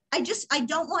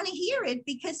want to hear it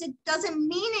because it doesn't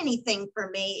mean anything for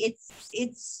me.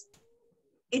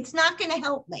 It's not going to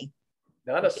help me.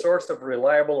 Not a source of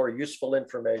reliable or useful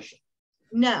information.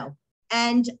 No.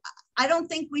 And I don't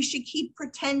think we should keep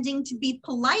pretending to be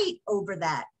polite over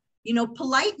that.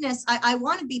 Politeness, I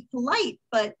want to be polite,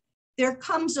 but there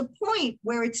comes a point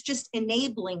where it's just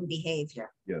enabling behavior.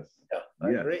 Yes. Yeah, I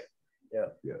agree. Yeah.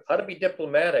 Yes. How to be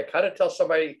diplomatic, how to tell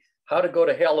somebody how to go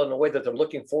to hell in a way that they're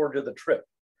looking forward to the trip.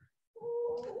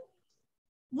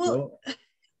 Well,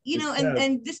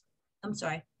 and this, I'm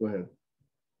sorry. Go ahead.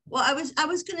 Well, I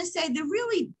was going to say there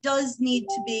really does need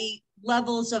to be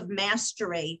levels of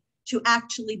mastery to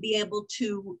actually be able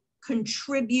to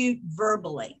contribute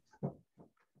verbally.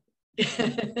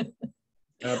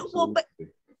 Well,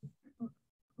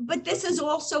 but this is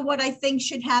also what I think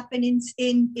should happen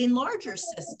in larger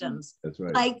systems. That's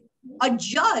right. Like a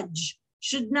judge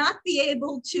should not be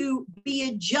able to be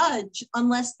a judge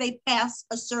unless they pass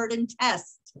a certain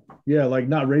test. Yeah, like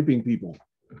not raping people.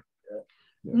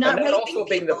 Not and also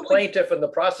being the plaintiff and the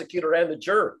prosecutor and the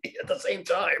jury at the same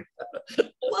time.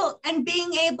 Well, and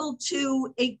being able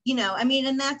to,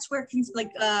 and that's where,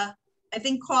 I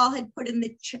think Carl had put in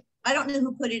the, I don't know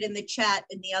who put it in the chat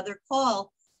in the other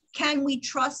call, can we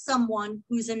trust someone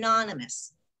who's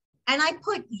anonymous? And I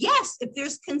put, yes, if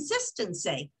there's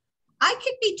consistency. I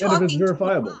could be talking and if it's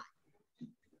verifiable. To a bot.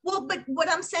 Well, but what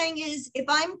I'm saying is if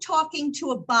I'm talking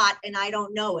to a bot and I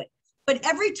don't know it, but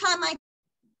every time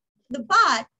the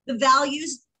bot, the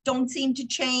values don't seem to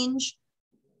change.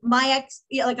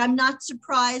 I'm not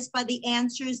surprised by the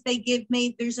answers they give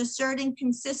me. There's a certain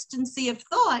consistency of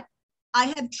thought.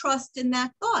 I have trust in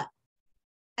that thought.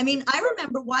 I mean, I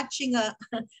remember watching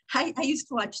I used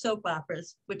to watch soap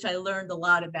operas, which I learned a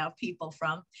lot about people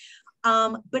from.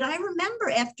 But I remember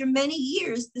after many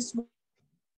years, this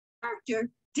character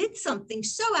did something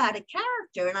so out of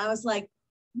character. And I was like,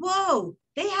 whoa,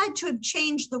 they had to have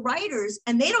changed the writers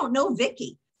and they don't know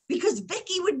Vicky because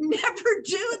Vicky would never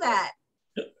do that.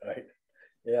 Right.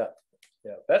 Yeah.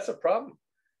 Yeah. That's a problem.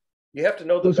 You have to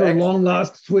know the Who's her long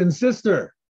lost twin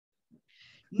sister?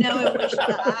 No, it was,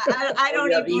 I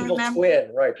don't even the evil remember.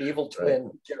 Twin, right? The evil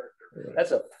twin character.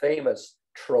 That's a famous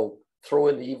trope. Throw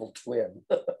in the evil twin.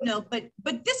 No, but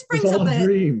this brings it's up a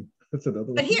dream. That's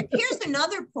another but one. here's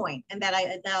another point, and that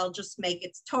I'll just make.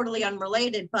 It's totally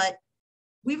unrelated, but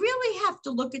we really have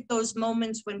to look at those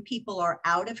moments when people are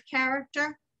out of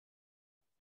character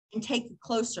and take a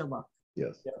closer look.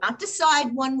 Yes. Not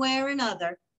decide one way or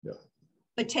another, yeah.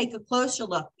 But take a closer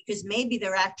look because maybe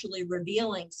they're actually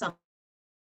revealing something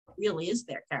that really is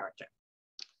their character.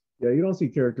 Yeah, you don't see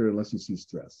character unless you see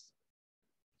stress.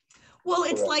 Well,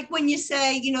 it's like when you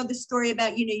say, the story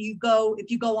about, if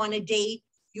you go on a date,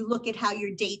 you look at how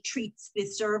your date treats the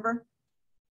server.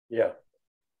 Yeah.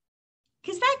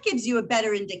 Because that gives you a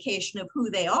better indication of who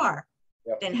they are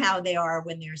than how they are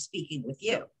when they're speaking with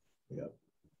you. Yeah.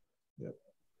 Yep.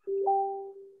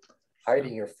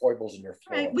 Hiding your foibles in your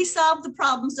flaws. Right. We solve the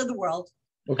problems of the world.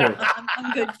 Okay.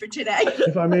 I'm good for today.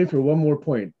 If I may, for one more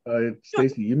point,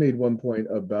 Stacy, you made one point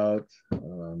about,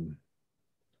 oh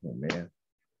man.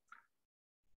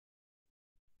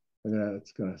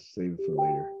 It's gonna save it for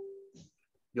later.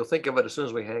 You'll think of it as soon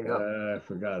as we hang up. I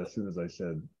forgot as soon as I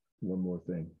said one more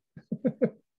thing.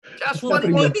 Just Well,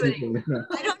 one more maybe- thing.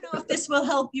 I don't know if this will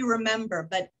help you remember,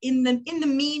 but in the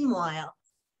meanwhile,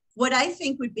 what I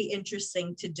think would be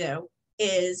interesting to do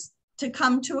is to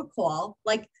come to a call.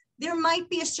 Like there might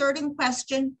be a certain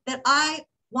question that I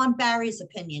want Barry's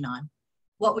opinion on.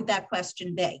 What would that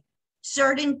question be?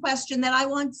 Certain question that I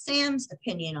want Sam's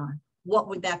opinion on. What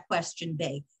would that question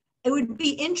be? It would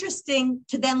be interesting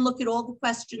to then look at all the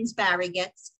questions Barry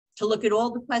gets, to look at all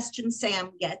the questions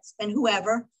Sam gets, and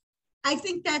whoever. I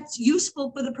think that's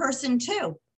useful for the person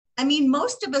too. I mean,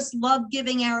 most of us love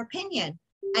giving our opinion,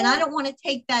 And I don't want to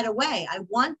take that away. I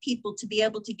want people to be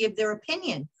able to give their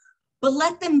opinion, but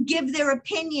let them give their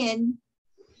opinion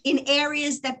in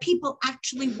areas that people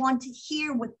actually want to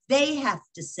hear what they have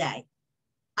to say.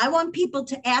 I want people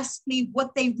to ask me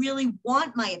what they really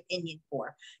want my opinion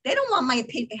for. They don't want my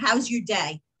opinion. How's your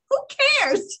day? Who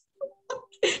cares?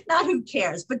 Not who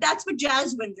cares, but that's what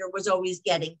Jaswinder was always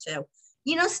getting to.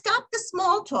 You know, stop the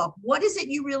small talk. What is it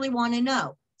you really want to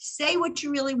know? Say what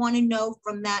you really want to know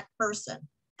from that person,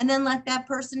 and then let that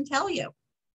person tell you.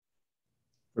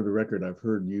 For the record, I've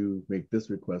heard you make this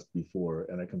request before,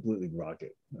 and I completely grok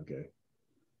it. Okay.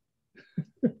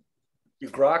 You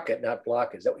grok it, not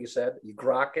block. Is that what you said? You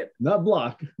grok it? Not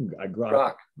block. I grok.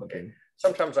 Grok. Okay.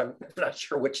 Sometimes I'm not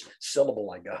sure which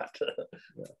syllable I got.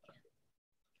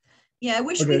 Yeah, I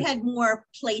wish we had more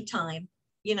playtime,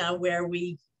 you know, where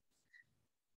we.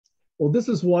 Well, this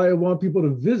is why I want people to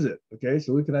visit. Okay,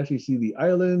 so we can actually see the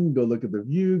island, go look at the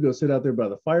view, go sit out there by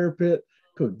the fire pit,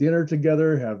 cook dinner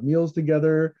together, have meals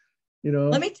together. You know.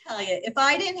 Let me tell you, if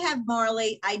I didn't have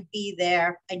Marley, I'd be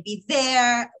there. I'd be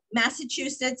there.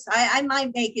 Massachusetts, I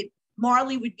might make it.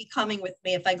 Marley would be coming with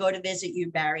me if I go to visit you,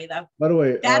 Barry, though. By the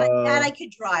way, that I could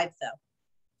drive, though.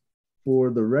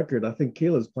 For the record, I think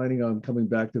Kayla's planning on coming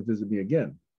back to visit me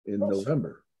again in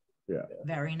November. Yeah.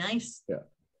 Very nice. Yeah.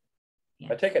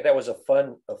 I take it that was a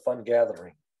fun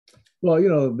gathering. Well, you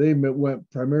know, they went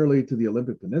primarily to the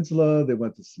Olympic Peninsula. They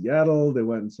went to Seattle. They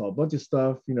went and saw a bunch of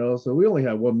stuff, you know, so we only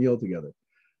had one meal together.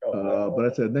 But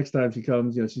I said, next time she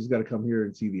comes, you know, she's got to come here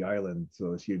and see the island.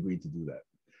 So she agreed to do that.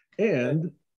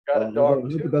 And got a dog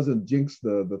I hope it doesn't jinx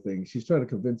the thing. She's trying to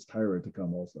convince Tyra to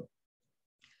come also.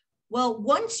 Well,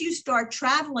 once you start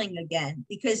traveling again,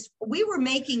 because we were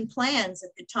making plans at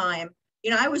the time,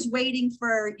 you know, I was waiting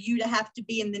for you to have to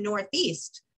be in the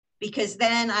Northeast, because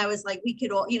then I was like, we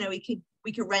could all, you know, we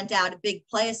could rent out a big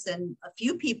place and a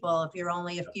few people if you're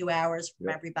only a few hours from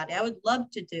everybody. I would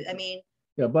love to do. I mean.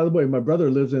 Yeah. By the way, my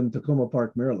brother lives in Tacoma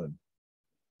Park, Maryland.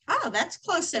 Oh, that's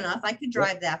close enough. I could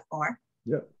drive that far.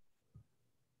 Yep.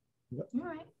 All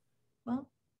right. Well,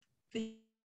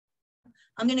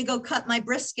 I'm going to go cut my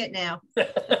brisket now.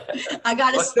 I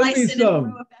got to slice it.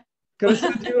 Can I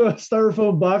send you a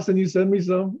styrofoam box and you send me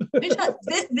some?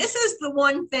 This is the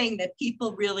one thing that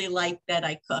people really like that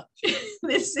I cook.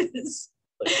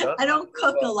 I don't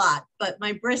cook a lot, but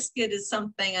my brisket is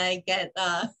something I get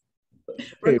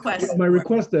requests. My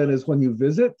request then is when you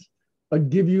visit, I'll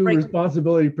give you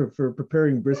responsibility for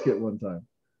preparing brisket one time.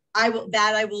 I will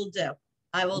do.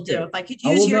 I will do. If I could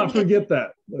use I will not forget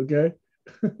that. Okay.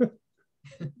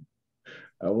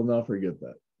 I will not forget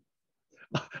that.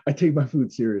 I take my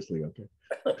food seriously. Okay.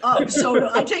 Oh, so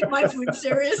I take my food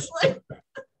seriously.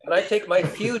 And I take my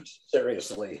feud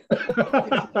seriously.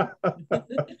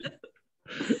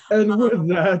 And with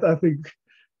that, I think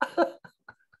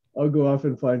I'll go off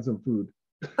and find some food.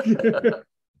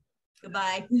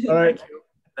 Goodbye. All right.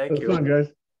 Thank you. That's fun,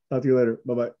 guys. Talk to you later.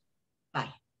 Bye-bye.